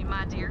impress me,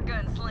 my dear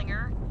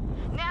gunslinger.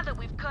 Now that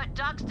we've cut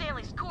Doc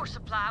Stanley's core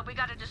supply, we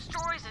gotta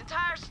destroy his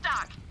entire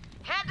stock.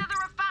 Head to the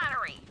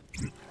refinery.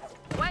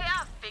 Way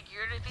I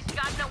figured, if he's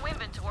got no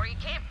inventory, he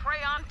can't prey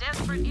on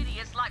desperate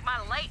idiots like my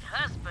late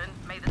husband.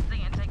 May the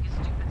sand take his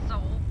stupid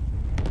soul.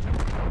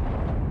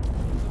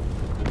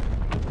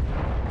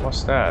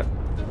 What's that?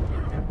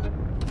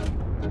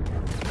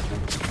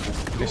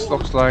 This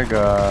looks like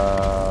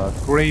a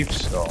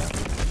gravestone.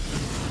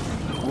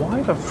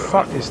 Why the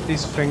fuck is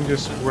this thing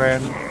just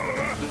ran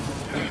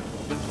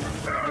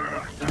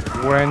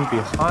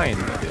behind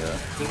here?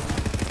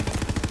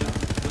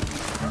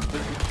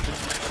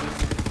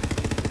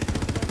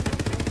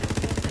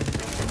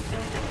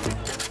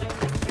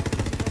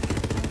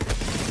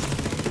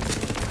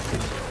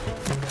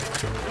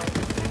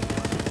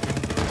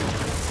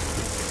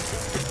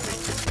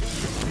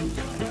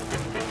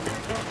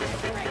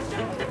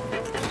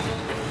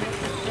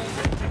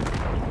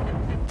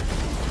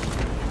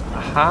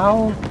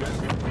 How?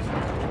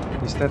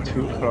 Is that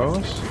too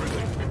close?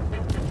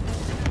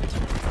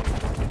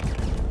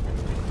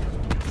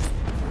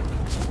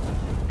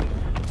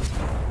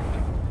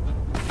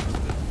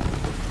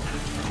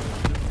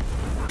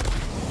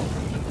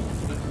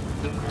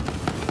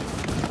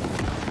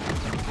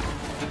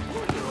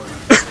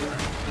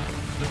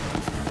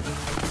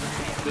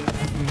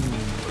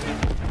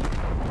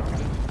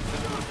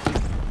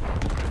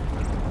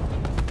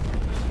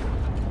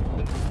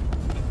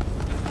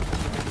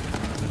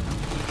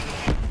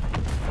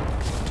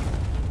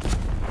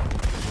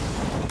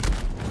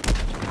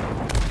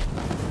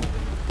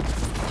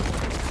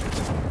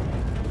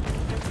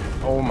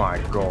 Oh my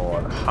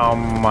god, how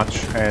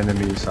much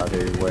enemies are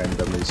they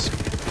randomly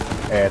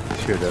add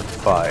to the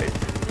fight?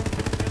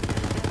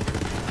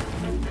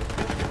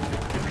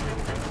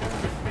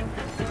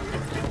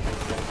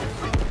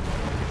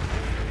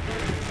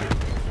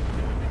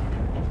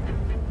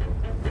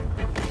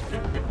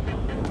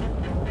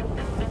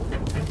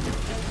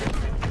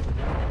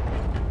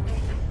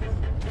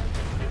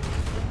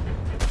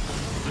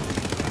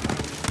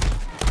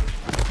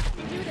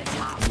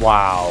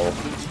 Wow.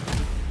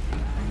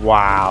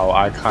 Wow,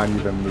 I can't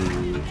even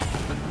move.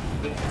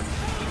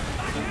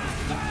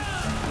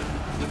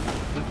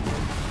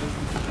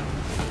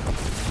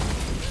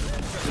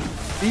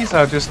 These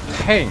are just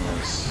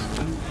tanks.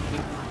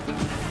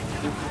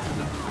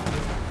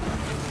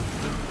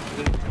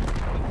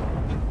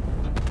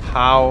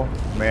 How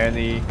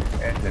many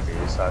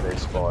enemies are they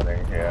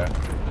spawning here?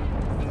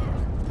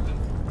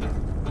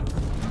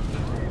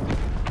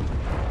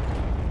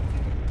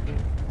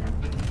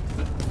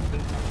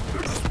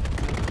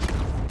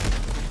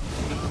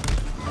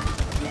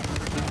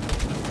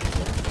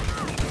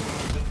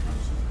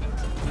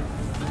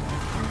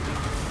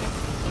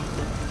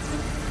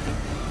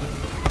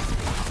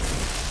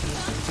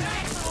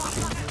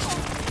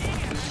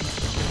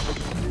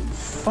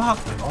 Fuck!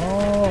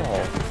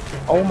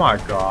 Oh my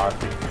god.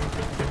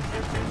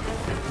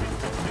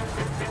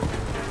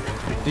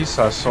 These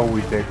are so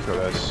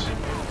ridiculous.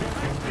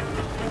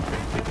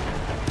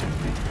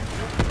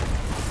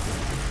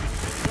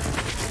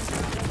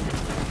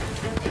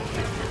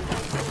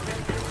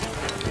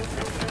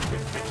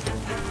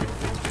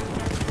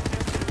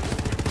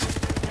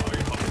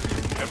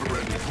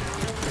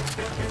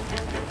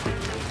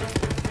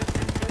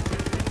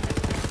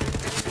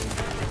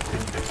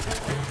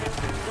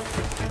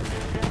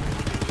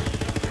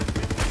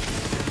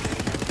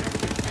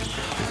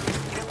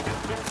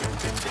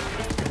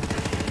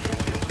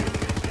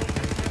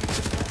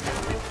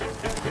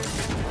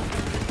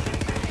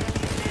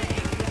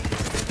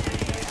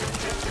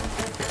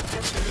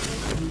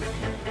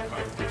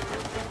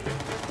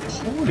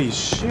 Holy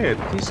shit,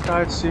 these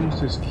guys seem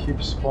to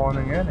keep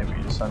spawning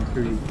enemies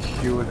until you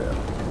kill them.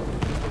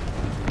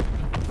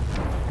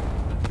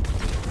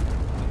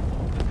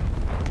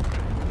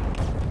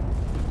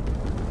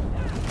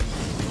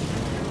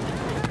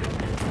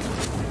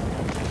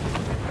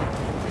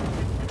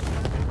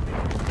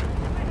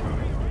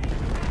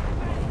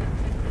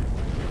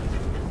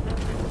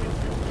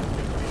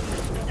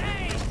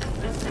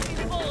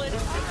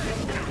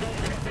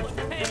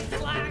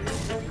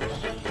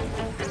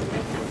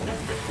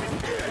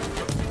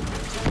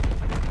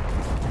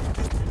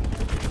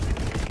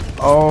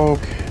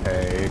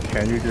 Okay,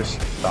 can you just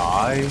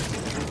die?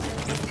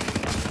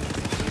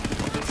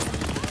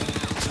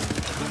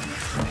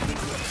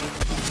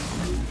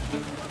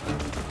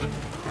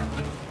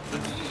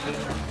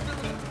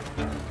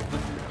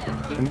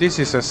 And this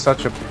is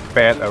such a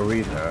bad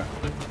arena.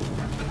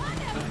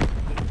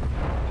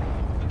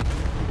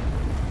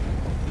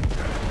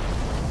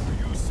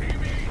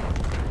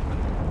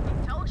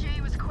 Told you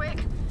he was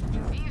quick.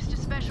 He used to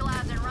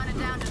specialize in running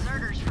down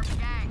deserters from the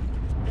gang.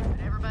 But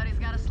everybody's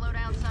got to slow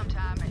down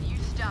sometime, and you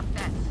stopped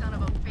that son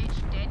of a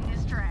bitch dead in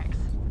his tracks.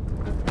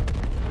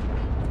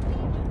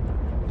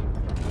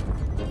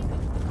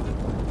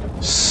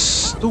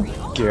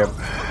 Stupid.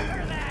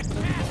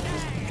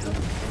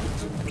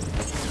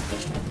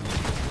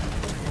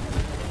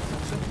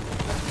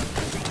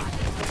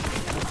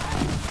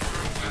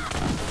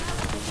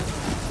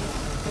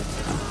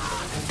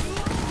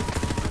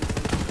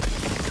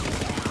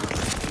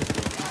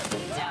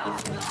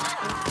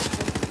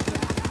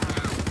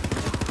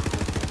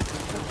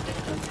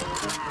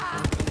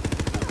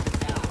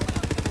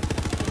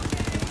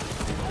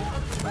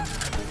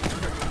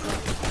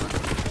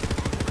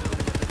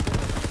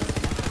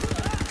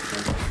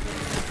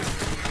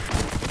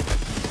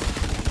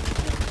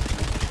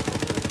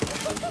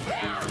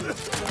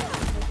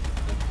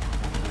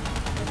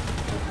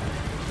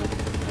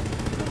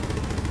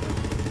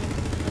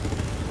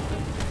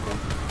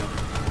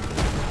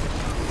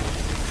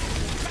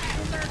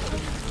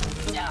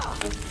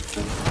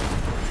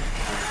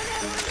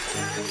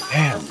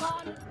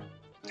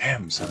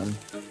 Damn, son.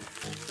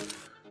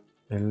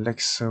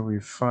 Elixir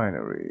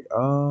refinery.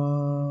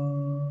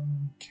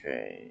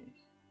 Okay.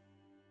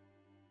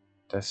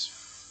 That's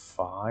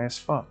far as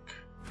fuck.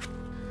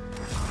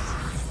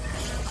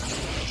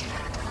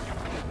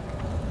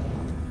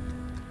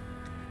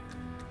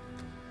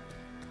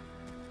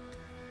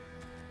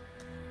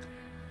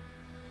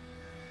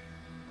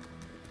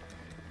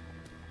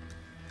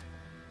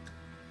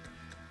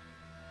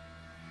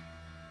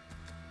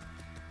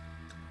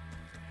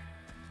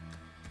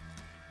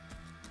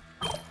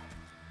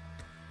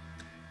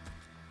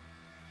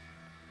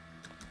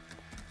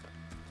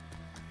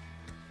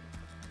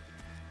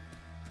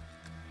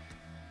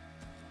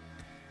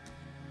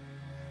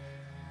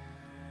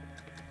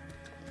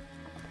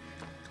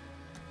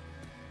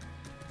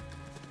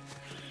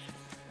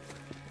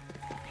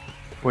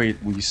 Wait,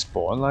 we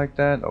spawn like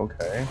that?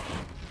 Okay.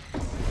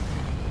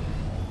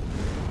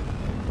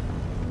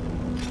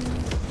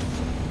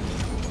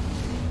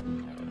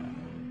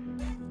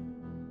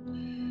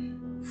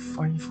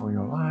 Fight for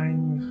your life.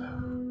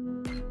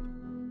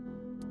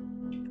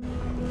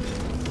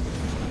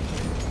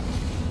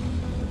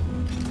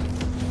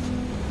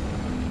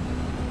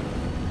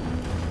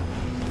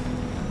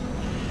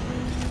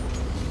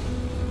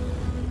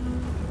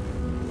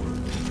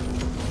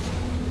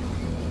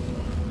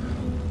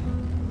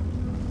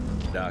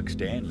 Doc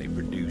Stanley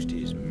produced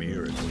his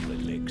miracle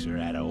elixir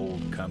out of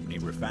old company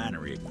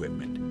refinery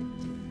equipment.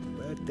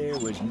 But there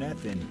was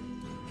nothing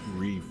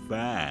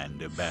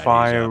refined about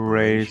Fire his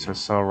rate, operation.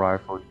 assault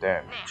rifle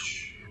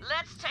damage,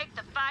 Let's take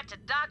the fight to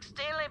Doc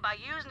Stanley by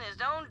using his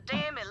own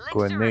damn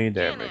elixir grenade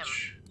again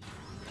damage.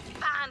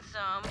 Find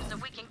some so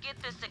we can get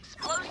this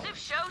explosive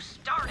show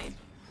started.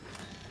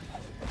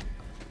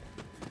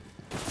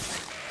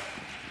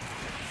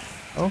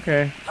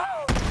 Okay.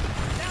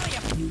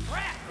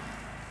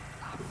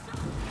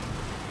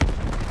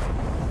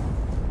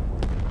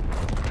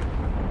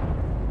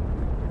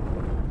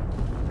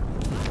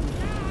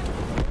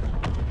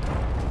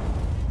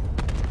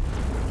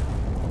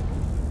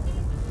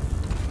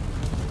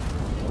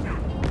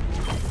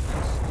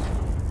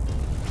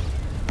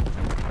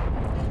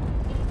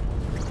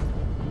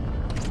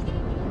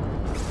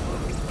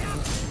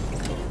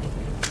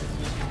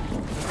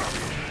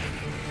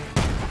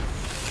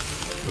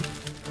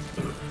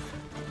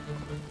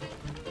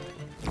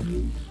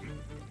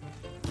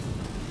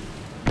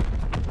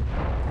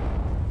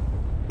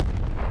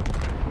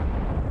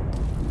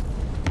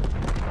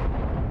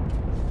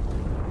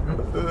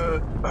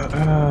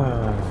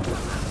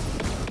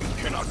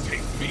 Cannot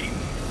take me.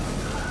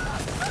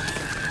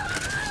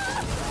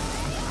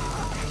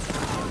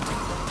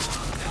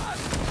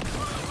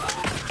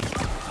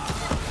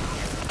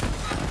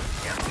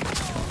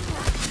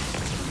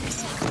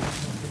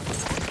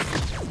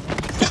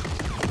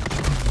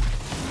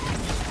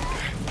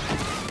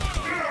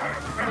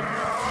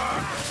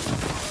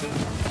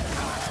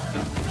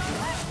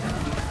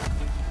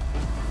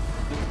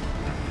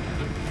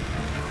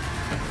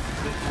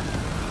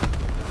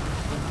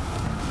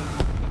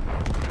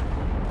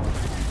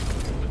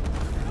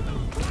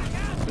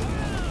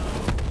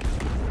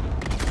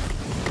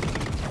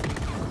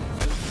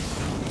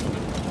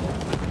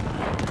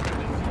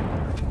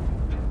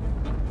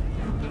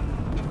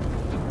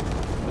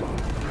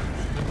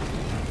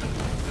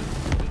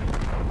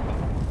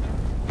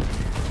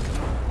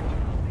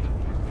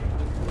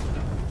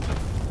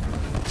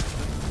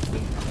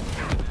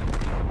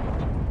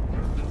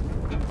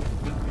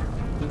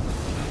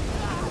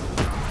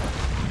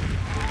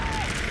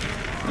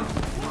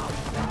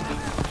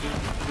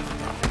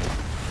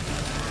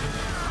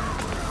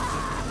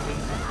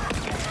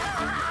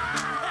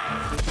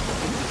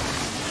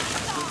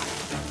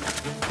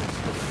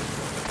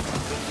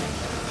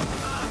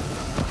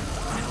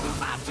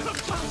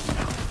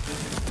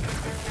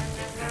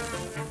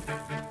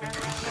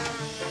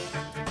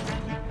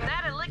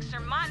 That elixir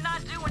might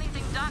not do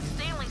anything Doc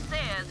Stanley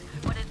says,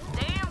 but it's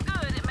damn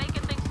good at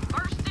making things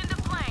burst into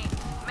flame.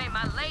 Made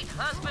my late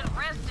husband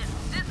rest in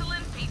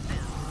sizzling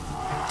pieces.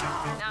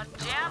 Now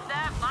jab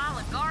that pile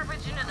of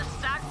garbage into the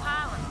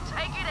stockpile and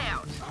take it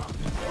out.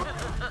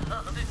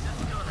 This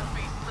is gonna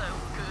be so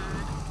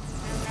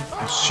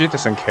good. She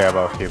doesn't care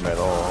about him at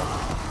all.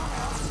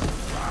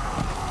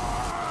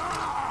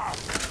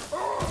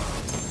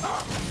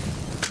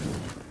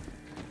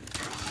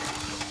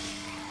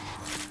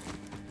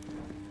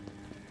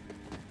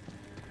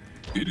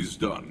 It is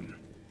done,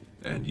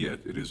 and yet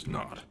it is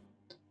not.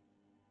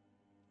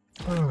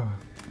 Oh,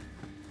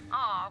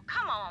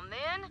 come on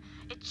then.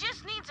 It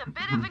just needs a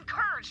bit of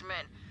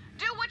encouragement.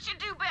 Do what you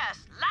do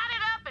best. Light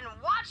it up and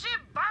watch it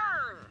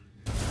burn.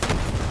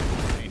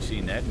 Ain't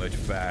seen that much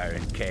fire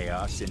and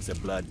chaos since the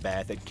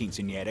bloodbath at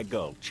Quinceañera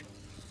Gulch.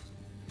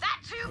 That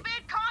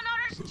two-bit con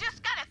artist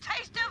just got a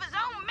taste of his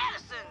own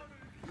medicine.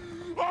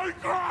 I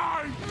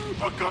cry!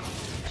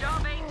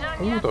 Job ain't done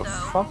Who yet, the though.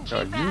 fuck Keep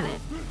are at you?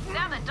 it.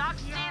 Now that Doc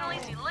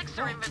Stanley's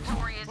elixir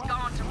inventory is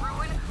gone to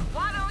ruin,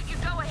 why don't you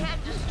go ahead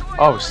and destroy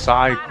all Oh, his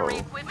Psycho. refinery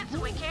equipment so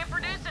we can't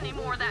produce any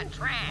more of that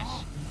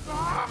trash?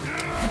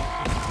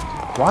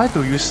 Why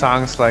do you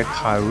sound like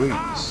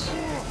Tyrese?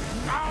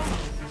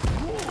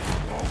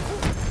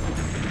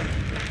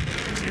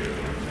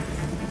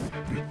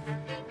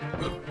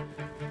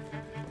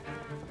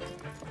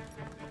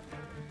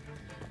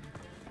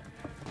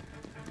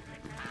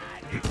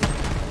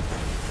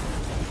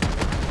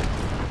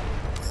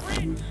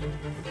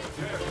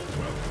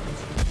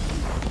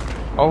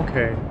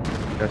 Okay,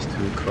 that's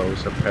too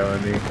close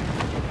apparently.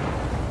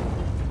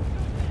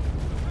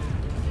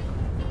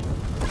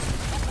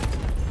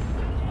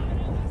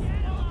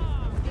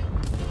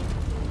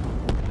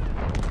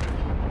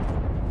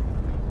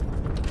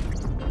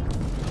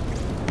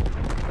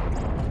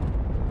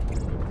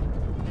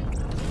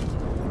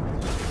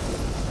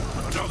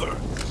 Another!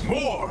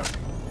 More!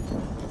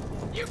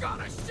 You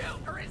gonna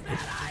shoot, or is that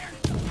iron?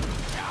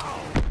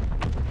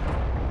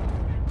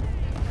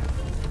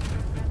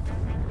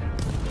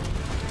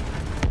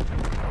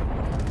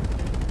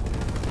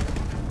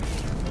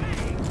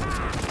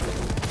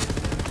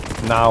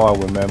 Now I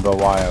remember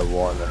why I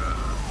wanted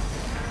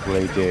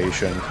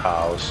radiation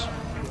cows.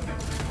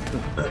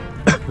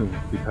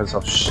 Because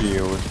of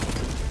shield.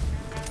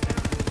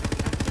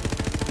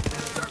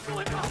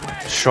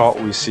 Short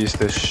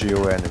resisted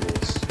shield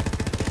enemies.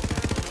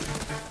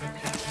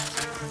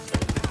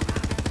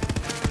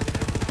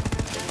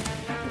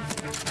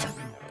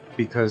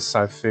 because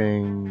I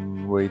think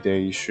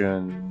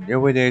radiation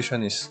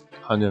is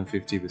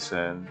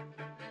 150%.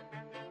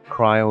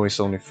 Cryo is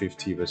only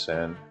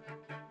 50%.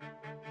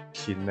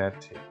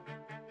 Kinetic.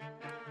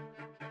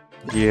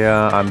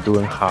 Yeah, I'm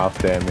doing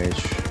half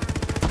damage.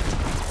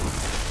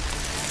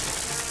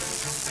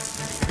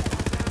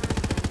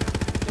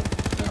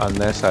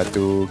 Unless I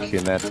do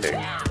kinetic.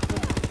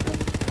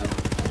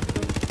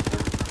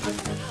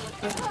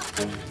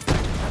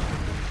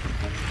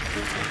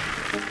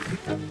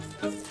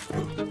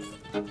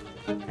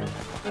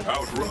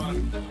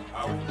 Outrun,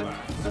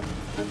 outlast.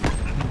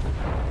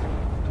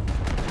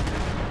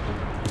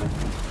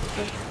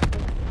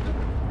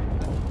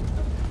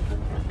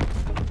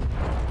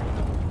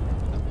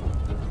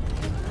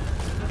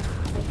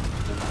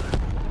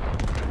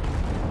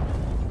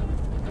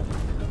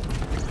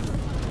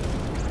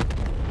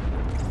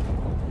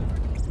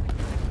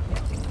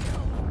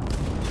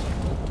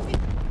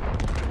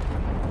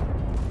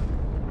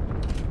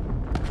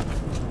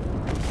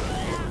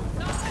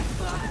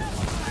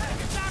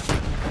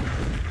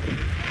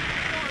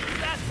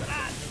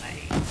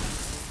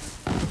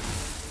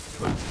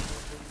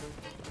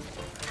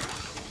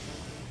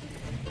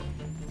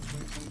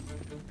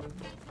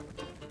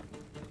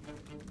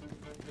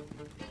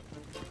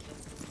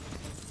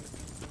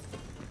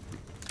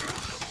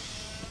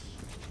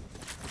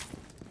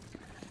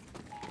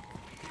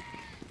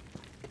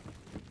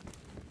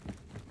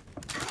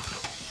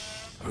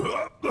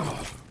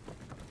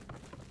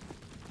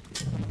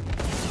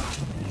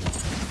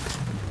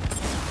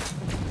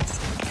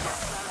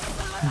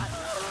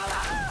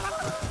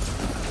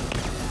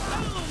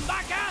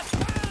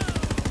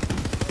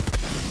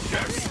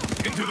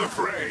 Yes, into the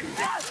fray.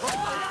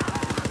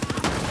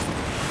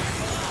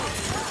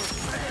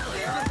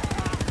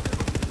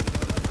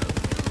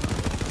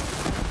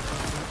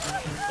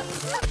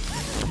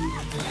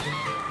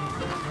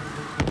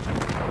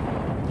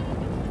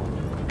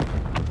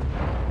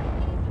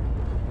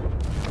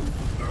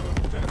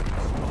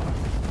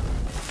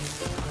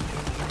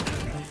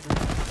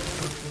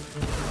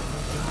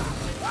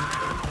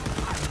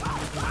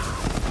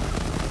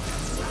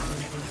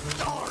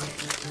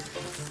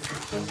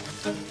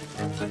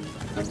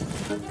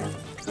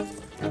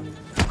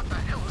 What the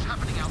hell is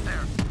happening out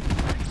there?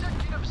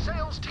 Executive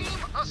sales team,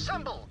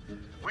 assemble!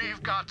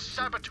 We've got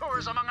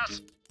saboteurs among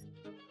us.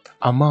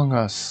 Among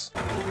Us.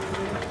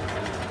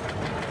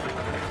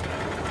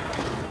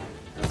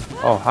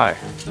 Oh, hi.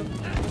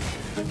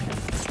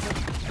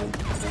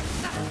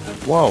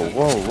 Whoa,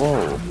 whoa,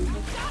 whoa.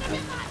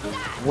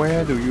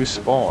 Where do you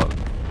spawn?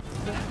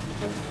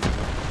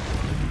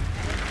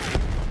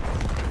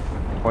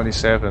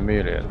 27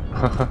 million.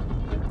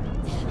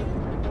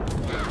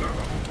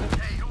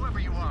 Hey, whoever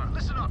you are,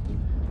 listen up.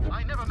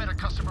 I never met a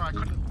customer I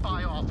couldn't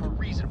buy off or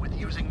reason with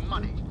using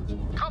money.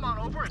 Come on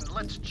over and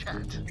let's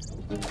chat.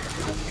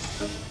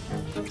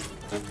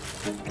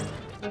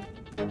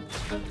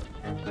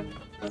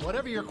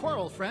 Whatever your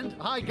quarrel, friend,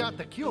 I got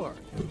the cure.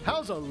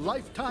 How's a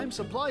lifetime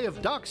supply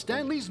of Doc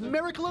Stanley's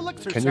miracle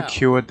elixir Can you sound?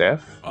 cure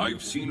death?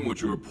 I've seen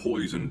what your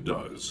poison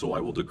does, so I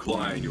will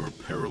decline your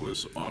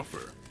perilous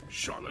offer,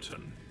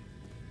 charlatan.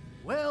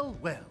 Well,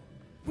 well,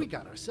 we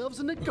got ourselves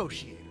a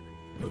negotiator.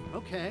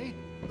 Okay,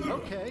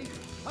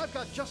 I've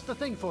got just the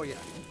thing for you.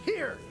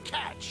 Here,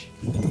 catch.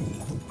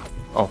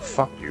 Oh,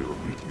 fuck you.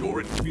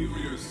 Your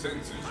inferior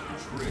senses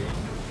betray.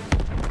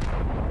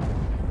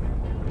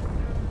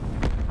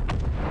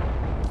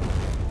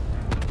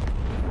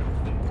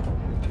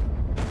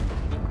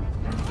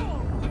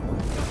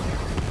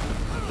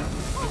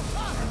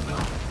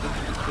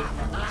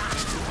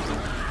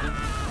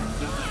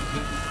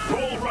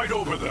 Roll right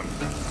over them.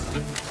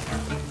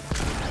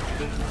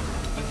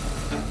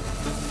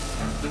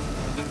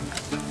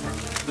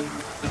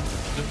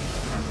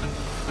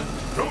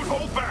 Don't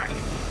hold back.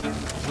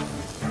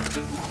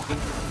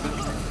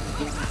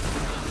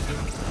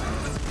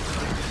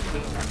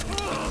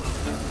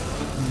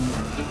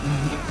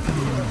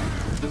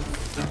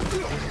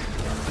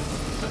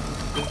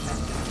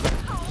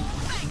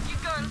 Thank you,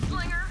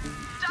 gunslinger.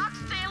 Doc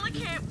Stanley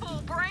can't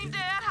fool brain-dead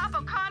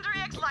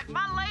hypochondriacs like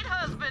my late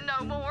husband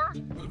no more.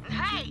 And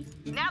hey,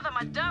 now that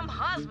my dumb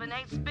husband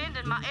ain't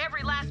spending my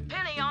every last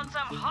penny on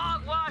some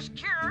hogwash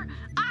cure,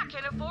 I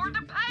can afford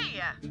to pay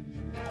ya.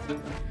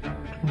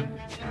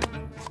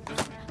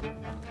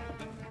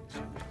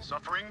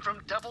 Suffering from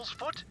devil's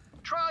foot?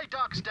 Try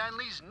Doc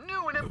Stanley's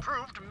new and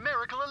improved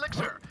miracle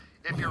elixir.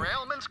 If your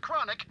ailment's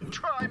chronic,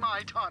 try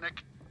my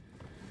tonic.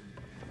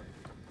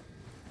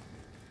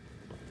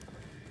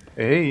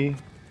 Hey.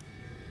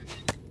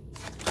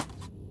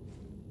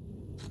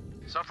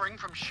 Suffering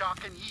from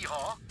shock and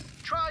yeehaw?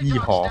 Try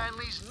Yeehaw. Doc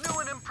Stanley's new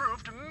and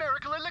improved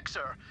miracle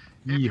elixir.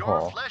 If your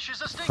Yeehaw. flesh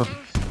is a stinking,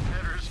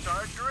 better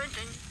start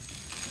drinking.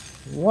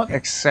 What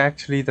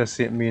exactly does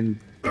it mean?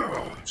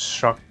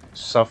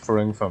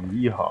 Suffering from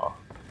yeehaw.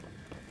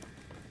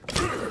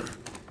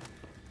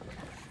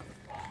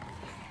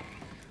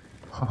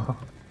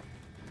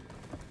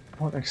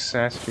 What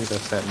exactly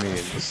does that mean?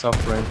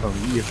 Suffering from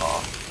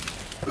yeehaw.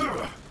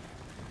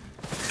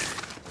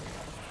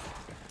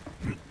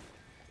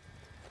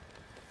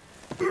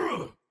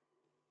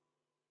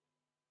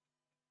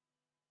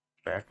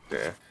 Back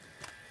there.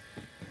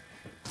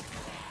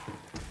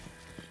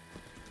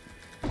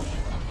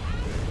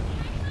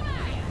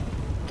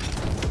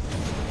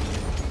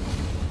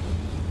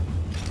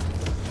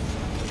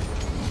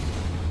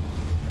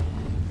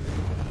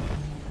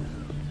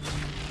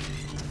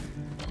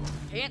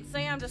 Can't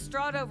say I'm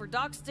distraught over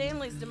Doc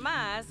Stanley's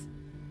demise.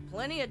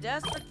 Plenty of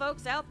desperate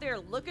folks out there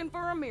looking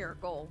for a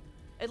miracle.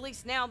 At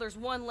least now there's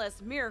one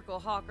less miracle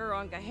hawker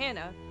on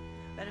Gehenna.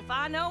 But if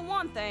I know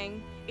one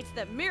thing, it's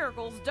that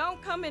miracles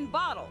don't come in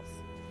bottles.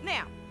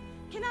 Now,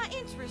 can I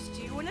interest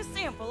you in a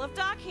sample of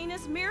Doc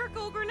Heena's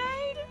miracle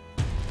grenade?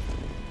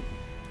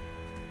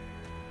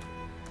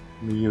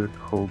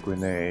 Miracle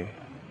grenade.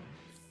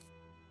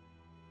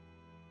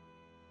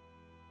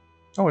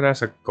 Oh,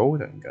 that's a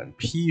golden gun.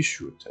 Pea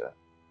shooter.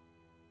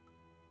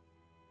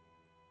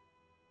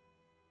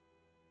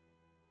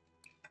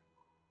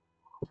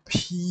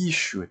 Pea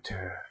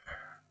shooter.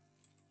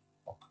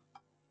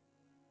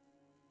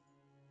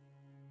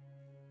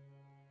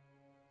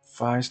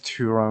 Fires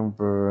 2-round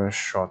burst,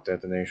 shot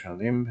detonation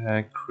on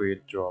impact,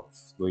 crit drop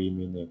 3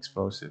 mini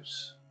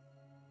explosives.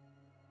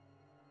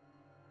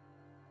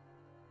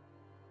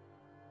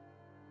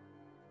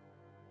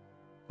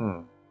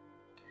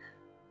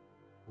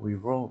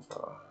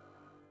 Revolver.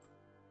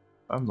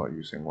 I'm not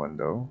using one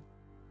though.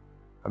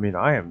 I mean,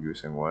 I am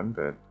using one,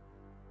 but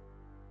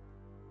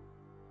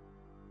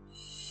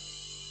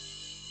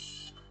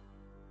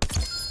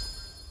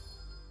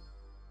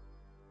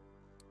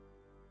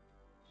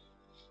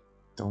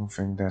don't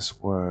think that's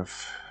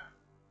worth.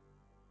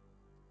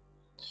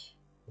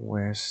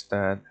 Where's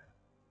that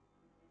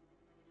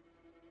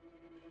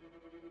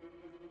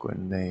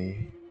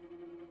grenade?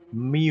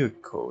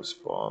 Miracles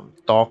bomb.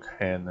 Doc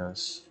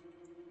Hannah's.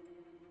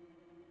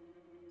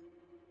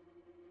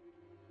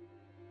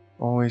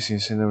 Always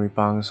incendiary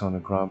bounce on the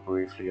ground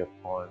briefly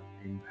upon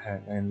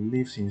impact and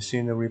leaves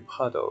incendiary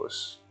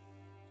puddles.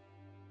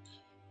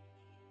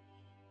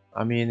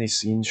 I mean,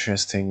 it's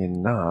interesting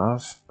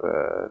enough,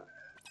 but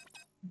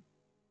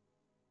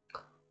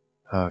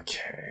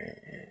okay.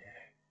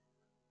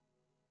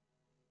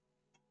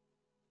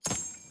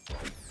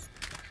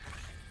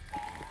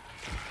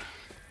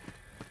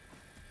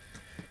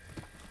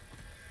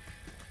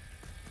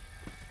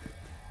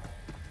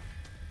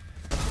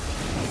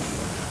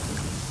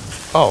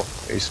 Oh,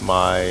 it's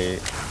my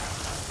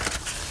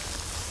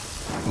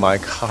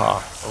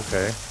car.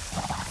 Okay.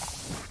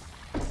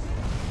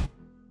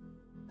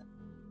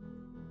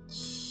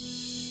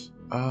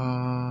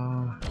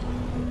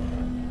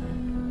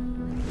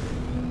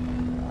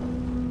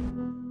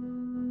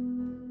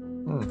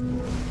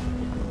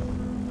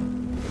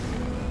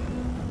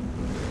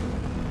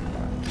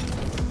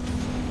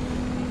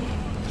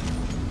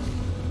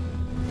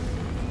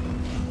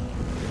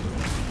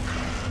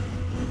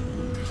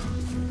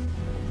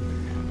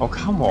 Oh,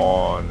 come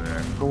on,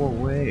 go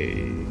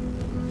away.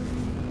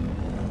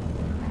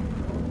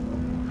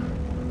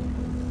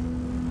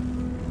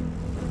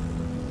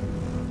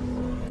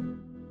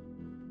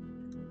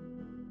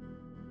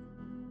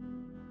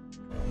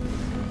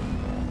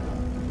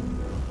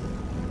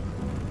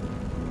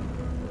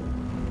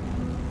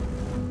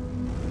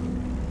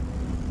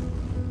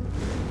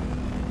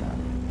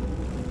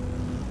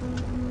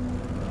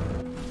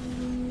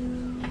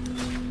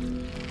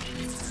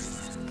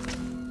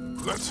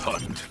 Let's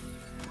hunt.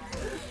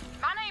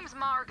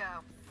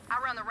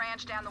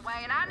 Down the way,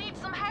 and I need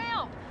some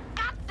help.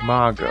 Goddamn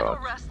Margot. devil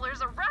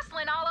rustlers are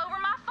rustling all over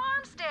my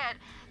farmstead.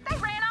 They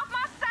ran off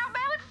my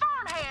sow-bellied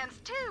farmhands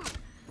too.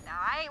 Now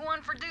I ain't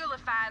one for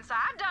duelifying, so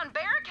I done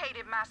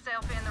barricaded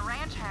myself in the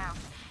ranch house.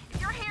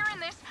 If you're hearing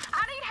this,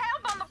 I need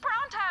help on the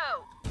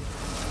pronto.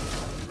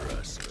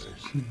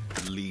 Rustlers,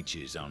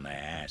 leeches on the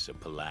ass of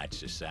polite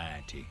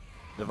society.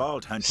 The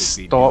vault hunters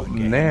be Stop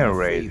doing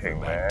narrating,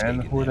 man.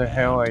 Who the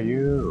hell are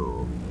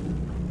you?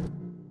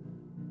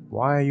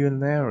 Why are you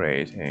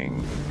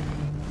narrating?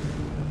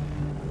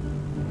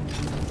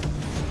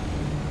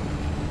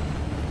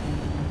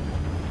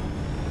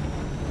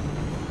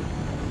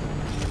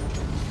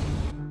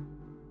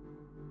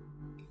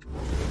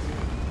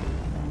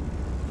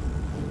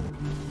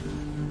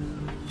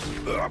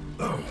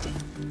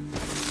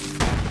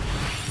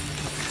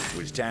 It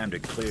was time to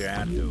clear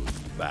out those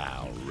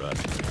vile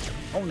rustlers.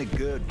 Only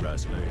good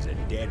rustler is a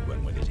dead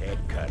one with his head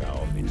cut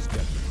off and stuck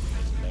between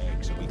his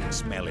legs so we can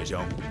smell his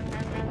own.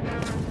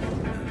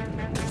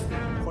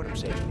 What I'm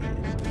saying is...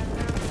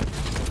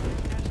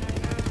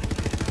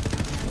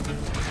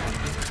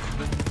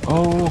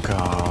 Oh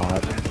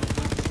God.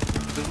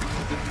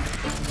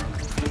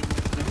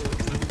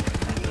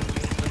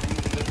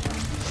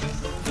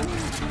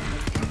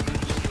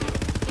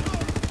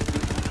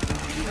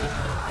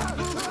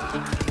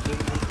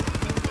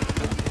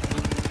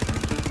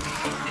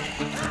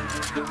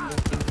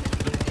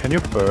 Can you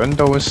burn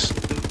those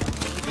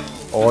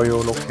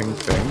oil-looking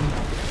things?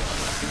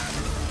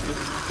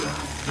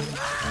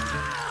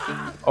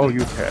 Oh, you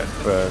can,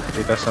 but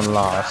it doesn't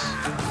last.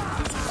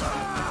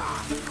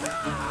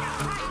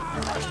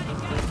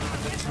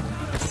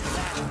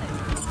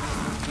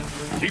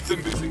 Keep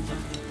them busy.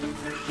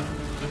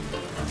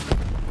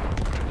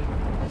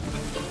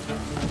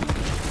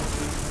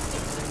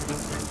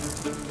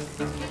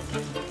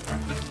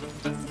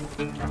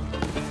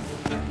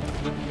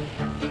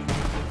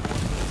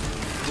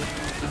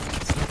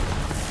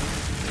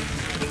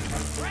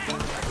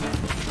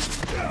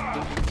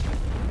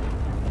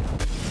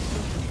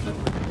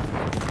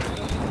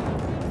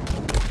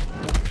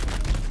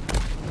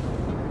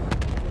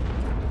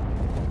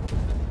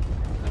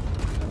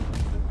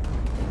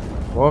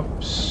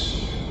 Whoops.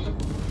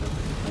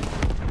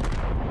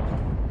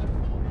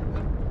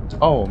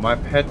 Oh, my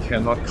pet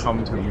cannot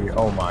come to me.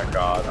 Oh my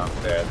god,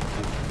 I'm dead.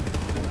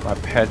 My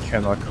pet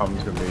cannot come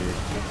to me.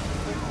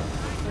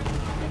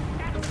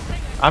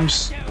 I'm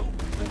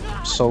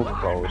so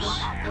close.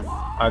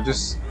 I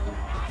just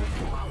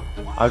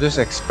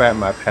expect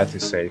my pet to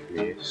save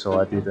me, so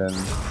I didn't.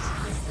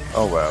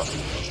 Oh well.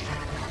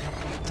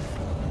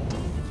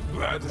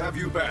 Glad to have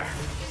you back.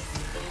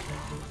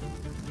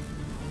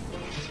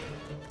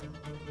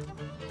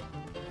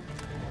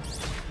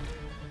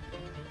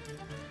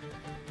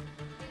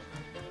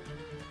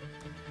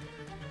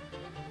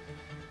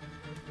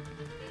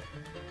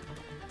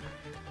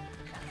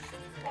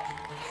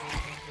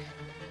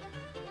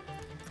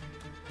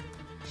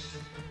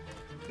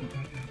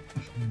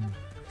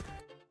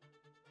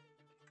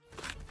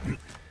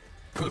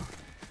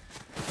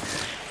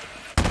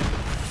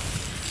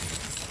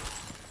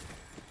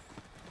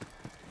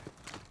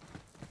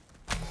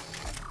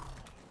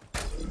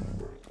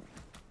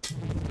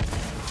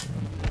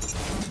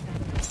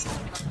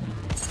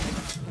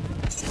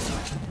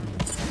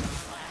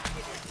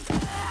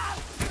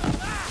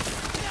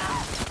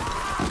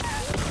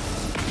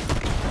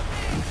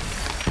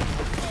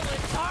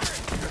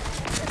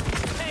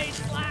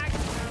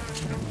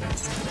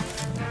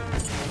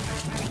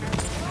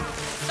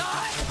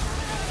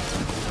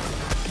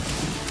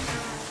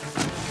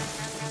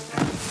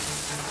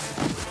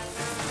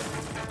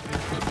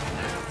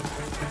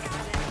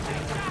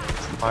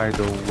 By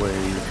the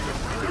way,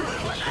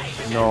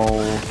 no.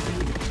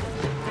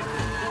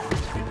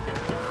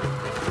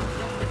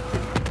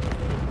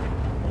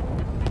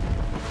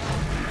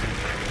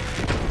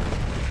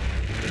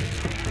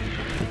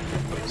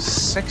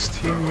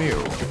 $16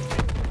 mil.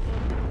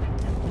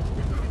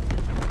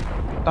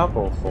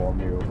 Double 4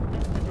 mil.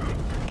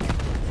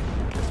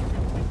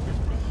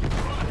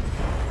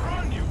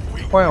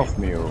 12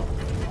 mil.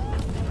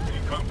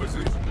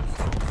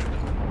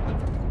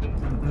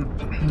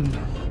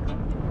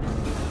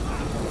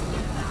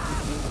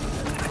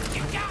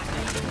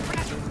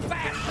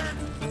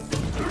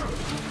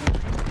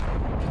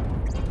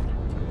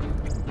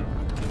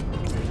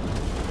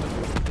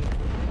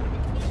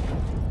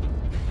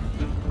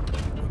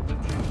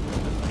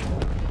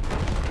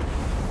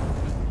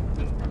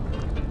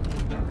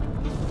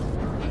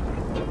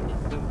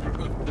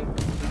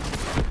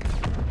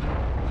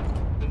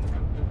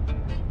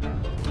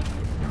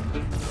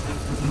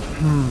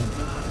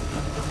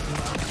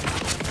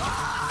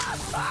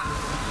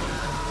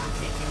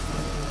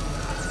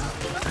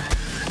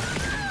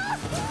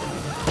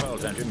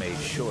 Made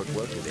short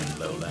work of them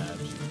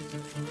lowlives.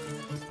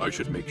 I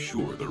should make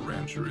sure the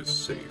rancher is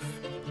safe.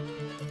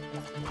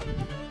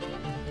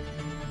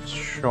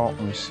 Shock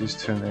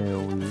resistant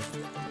AoE.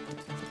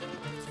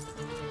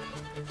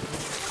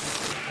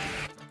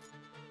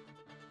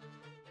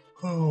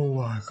 Oh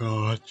my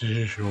god, this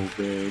is so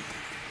big.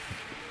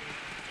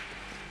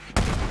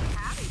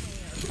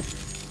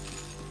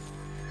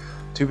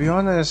 To be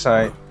honest,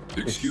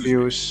 it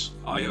feels...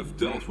 I have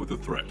dealt with the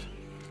threat.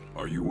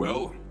 Are you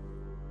well?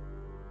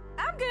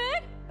 I'm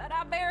good, but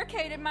I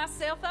barricaded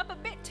myself up a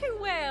bit too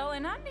well,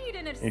 and I need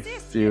an assist.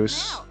 It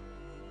feels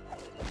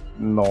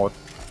not.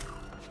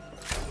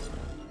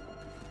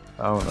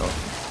 I don't know.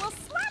 Well,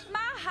 slap my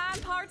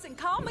hind parts and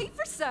call me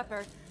for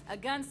supper. A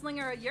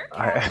gunslinger of your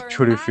I caliber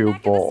actually in my feel neck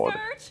of the bored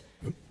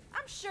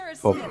I'm sure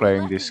for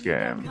playing this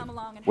game,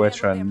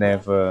 which I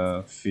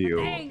never feel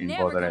in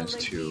Borderlands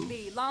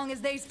 2. Long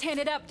as they's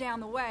tented up down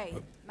the way.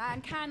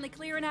 Mind kindly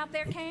clearing out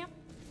their camp?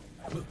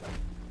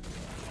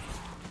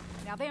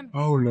 Now them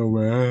Oh no,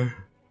 man.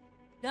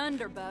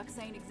 Dunderbucks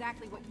ain't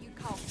exactly what you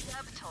call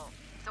subtle.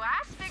 So I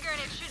was figuring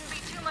it shouldn't be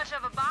too much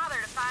of a bother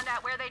to find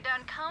out where they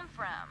done come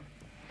from.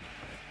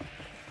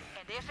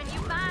 And if and you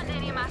find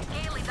any of my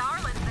scaly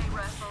darlings they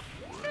rustled,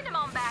 send them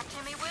on back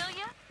to me, will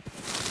ya?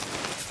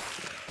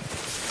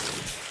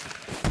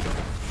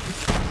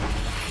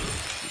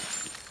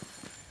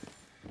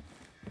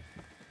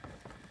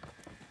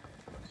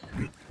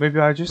 Maybe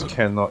I just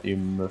cannot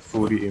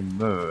fully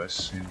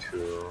immerse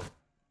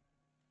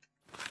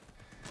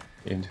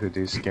into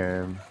this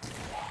game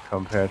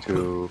compared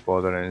to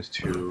Borderlands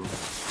 2.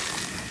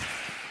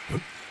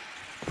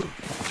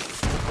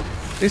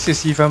 This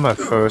is even my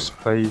first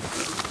play,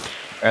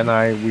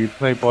 and we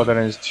played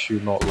Borderlands 2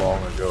 not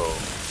long ago,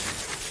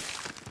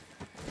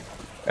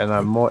 and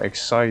I'm more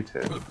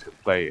excited to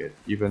play it,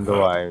 even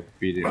though I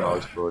beat it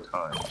multiple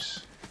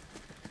times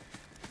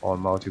on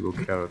multiple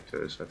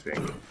characters. I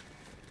think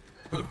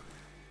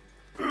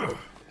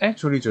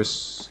actually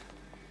just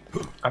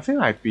I think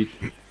I beat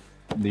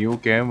new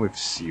game with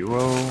 0,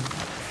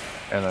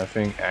 and I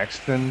think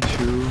Accident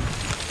too.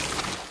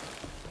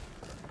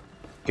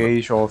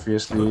 Gage,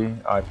 obviously,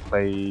 I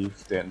played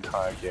the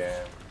entire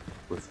game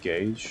with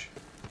Gage.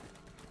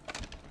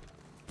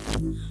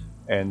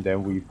 And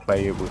then we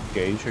played it with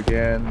Gage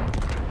again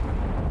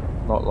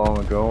not long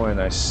ago, and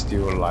I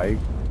still like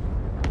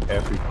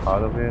every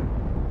part of it.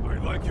 I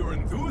like your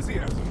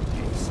enthusiasm,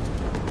 Beast.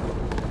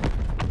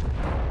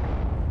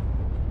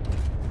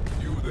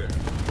 You there?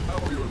 How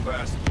are your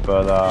last?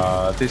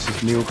 But this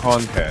is new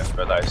content,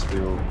 but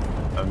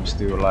I'm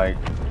still like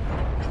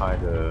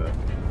kinda.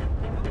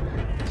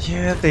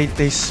 Yeah,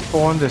 they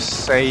spawn the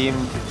same.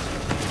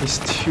 It's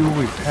too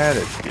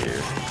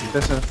repetitive. It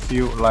doesn't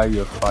feel like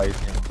you're fighting.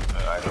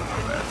 I don't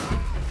know, man.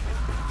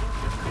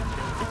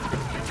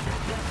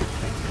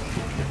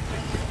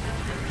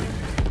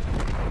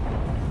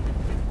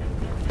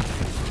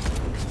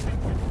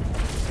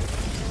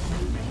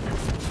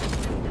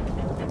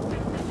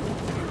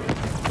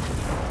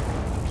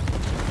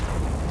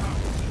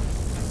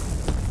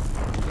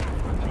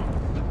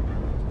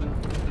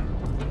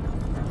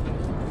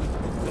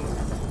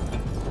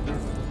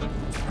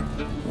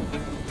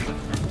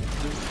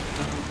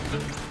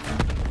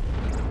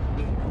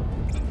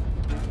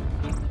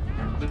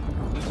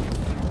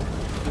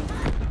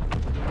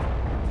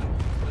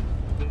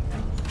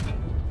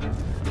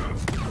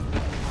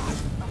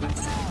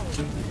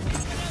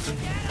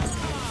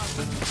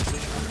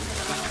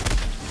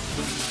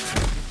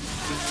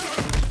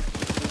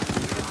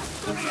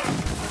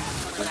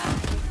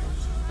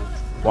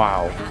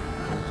 Wow.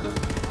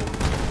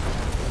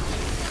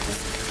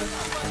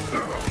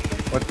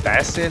 What,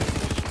 that's it?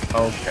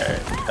 Okay,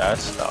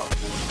 that's stuff.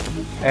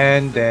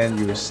 And then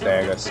you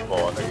stagger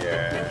spawn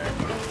again.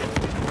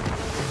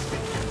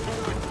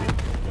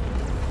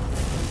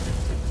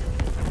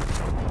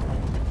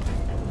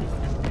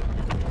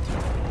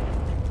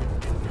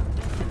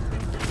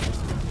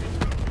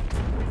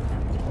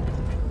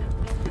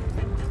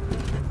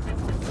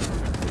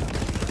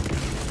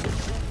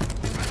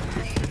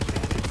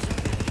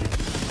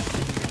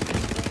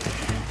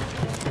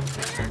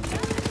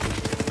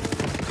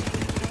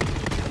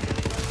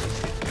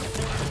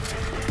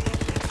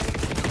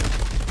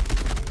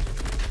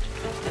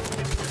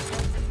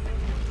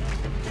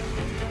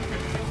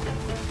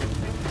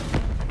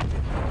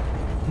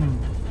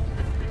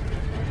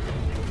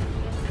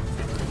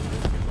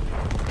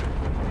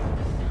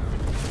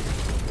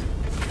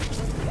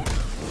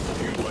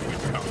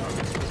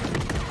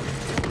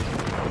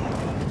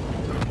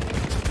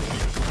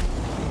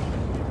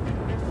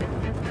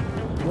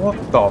 What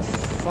the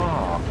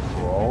fuck,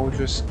 bro?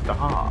 Just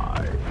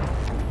die.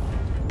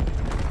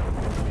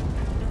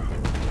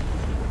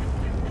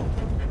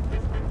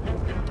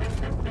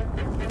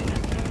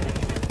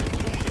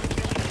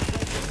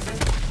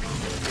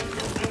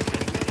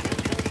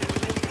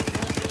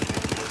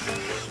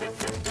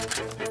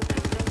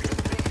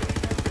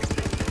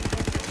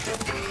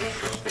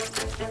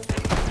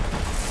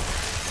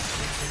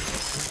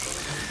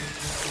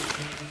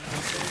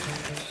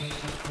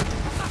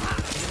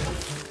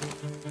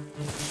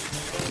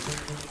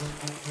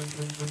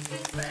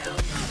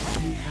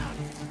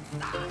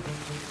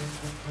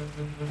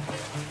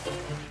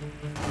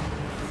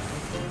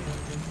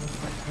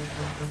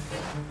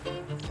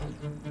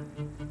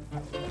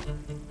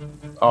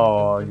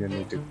 Oh, you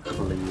need to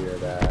clear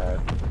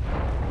that.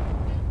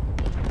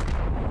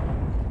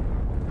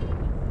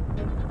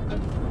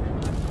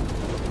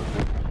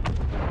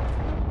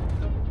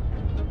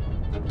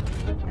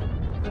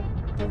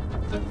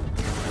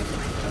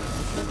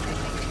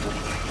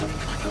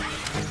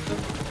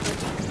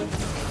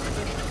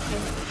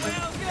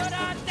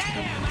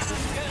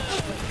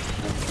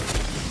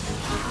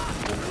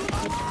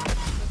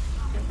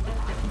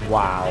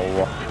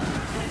 Wow.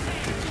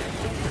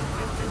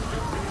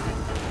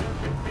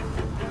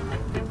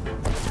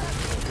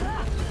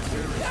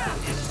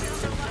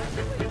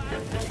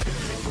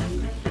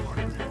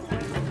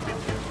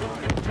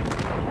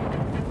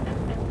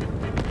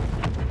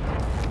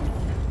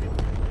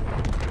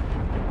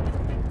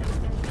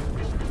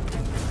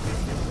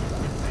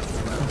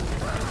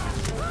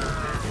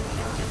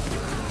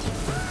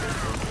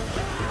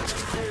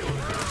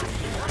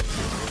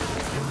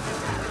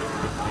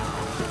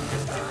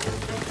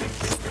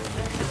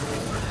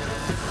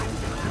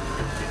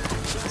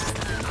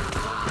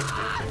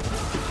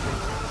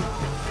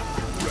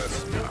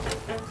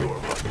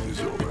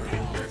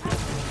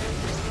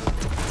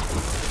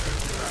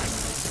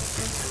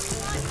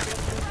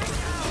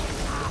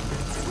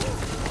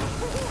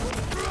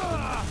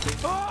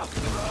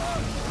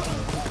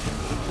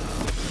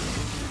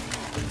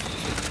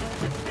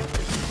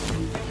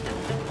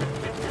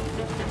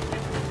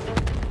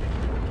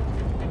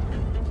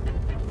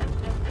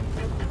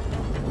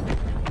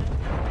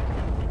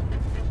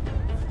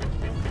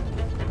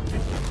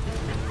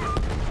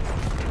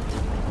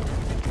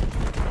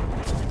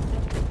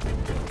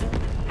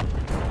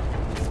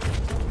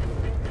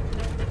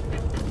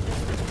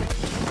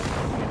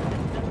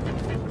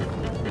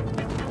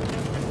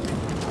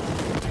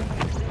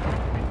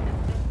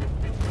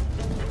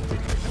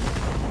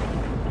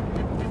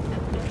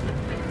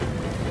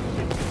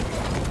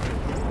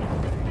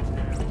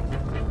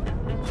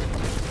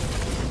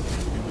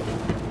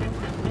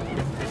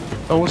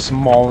 Those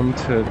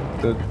mounted,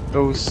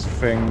 those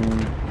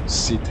things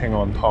sitting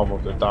on top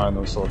of the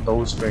dinosaur,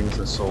 those things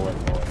are so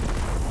annoying.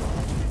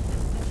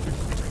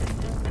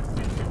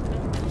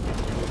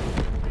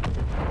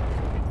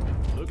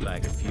 Look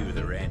like a few of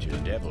the rancher's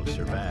devils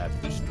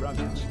survived the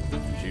struggles.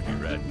 She'd be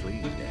right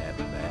pleased to have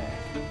them back.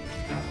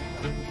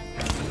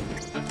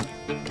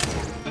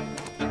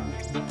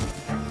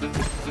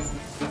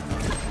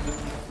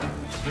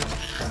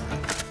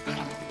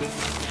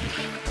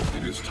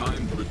 It is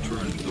time to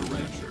return to the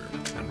rancher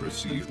and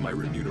receive my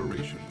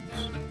remunerations.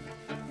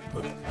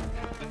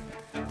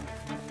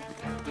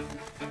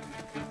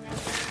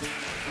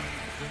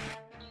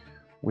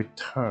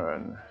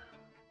 Return.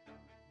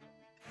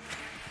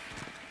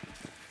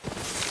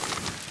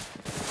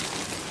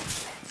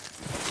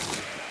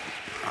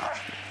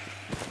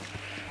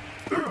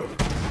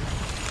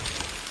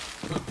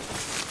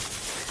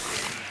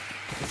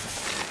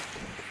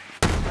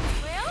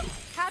 Well,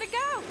 how'd it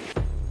go?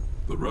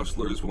 The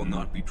rustlers will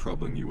not be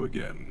troubling you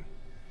again.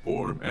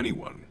 Or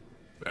anyone.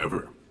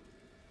 Ever.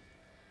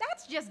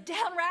 That's just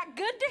downright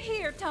good to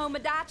hear,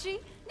 Tomodachi.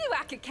 Knew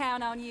I could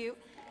count on you.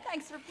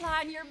 Thanks for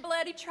plying your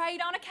bloody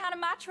trade on account of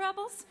my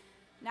troubles.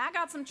 Now I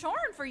got some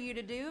choring for you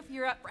to do if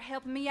you're up for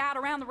helping me out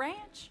around the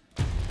ranch.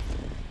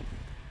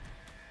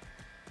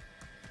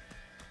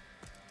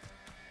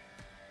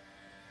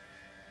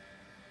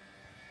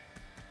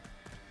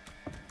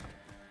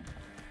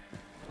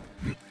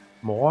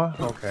 More?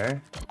 Okay.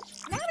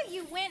 Now that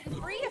you went and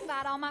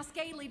freeified all my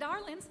scaly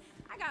darlings,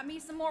 I got me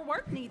some more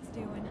work needs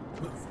doing.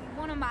 See,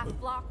 one of my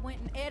flock went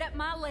and ate up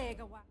my leg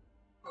a while.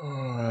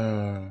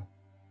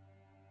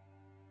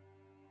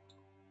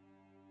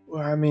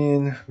 Well, I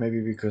mean,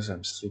 maybe because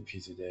I'm sleepy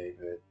today,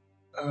 but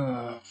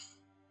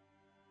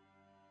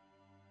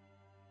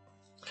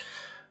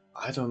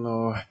I don't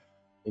know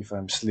if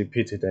I'm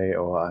sleepy today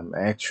or I'm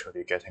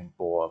actually getting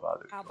bored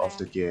of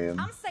the game.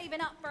 I'm saving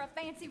up for a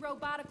fancy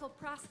robotical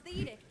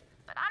prosthetic.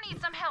 But I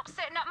need some help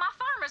setting up my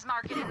farmer's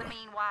market in the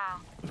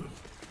meanwhile.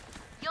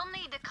 You'll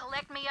need to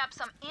collect me up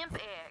some imp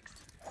eggs.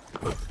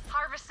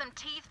 Harvest some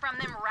teeth from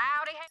them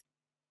rowdy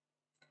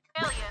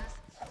aliens.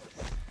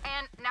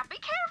 And now be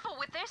careful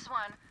with this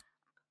one.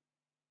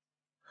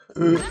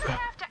 I'm gonna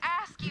have to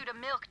ask you to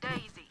milk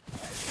Daisy.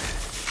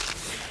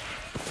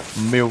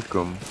 Milk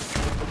them.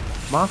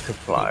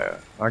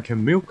 Markiplier. I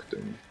can milk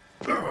them.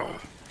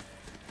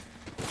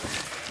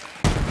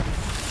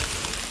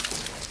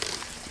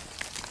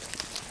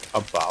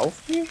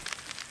 Above me?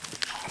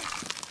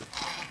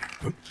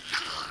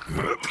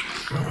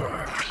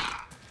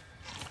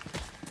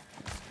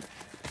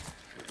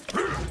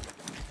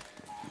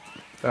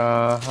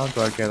 How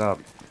do I get up?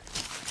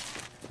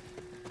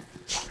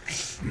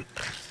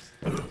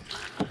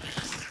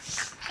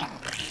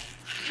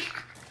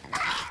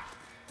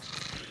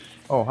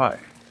 Oh, hi.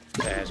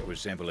 Task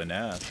was simple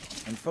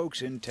enough, and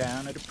folks in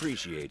town would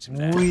appreciate some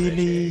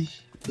Really?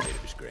 Bit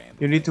of a scramble.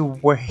 You need to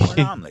wait. Or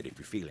an omelet if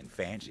you're feeling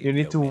fancy. You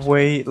need to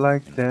wait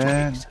like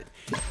that.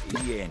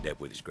 You end up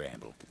with a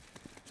scramble.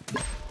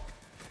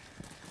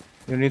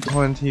 You need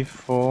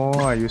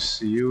 24. Are you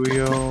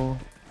serious?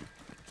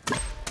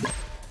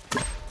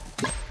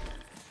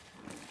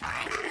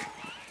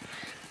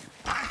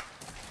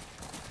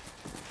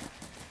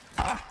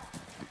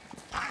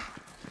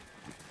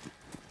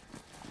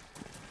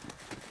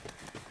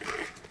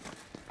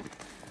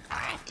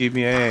 Give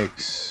me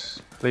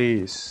eggs,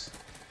 please.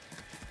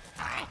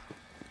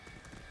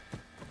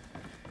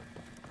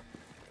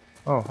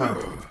 Oh, hi.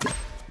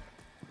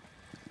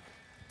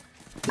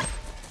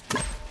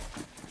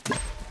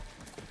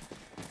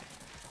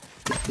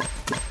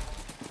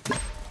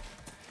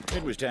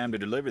 It was time to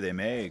deliver them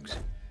eggs.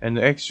 And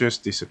the eggs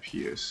just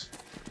disappears.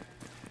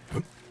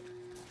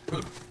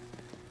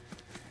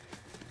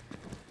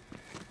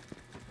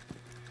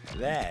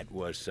 That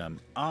was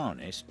some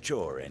honest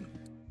choring.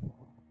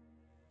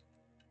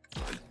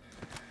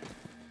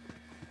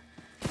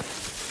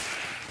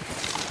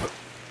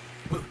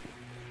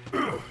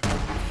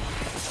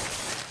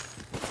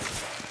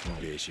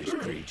 Vicious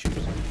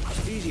creatures.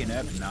 Easy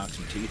enough to knock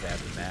some teeth out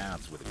of their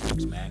mouths with a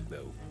quick smack,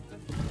 though.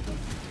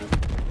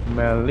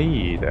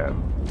 Melee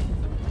them.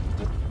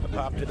 A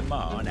pop to the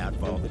maw and out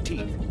fall the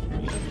teeth.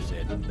 Easier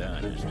said than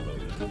done, I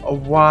suppose. Oh,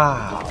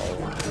 wow.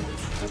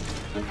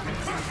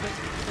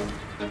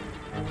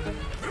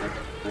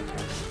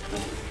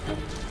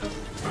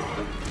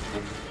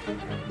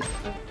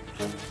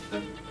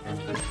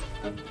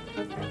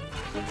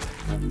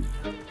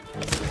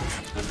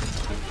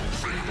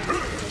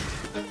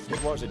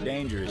 It was a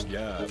dangerous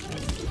job.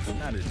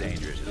 Not as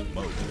dangerous as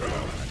most of the law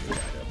hunters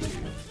got up to.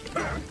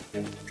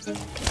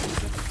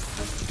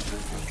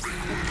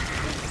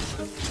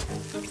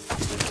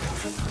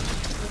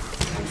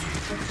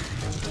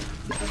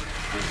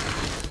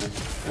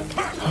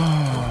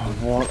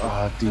 What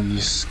are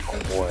these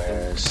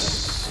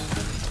quests?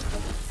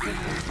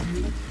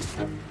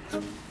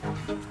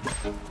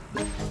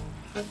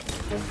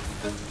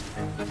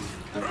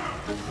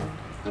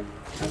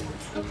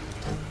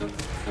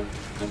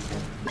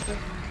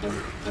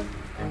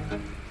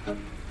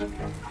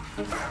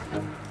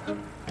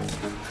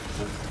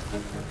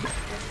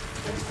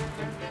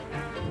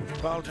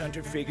 Vault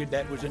Hunter figured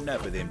that was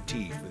enough of them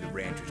teeth for the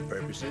rancher's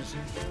purposes.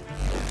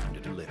 Time to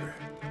deliver.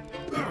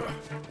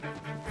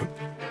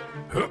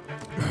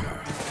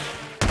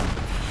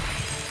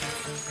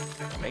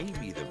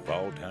 Maybe the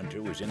Vault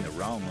Hunter was in the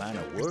wrong line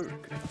of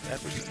work.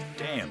 That was some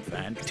damn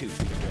fine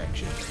tooth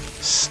extraction.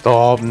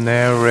 Stop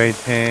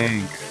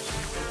narrating.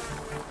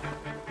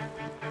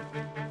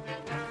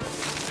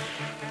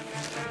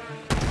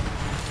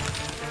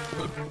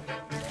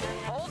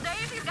 Old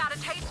Daisy's got a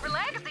taste for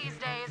legs these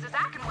days, as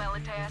I can well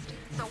attest.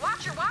 So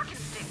watch your walking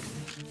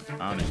sticks.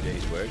 Honest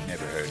day's work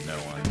never hurt no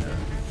one,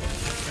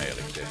 male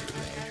except for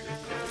Rancher,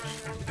 of course.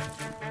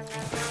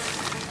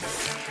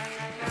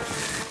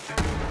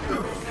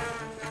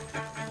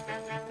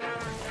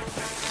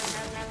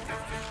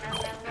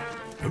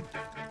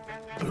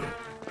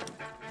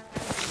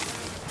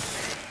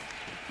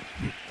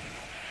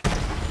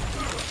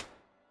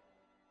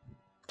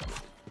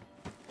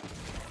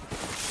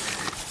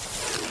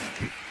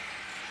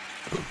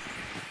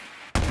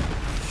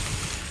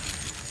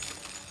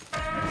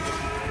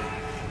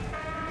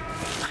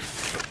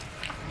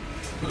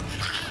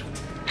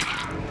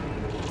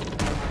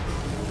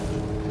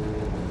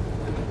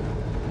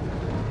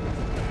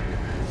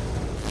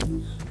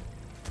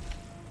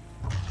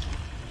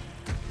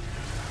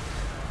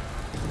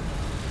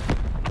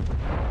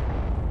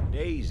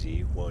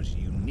 Daisy was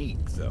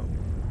unique, though.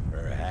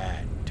 Her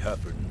hide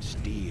tougher than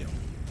steel.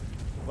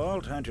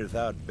 Vault Hunter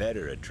thought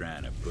better of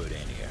trying to put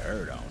any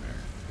hurt on her.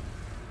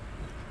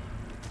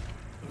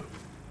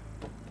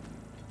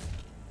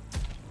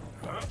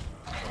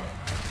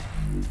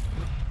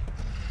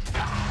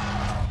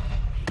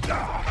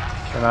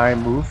 Can I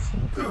move?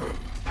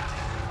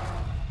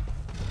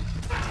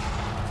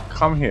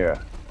 Come here.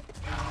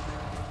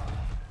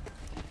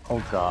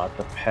 Oh god,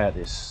 my pet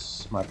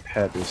is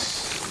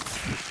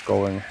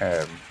going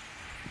ham.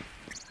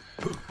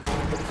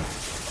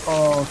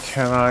 Oh,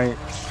 can I?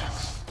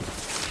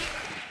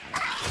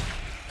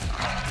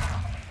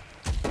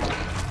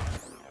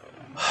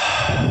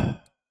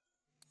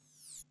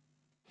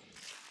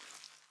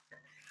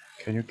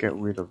 Can you get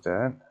rid of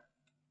that?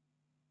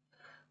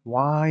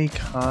 Why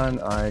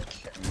can't I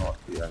cannot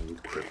be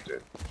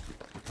unequipped?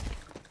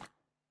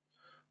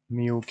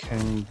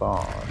 Milking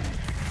barn.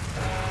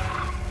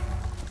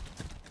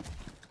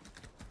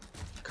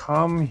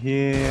 Come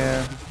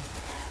here.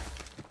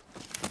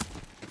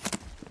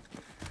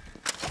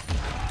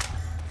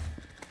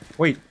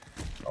 Wait.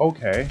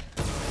 Okay.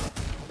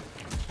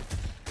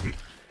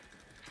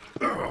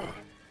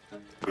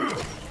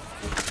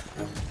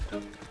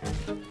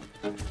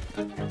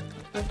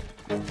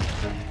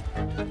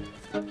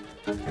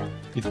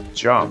 It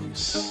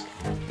jumps.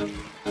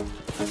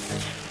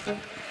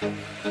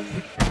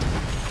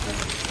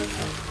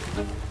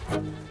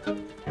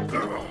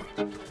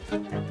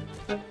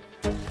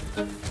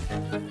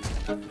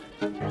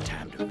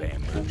 Time to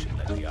vamoose and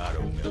let the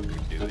auto milker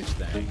do his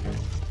thing.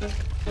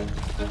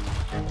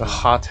 The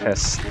heart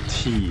has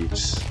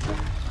teeth.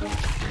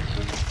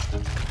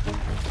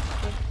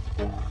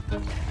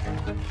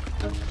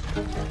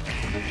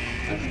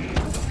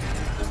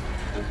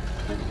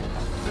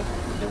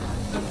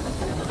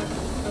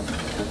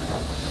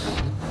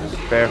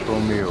 Tobacco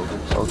milk,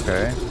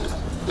 okay.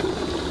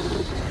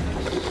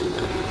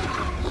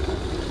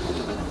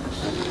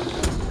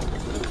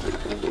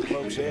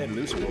 Folks said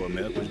loose boar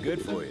milk was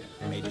good for you.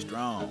 Made you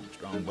strong,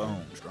 strong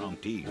bones, strong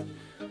teeth.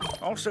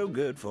 Also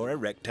good for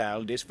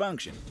erectile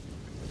dysfunction.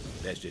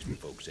 That's just what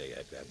folks say.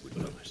 I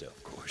wouldn't know myself,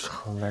 of course.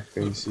 Collect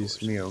Daisy's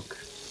milk.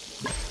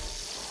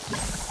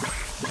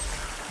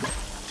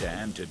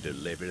 Time to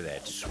deliver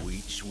that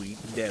sweet, sweet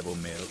devil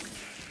milk.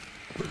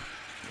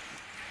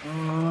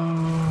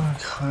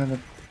 Kind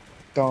of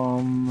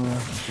dumb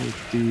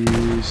with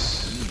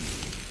these.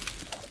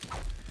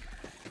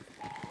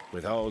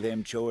 With all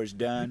them chores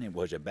done, it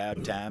was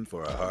about time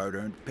for a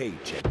hard-earned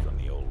paycheck from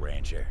the old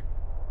rancher.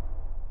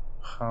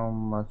 How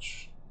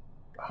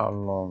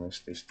long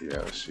is this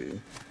DLC?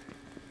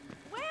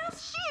 Well,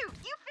 shoot!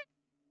 You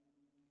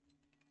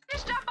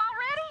finished up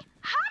already?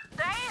 Hot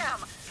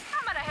damn!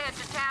 I'm gonna head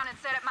to town and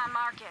set up my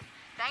market.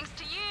 Thanks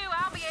to you,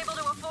 I'll be able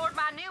to afford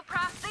my new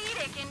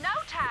prosthetic in no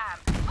time.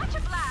 Much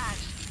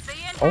obliged.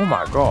 See you in town. Oh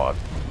my god.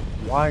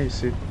 Why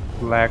is it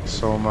lag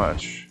so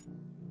much?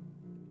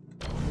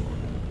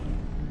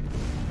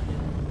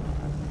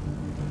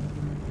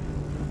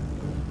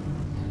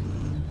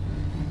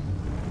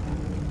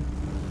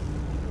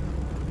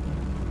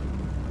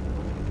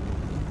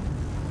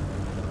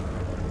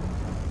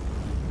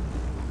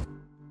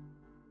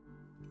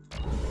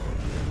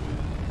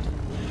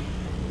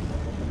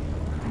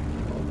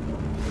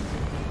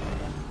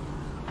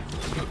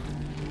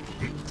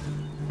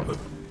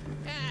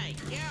 Hey,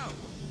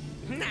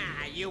 you! Nah,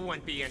 you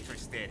wouldn't be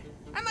interested.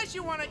 Unless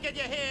you want to get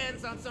your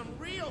hands on some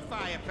real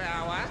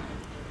firepower.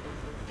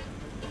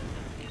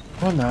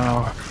 Oh no.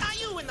 Are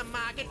you in the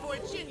market for a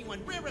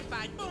genuine,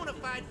 rarefied, bona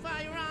fide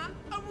firearm?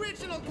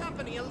 Original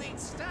company elite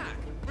stock.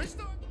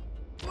 Restored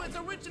to its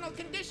original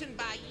condition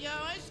by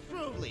yours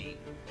truly.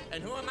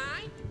 And who am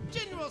I?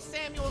 General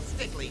Samuel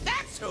Stickley.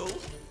 That's who!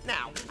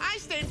 Now, I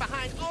stayed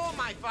behind all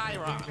my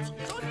firearms,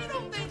 so if you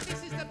don't think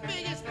this is the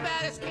biggest,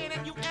 baddest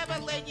cannon you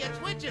ever laid your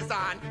twitches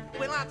on,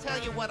 well, I'll tell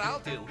you what I'll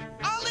do.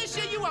 I'll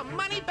issue you a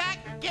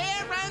money-back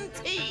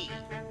guarantee.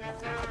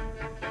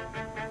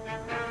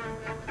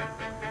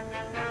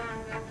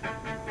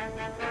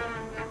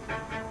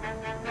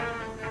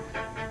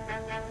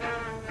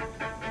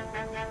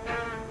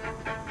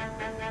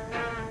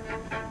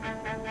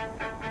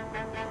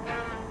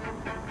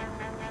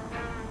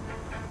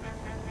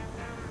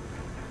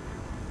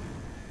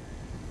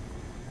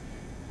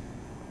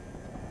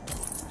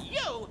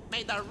 You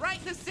made the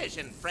right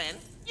decision, friend.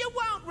 You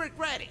won't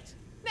regret it.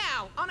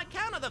 Now, on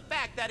account of the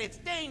fact that it's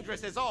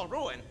dangerous as all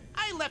ruin,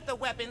 I left the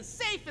weapon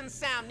safe and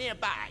sound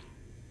nearby.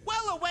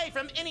 Well away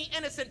from any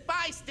innocent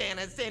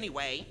bystanders,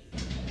 anyway.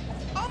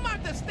 I'll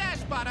mark the stash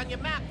spot on your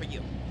map for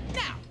you.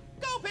 Now,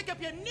 go pick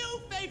up your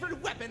new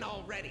favorite weapon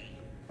already.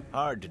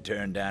 Hard to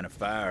turn down a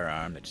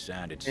firearm that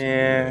sounded so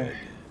Yeah, good.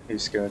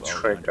 he's gonna Vault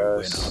trick Hunter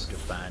went us. off to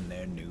find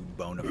their new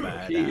bona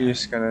fide He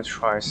is gonna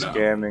try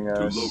scamming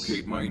now, us. to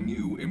locate my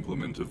new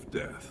implement of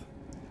death.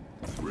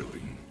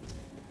 Thrilling.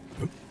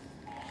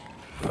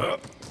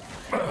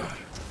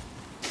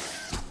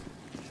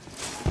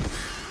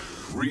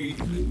 Read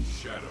in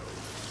shadow.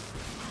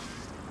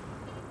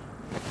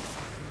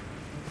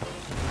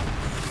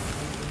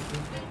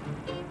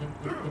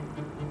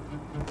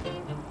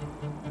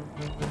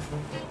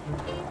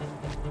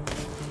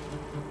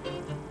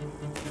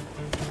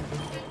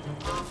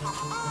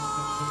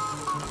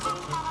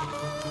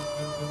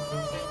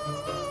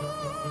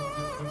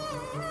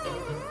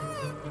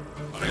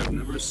 I have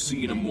never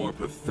seen a more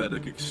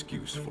pathetic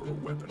excuse for a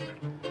weapon.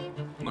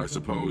 I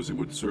suppose it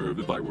would serve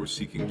if I were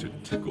seeking to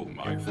tickle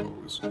my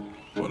foes.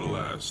 But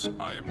alas,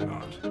 I am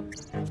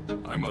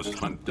not. I must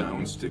hunt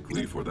down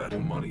Stickley for that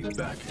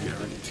money-back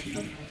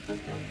guarantee.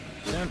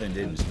 Something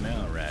didn't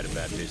smell right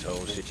about this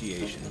whole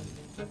situation.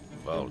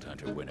 Vault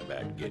Hunter went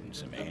about getting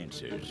some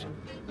answers.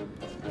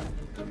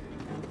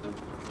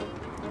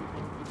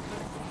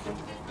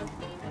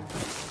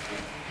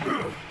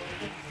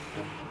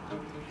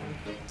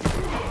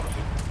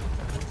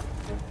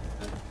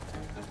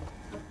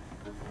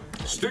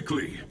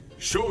 Stickley,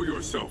 show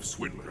yourself,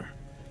 swindler.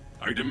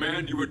 I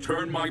demand you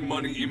return my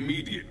money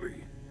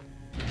immediately.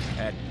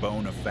 That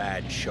bona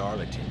fide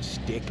charlatan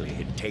Stickley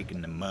had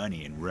taken the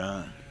money and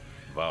run.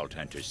 Vault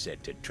Hunter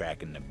set to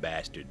tracking the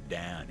bastard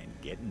down and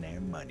getting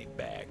their money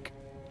back.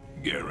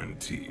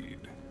 Guaranteed.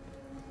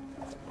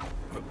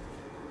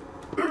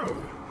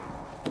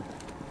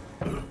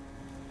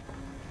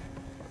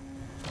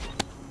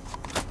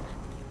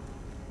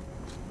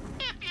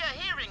 If you're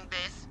hearing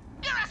this,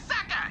 you're a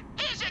sucker!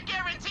 Here's your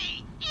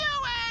guarantee! You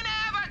ain't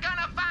ever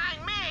gonna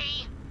find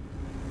me!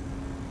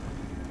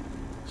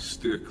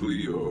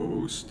 Stickley,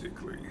 oh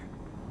Stickley.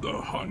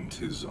 The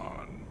hunt is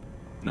on.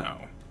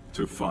 Now,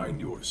 to find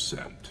your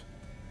scent.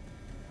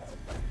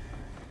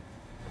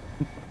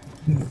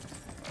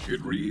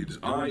 It reads,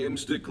 I am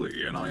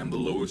Stickley, and I am the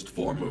lowest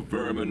form of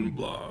vermin,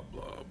 blah,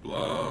 blah,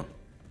 blah.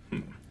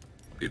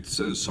 It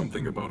says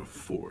something about a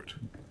fort.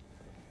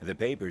 The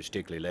papers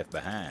Stickley left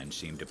behind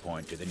seemed to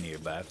point to the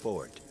nearby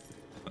fort.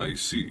 I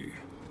see.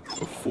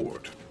 A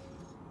fort.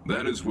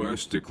 That is where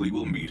Stickley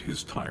will meet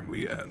his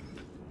timely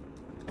end.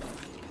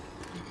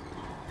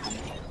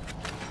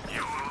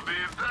 You'll be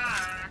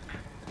back.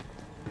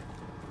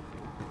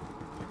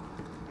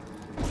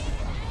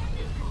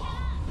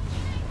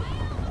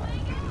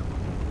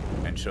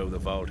 And so the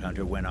Vault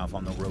Hunter went off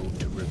on the road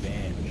to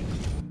revenge.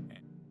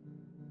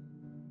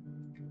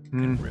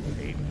 And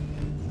repayment.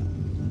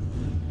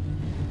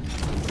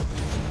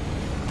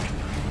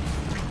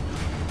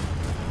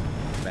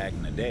 Back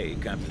in the day,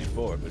 Company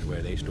Fort was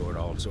where they stored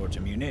all sorts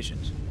of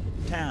munitions.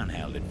 Town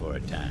held it for a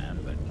time,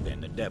 but then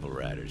the Devil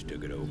Riders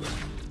took it over,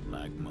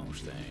 like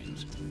most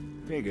things.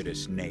 Figured a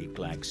snake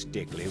like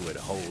Stickley would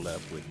hold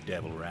up with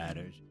Devil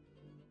Riders.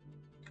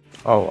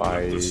 Oh,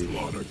 I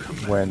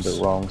went the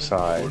wrong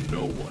side. For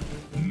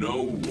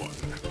no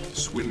one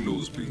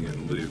swindles me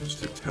and lives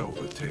to tell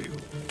the tale.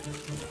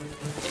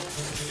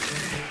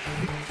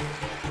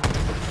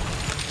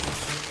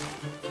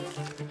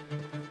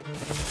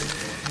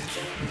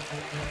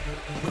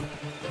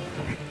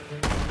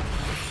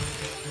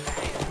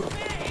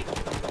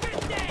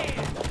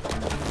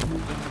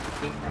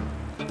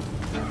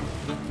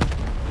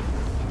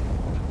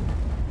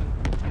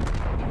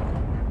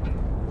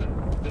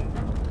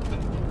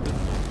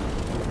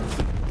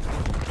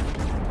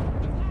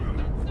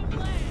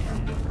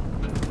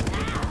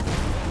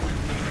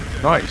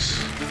 Nice.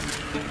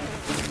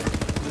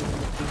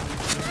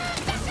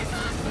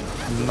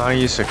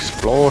 Nice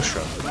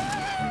explosion.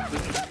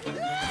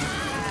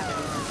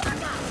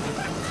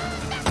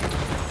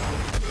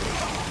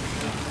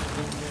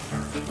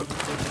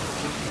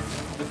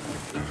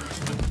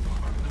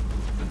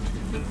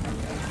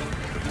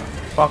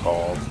 Fuck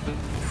off.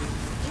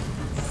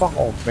 Fuck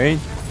off, mate.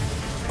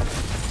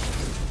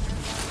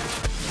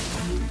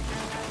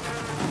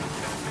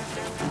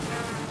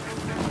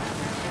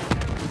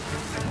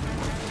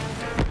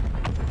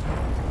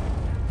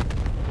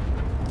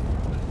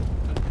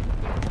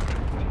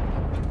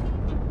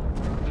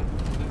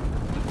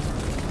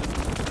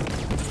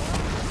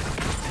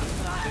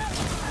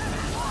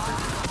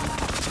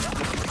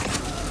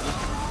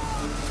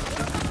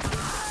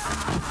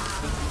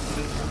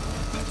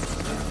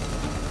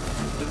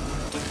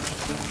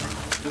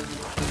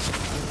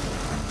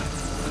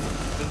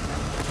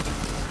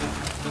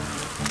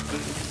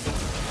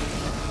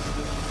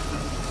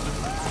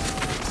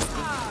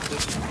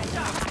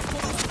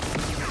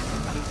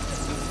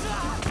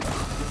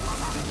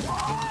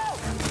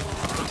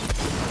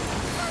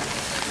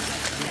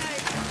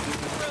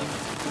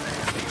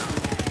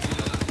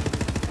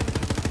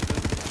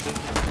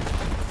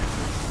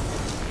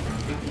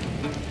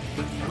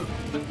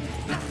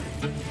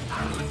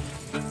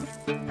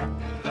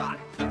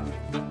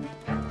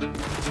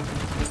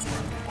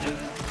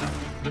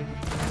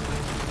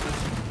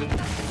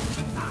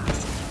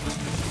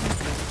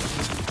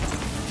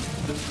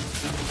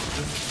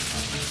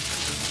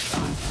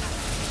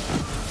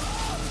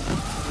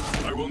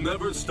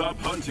 Never stop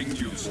hunting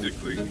you,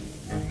 Stickley.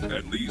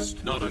 At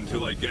least not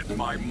until I get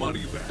my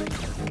money back.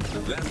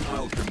 Then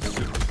I'll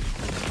consider it.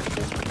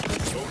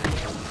 Oh,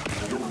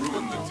 you'll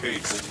ruin the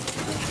taste.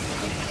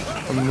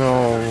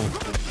 No.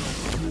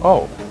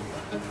 Oh.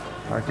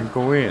 I can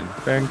go in.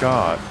 Thank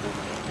God.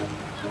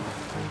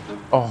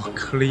 Oh,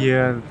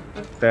 clear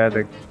that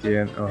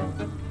again. Oh.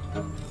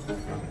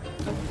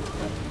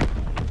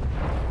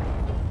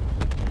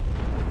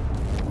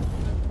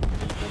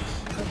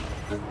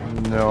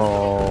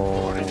 No.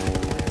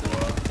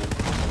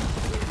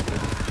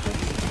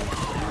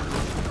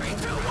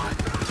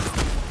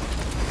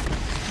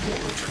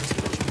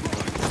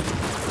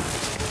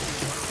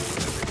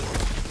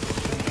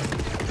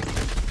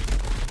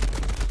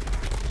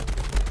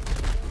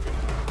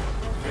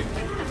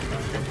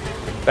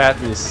 That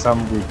is some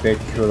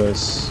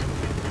ridiculous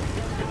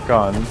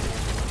gun.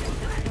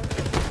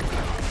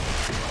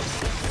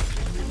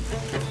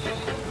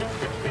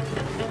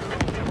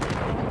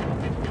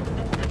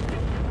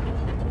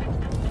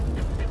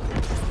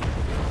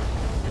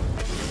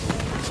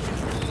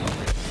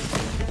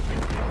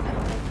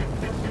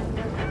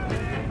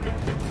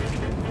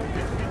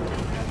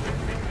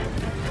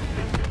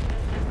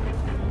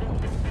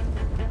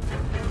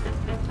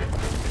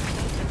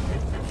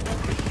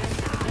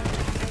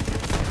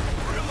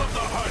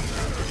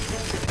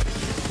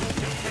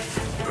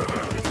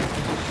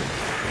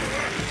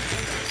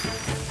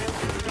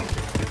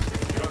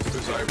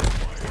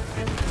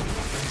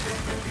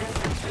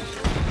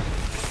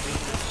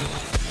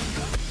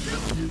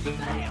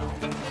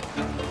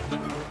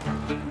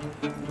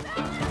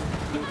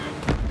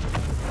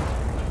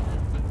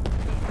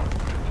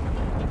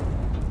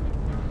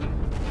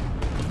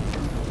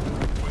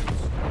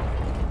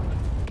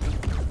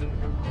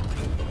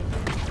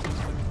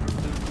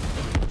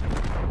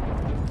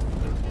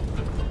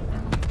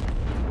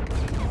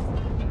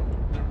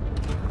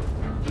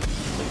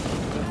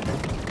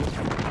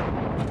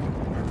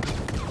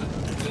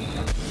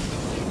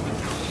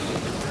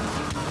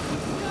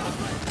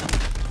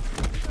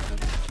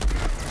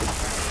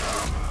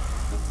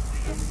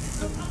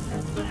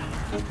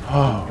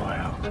 Oh,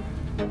 wow.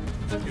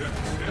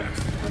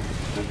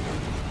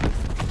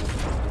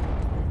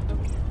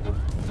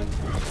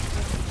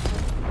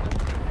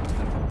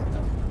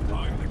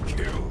 I'm the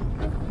kill.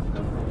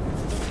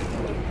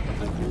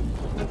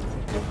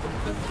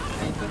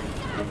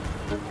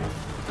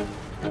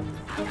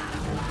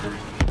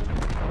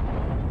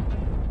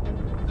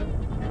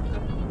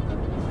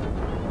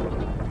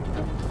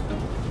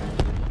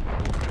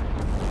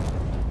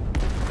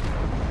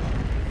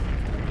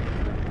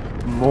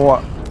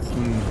 More.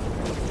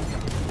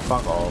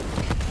 Fuck off.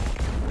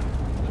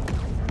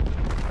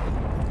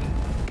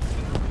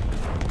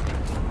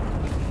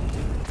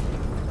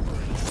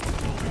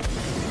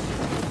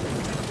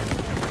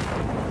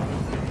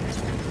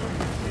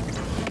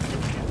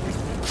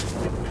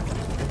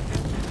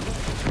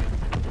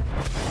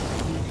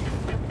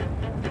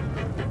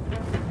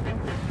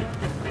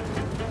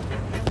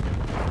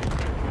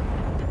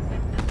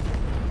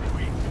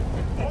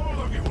 All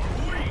of you are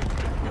weak!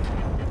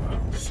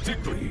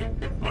 Stickley,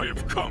 I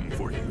have come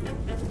for you.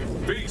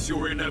 Face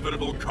your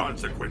inevitable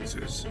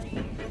consequences.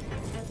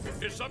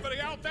 Is somebody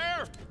out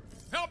there?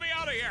 Help me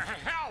out of here!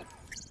 Help!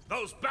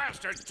 Those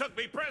bastards took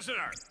me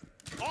prisoner!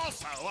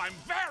 Also, I'm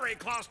very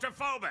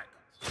claustrophobic!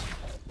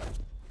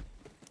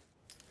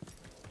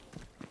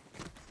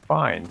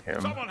 Find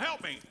him. Someone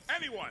help me!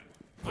 Anyone!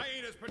 I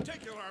ain't as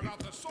particular about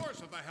the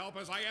source of the help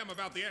as I am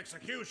about the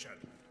execution.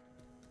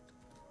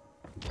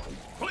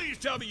 Please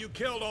tell me you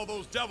killed all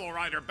those Devil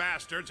Rider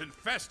bastards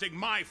infesting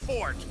my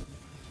fort.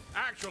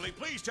 Actually,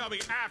 please tell me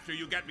after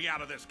you get me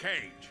out of this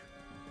cage.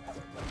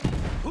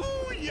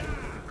 Ooh, yeah!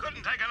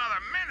 Couldn't take another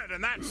minute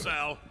in that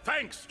cell.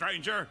 Thanks,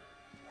 stranger.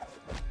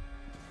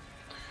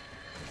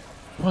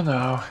 Oh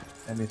no,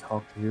 let me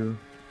talk to you.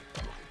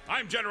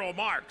 I'm General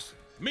Marks.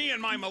 Me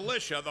and my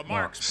militia, the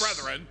Marks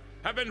Brethren,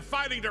 have been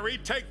fighting to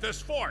retake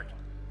this fort.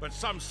 But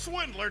some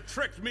swindler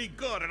tricked me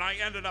good and I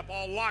ended up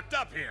all locked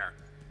up here.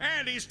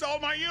 And he stole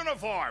my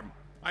uniform.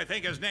 I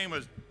think his name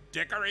was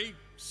Dickory,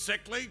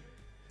 Sickly,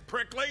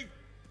 Prickly.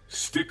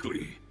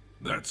 Stickley,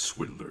 that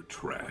swindler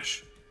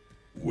trash.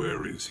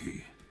 Where is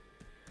he?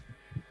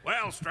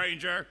 Well,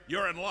 stranger,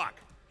 you're in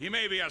luck. He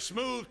may be a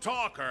smooth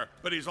talker,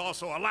 but he's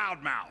also a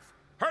loudmouth.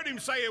 Heard him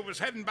say it was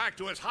heading back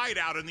to his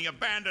hideout in the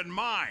abandoned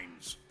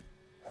mines.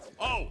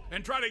 Oh,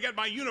 and try to get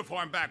my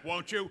uniform back,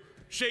 won't you?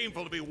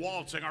 Shameful to be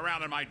waltzing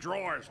around in my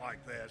drawers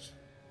like this.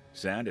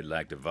 Sounded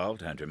like the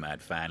Vault Hunter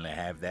might finally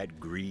have that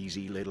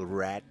greasy little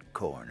rat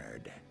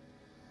cornered.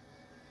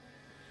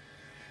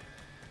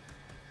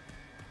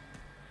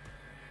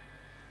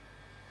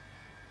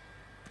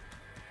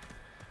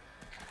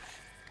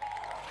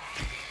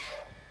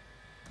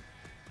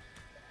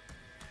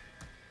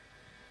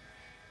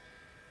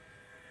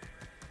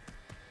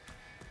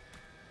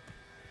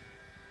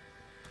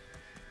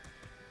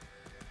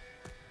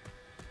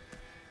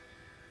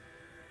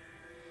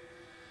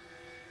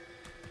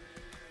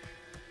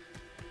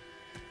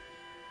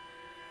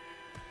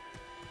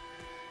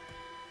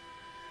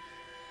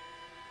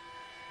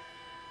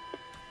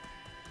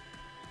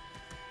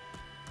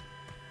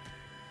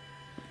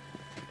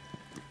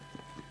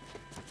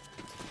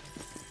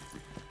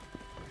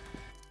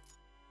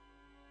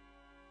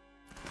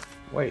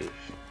 Wait.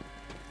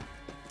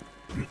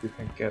 You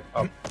can get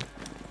up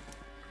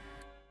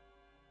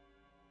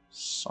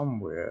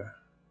somewhere.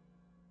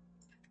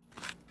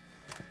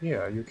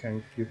 Yeah, you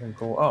can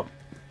go up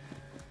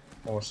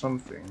or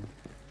something.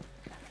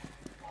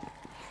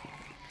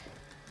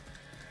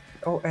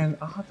 Oh, and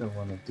other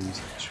one of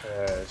these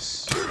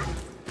chests.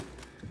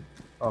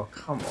 Oh,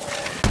 come on.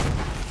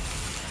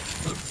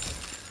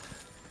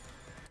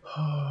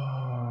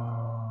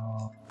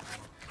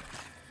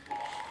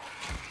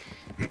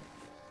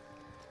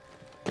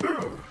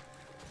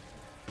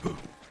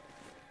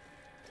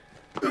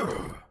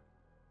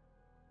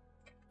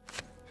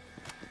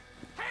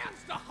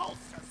 Hands to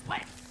holsters.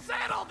 Let's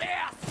settle this.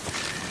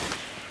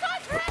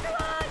 Time for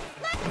everyone!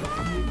 Let's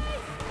play!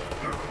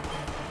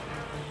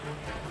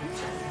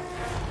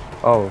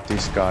 Oh,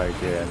 this guy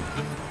again.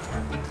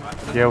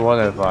 Yeah,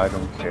 whatever, I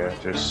don't care.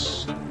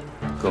 Just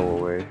go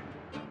away.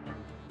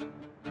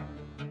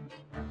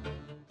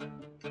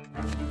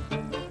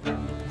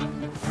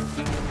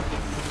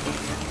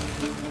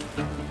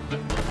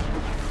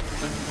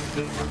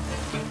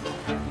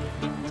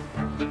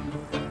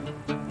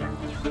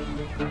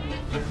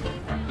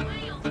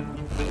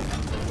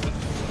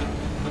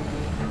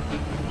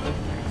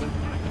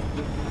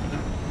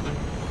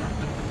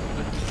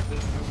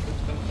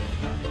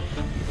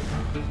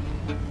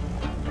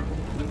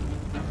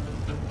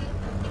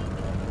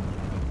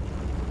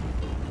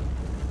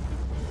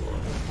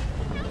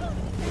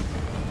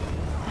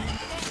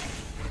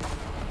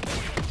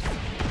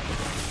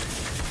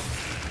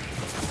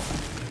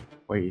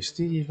 Wait, is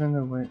this even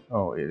a way?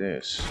 Oh, it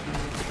is.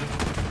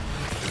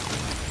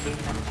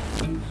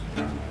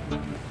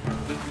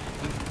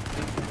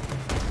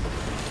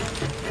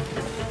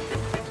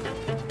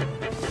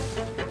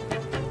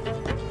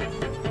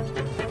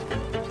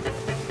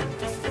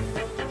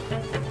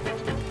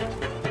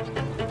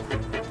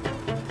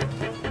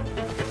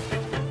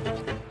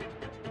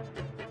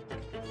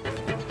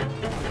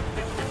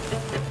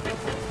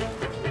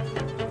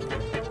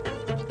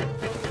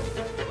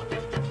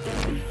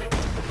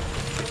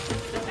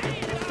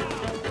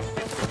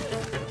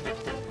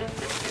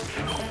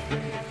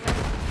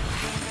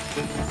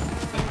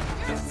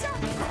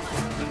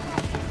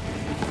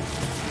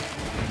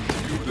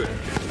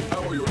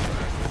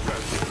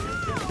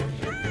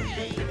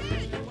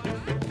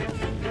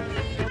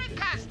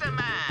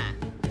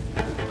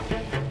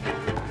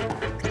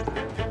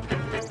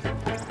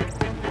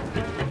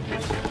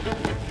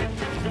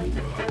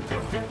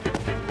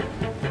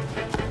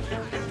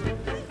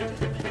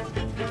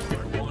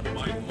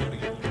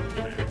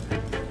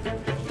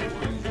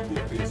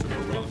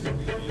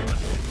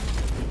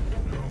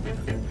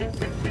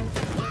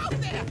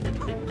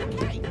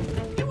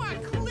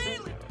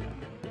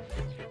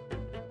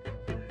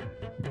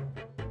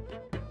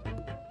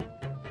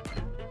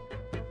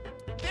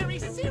 Very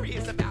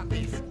serious about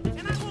this,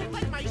 and I won't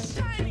let my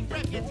shining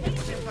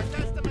reputation for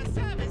customer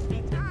service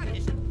be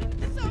tarnished.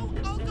 So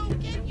I'll go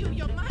get you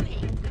your money.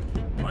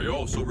 I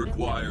also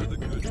require the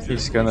good.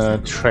 He's gonna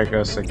track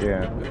us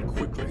again.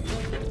 Quickly.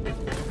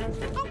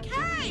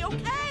 Okay,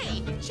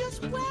 okay,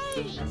 just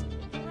wait.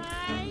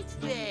 Right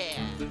there.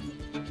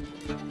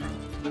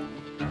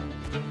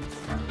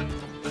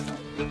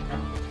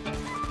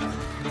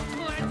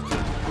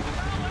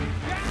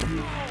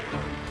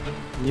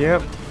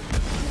 Yep.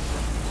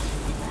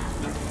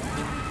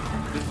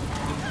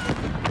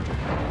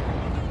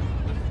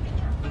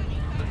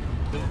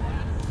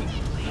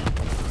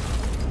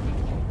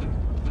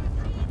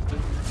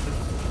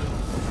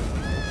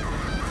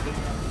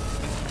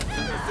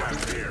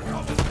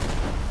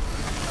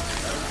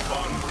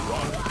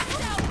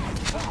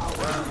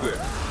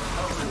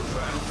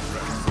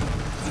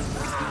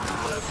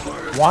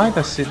 Why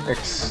does it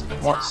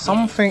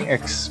something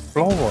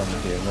explode on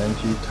him and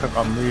he took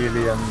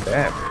 1,000,000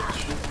 damage?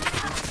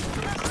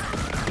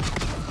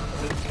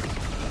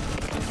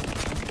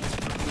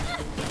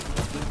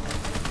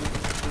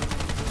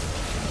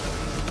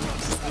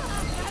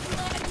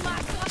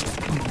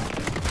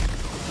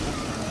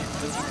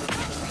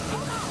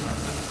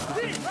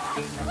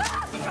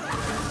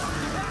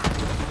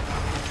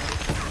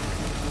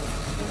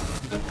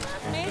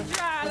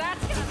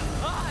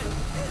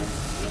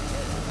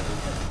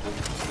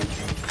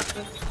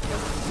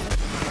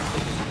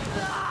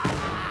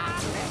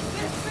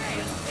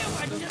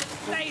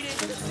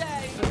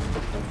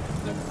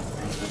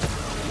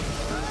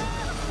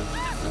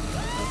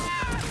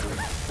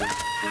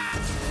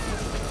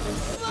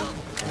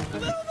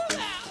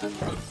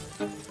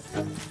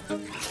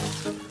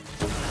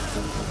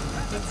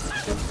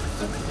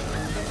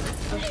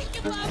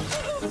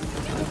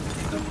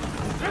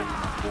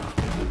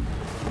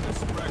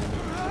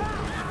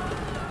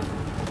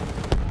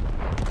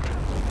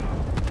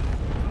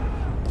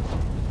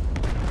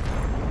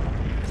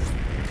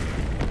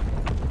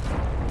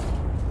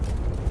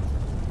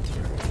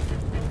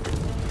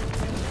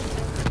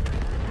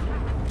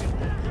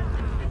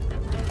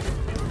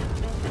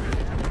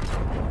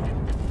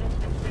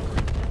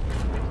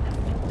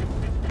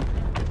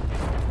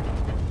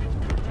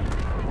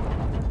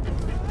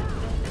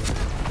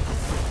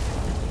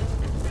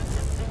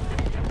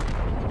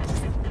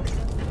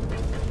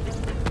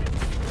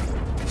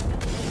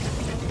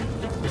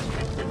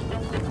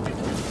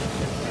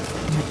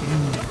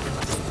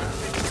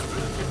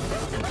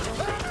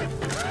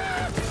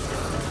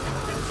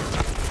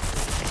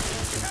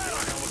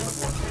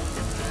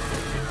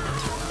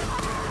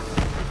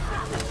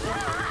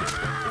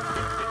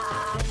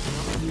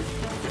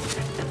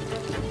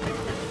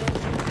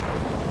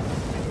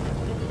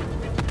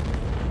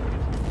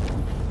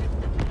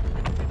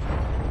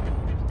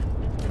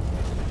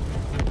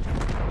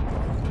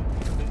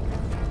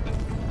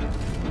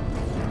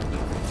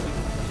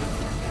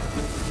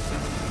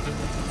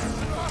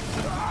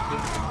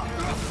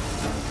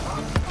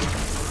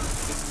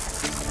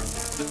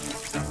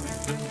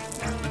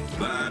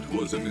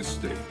 was a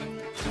mistake.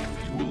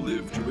 You will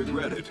live to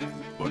regret it,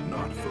 but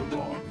not for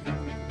long.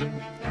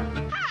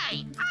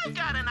 Hey, I've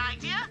got an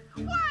idea.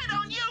 Why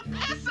don't you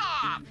piss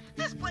off?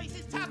 This place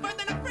is tougher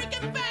than a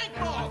freaking bank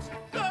vault.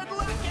 Good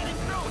luck getting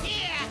through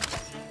here.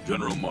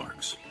 General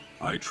Marks,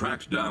 I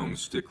tracked down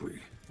Stickley,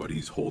 but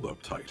he's holed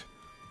up tight.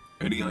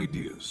 Any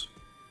ideas?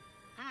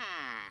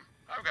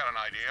 I've got an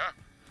idea.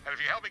 And if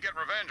you help me get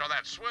revenge on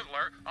that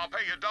swindler, I'll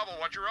pay you double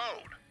what you're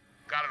owed.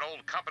 Got an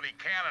old company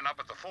cannon up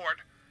at the fort.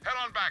 Head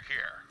on back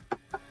here.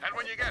 And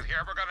when you get here,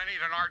 we're gonna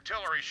need an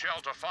artillery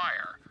shell to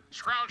fire.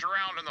 Scrounge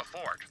around in the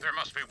fort. There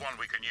must be one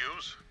we can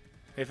use.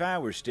 If I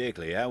were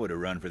Stickley, I would have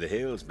run for the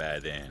hills by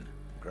then.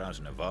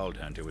 Crossing a vault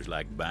hunter was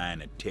like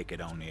buying a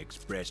ticket on the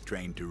express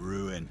train to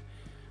ruin.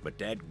 But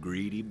that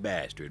greedy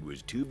bastard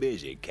was too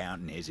busy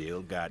counting his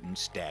ill-gotten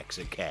stacks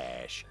of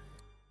cash.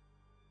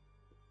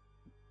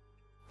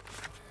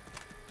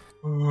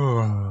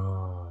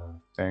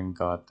 Thank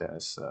God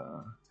there's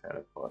a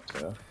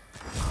teleporter.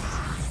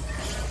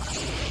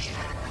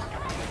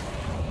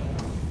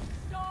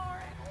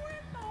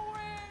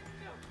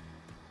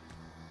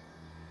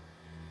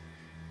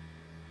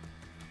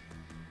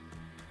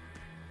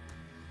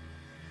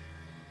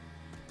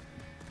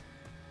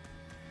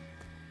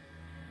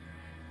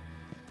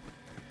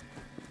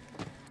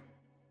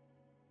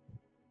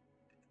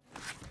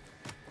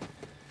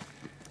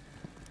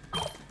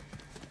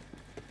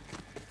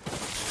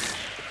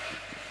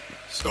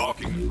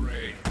 Stalking the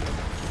prey.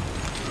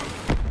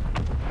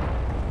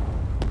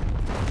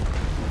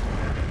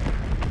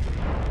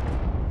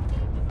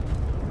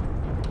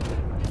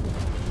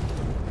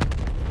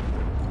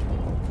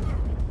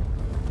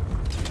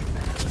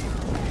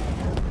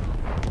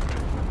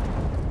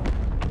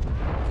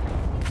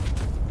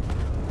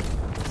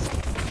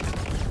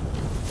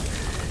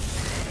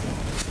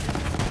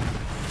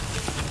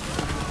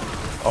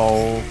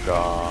 Oh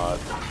God.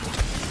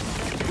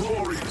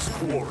 Glorious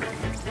quarry.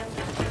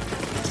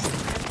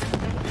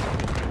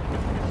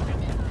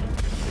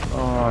 Oh,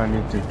 I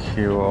need to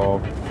kill all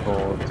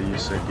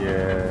these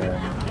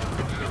again.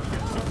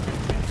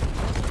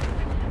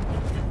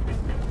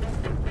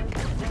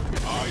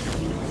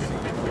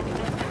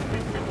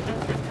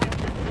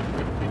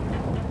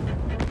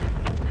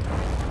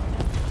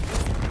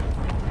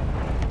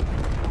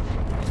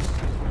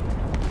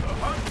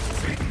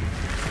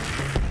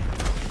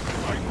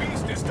 My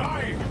beast is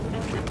dying.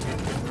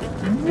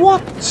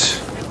 What?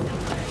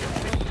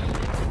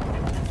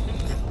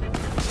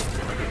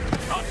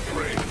 Not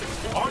prey.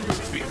 On your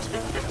feet.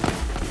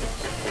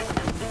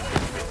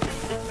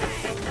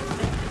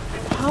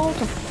 How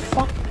the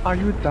fuck are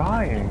you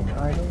dying?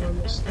 I don't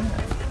understand.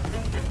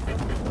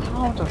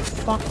 How the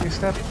fuck is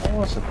that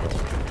possible?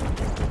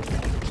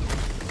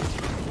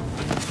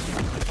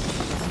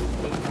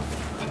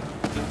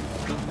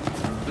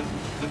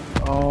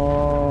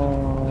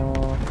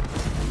 Oh,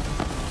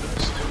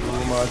 there's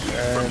too much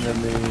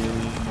enemies.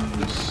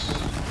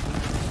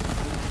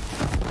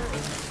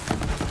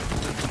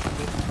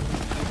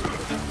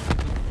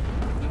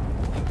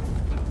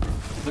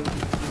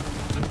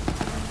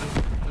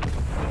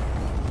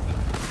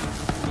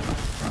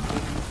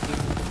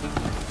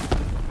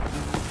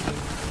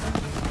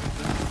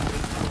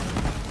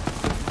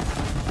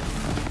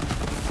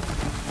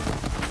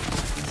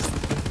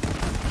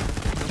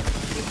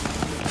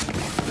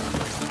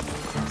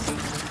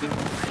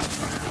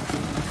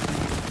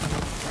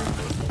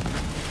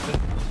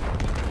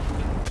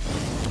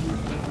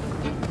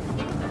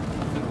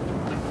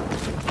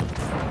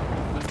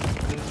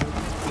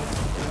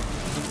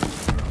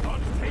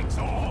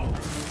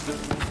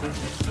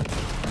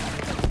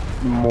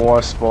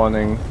 More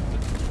spawning.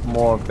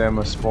 More of them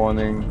are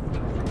spawning.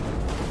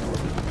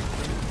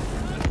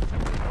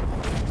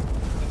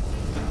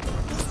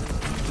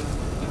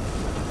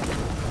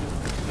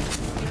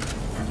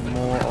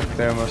 More of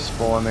them are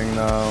spawning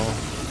now.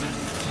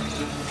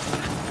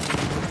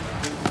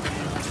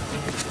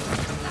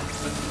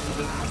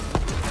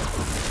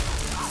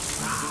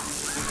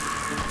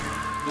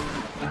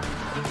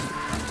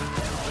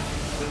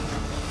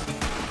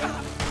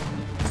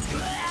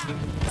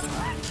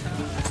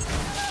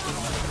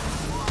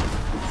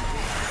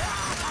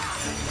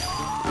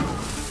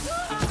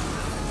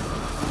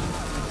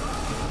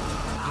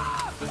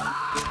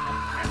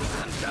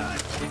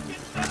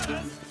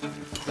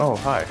 Oh,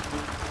 hi.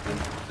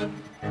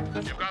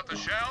 You've got the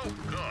shell?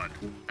 Good.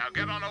 Now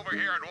get on over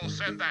here and we'll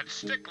send that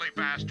Stickley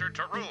bastard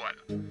to ruin.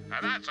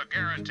 And that's a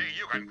guarantee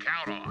you can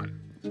count on.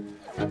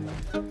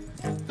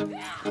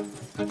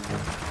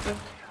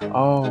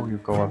 Oh, you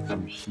go up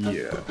from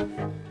here.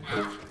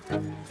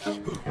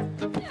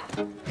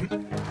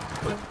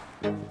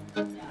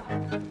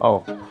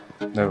 Oh,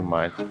 never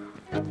mind.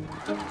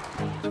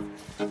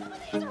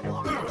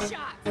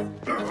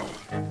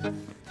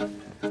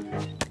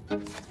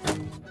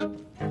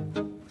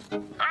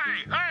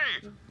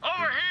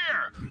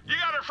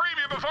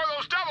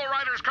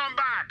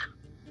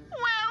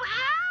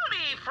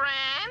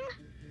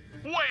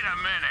 Wait a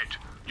minute!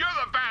 You're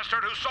the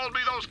bastard who sold me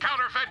those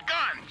counterfeit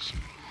guns!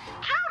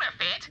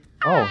 Counterfeit?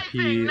 Oh,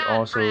 he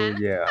also,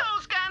 yeah.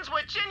 Those guns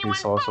were genuine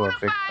He's also a bona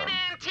fide victim.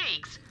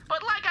 antiques.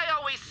 But like I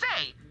always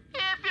say,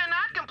 if you're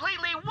not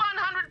completely 100%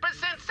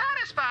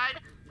 satisfied,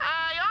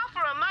 I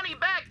offer a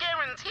money-back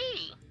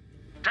guarantee.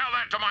 Tell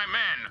that to my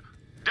men.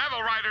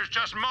 Devil Riders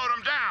just mowed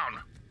them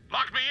down.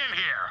 Locked me in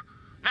here.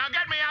 Now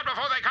get me out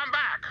before they come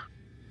back.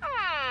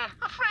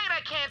 Afraid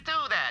I can't do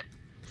that.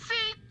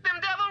 See,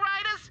 them Devil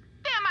Riders?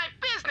 They're my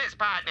business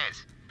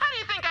partners. How do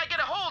you think I get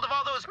a hold of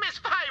all those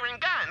misfiring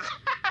guns?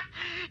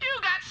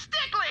 You got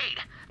stick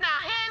lead.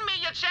 Now hand me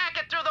your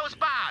jacket through those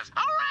bars,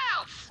 or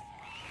else!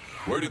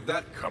 Where did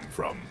that come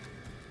from?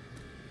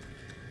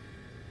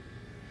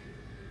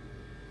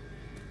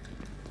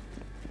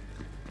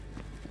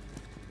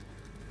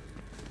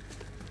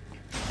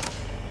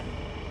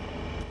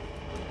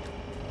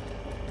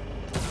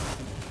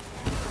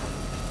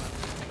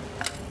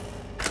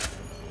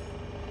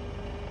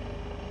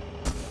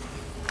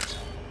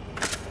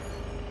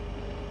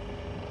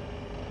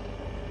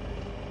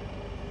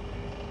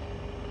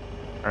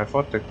 I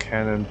thought the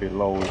cannon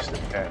below is the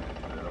cannon,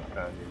 but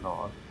apparently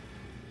not.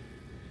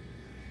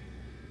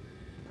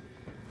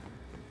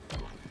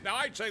 Now,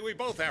 I'd say we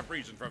both have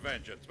reason for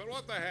vengeance, but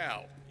what the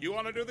hell? You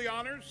want to do the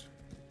honors?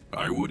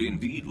 I would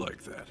indeed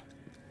like that.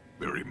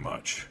 Very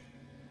much.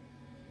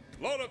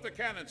 Load up the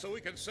cannon so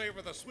we can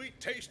savor the sweet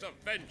taste of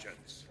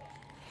vengeance.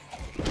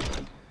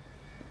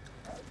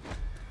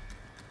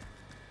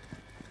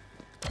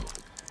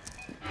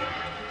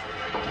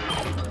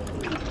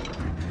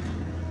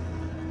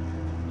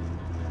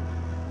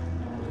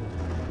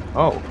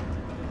 Oh.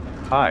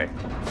 Hi.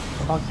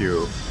 Fuck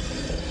you.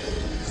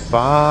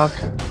 Fuck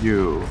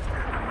you.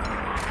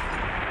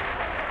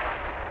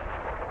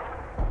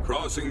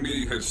 Crossing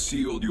me has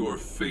sealed your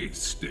fate,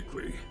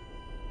 Stickley.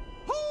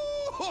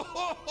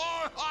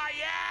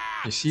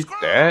 Is he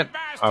dead?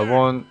 I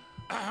want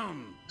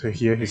to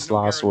hear his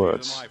last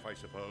words. Life, I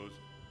suppose.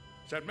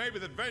 Said maybe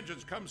that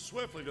vengeance comes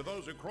swiftly to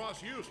those who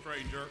cross you,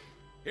 stranger.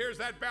 Here's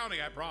that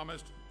bounty I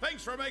promised.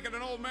 Thanks for making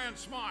an old man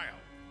smile.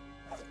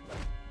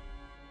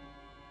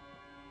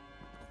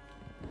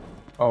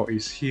 Oh,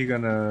 is he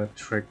gonna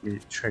trick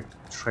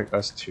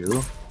us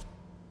too?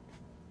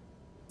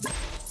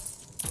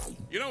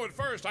 You know, at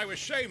first I was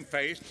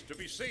shamefaced to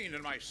be seen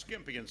in my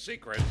skimpy and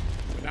secret,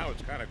 but now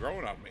it's kind of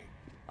grown on me.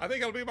 I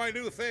think it'll be my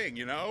new thing,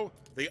 you know?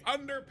 The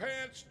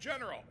Underpants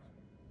General.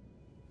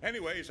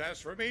 Anyways, as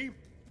for me,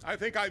 I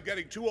think I'm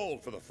getting too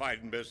old for the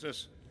fighting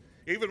business.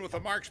 Even with the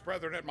Marx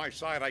Brethren at my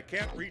side, I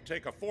can't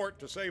retake a fort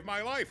to save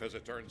my life, as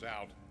it turns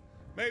out.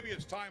 Maybe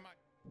it's time I...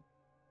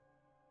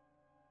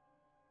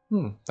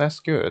 That's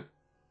good.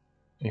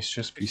 It's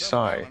just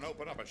beside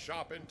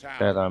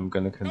that I'm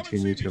gonna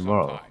continue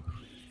tomorrow.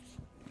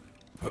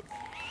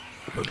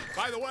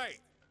 By the way,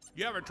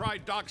 you ever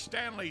tried Doc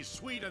Stanley's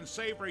sweet and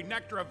savory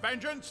nectar of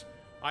vengeance?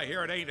 I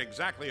hear it ain't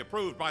exactly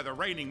approved by the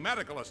reigning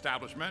medical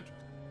establishment,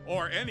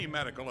 or any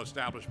medical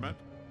establishment,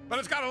 but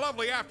it's got a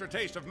lovely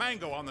aftertaste of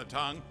mango on the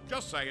tongue,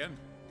 just saying.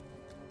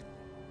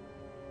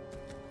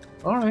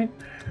 Alright,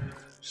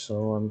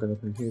 so I'm gonna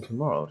continue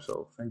tomorrow,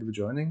 so thank you for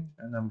joining,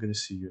 and I'm gonna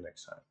see you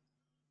next time.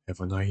 Have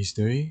a nice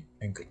day,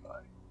 and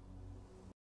goodbye.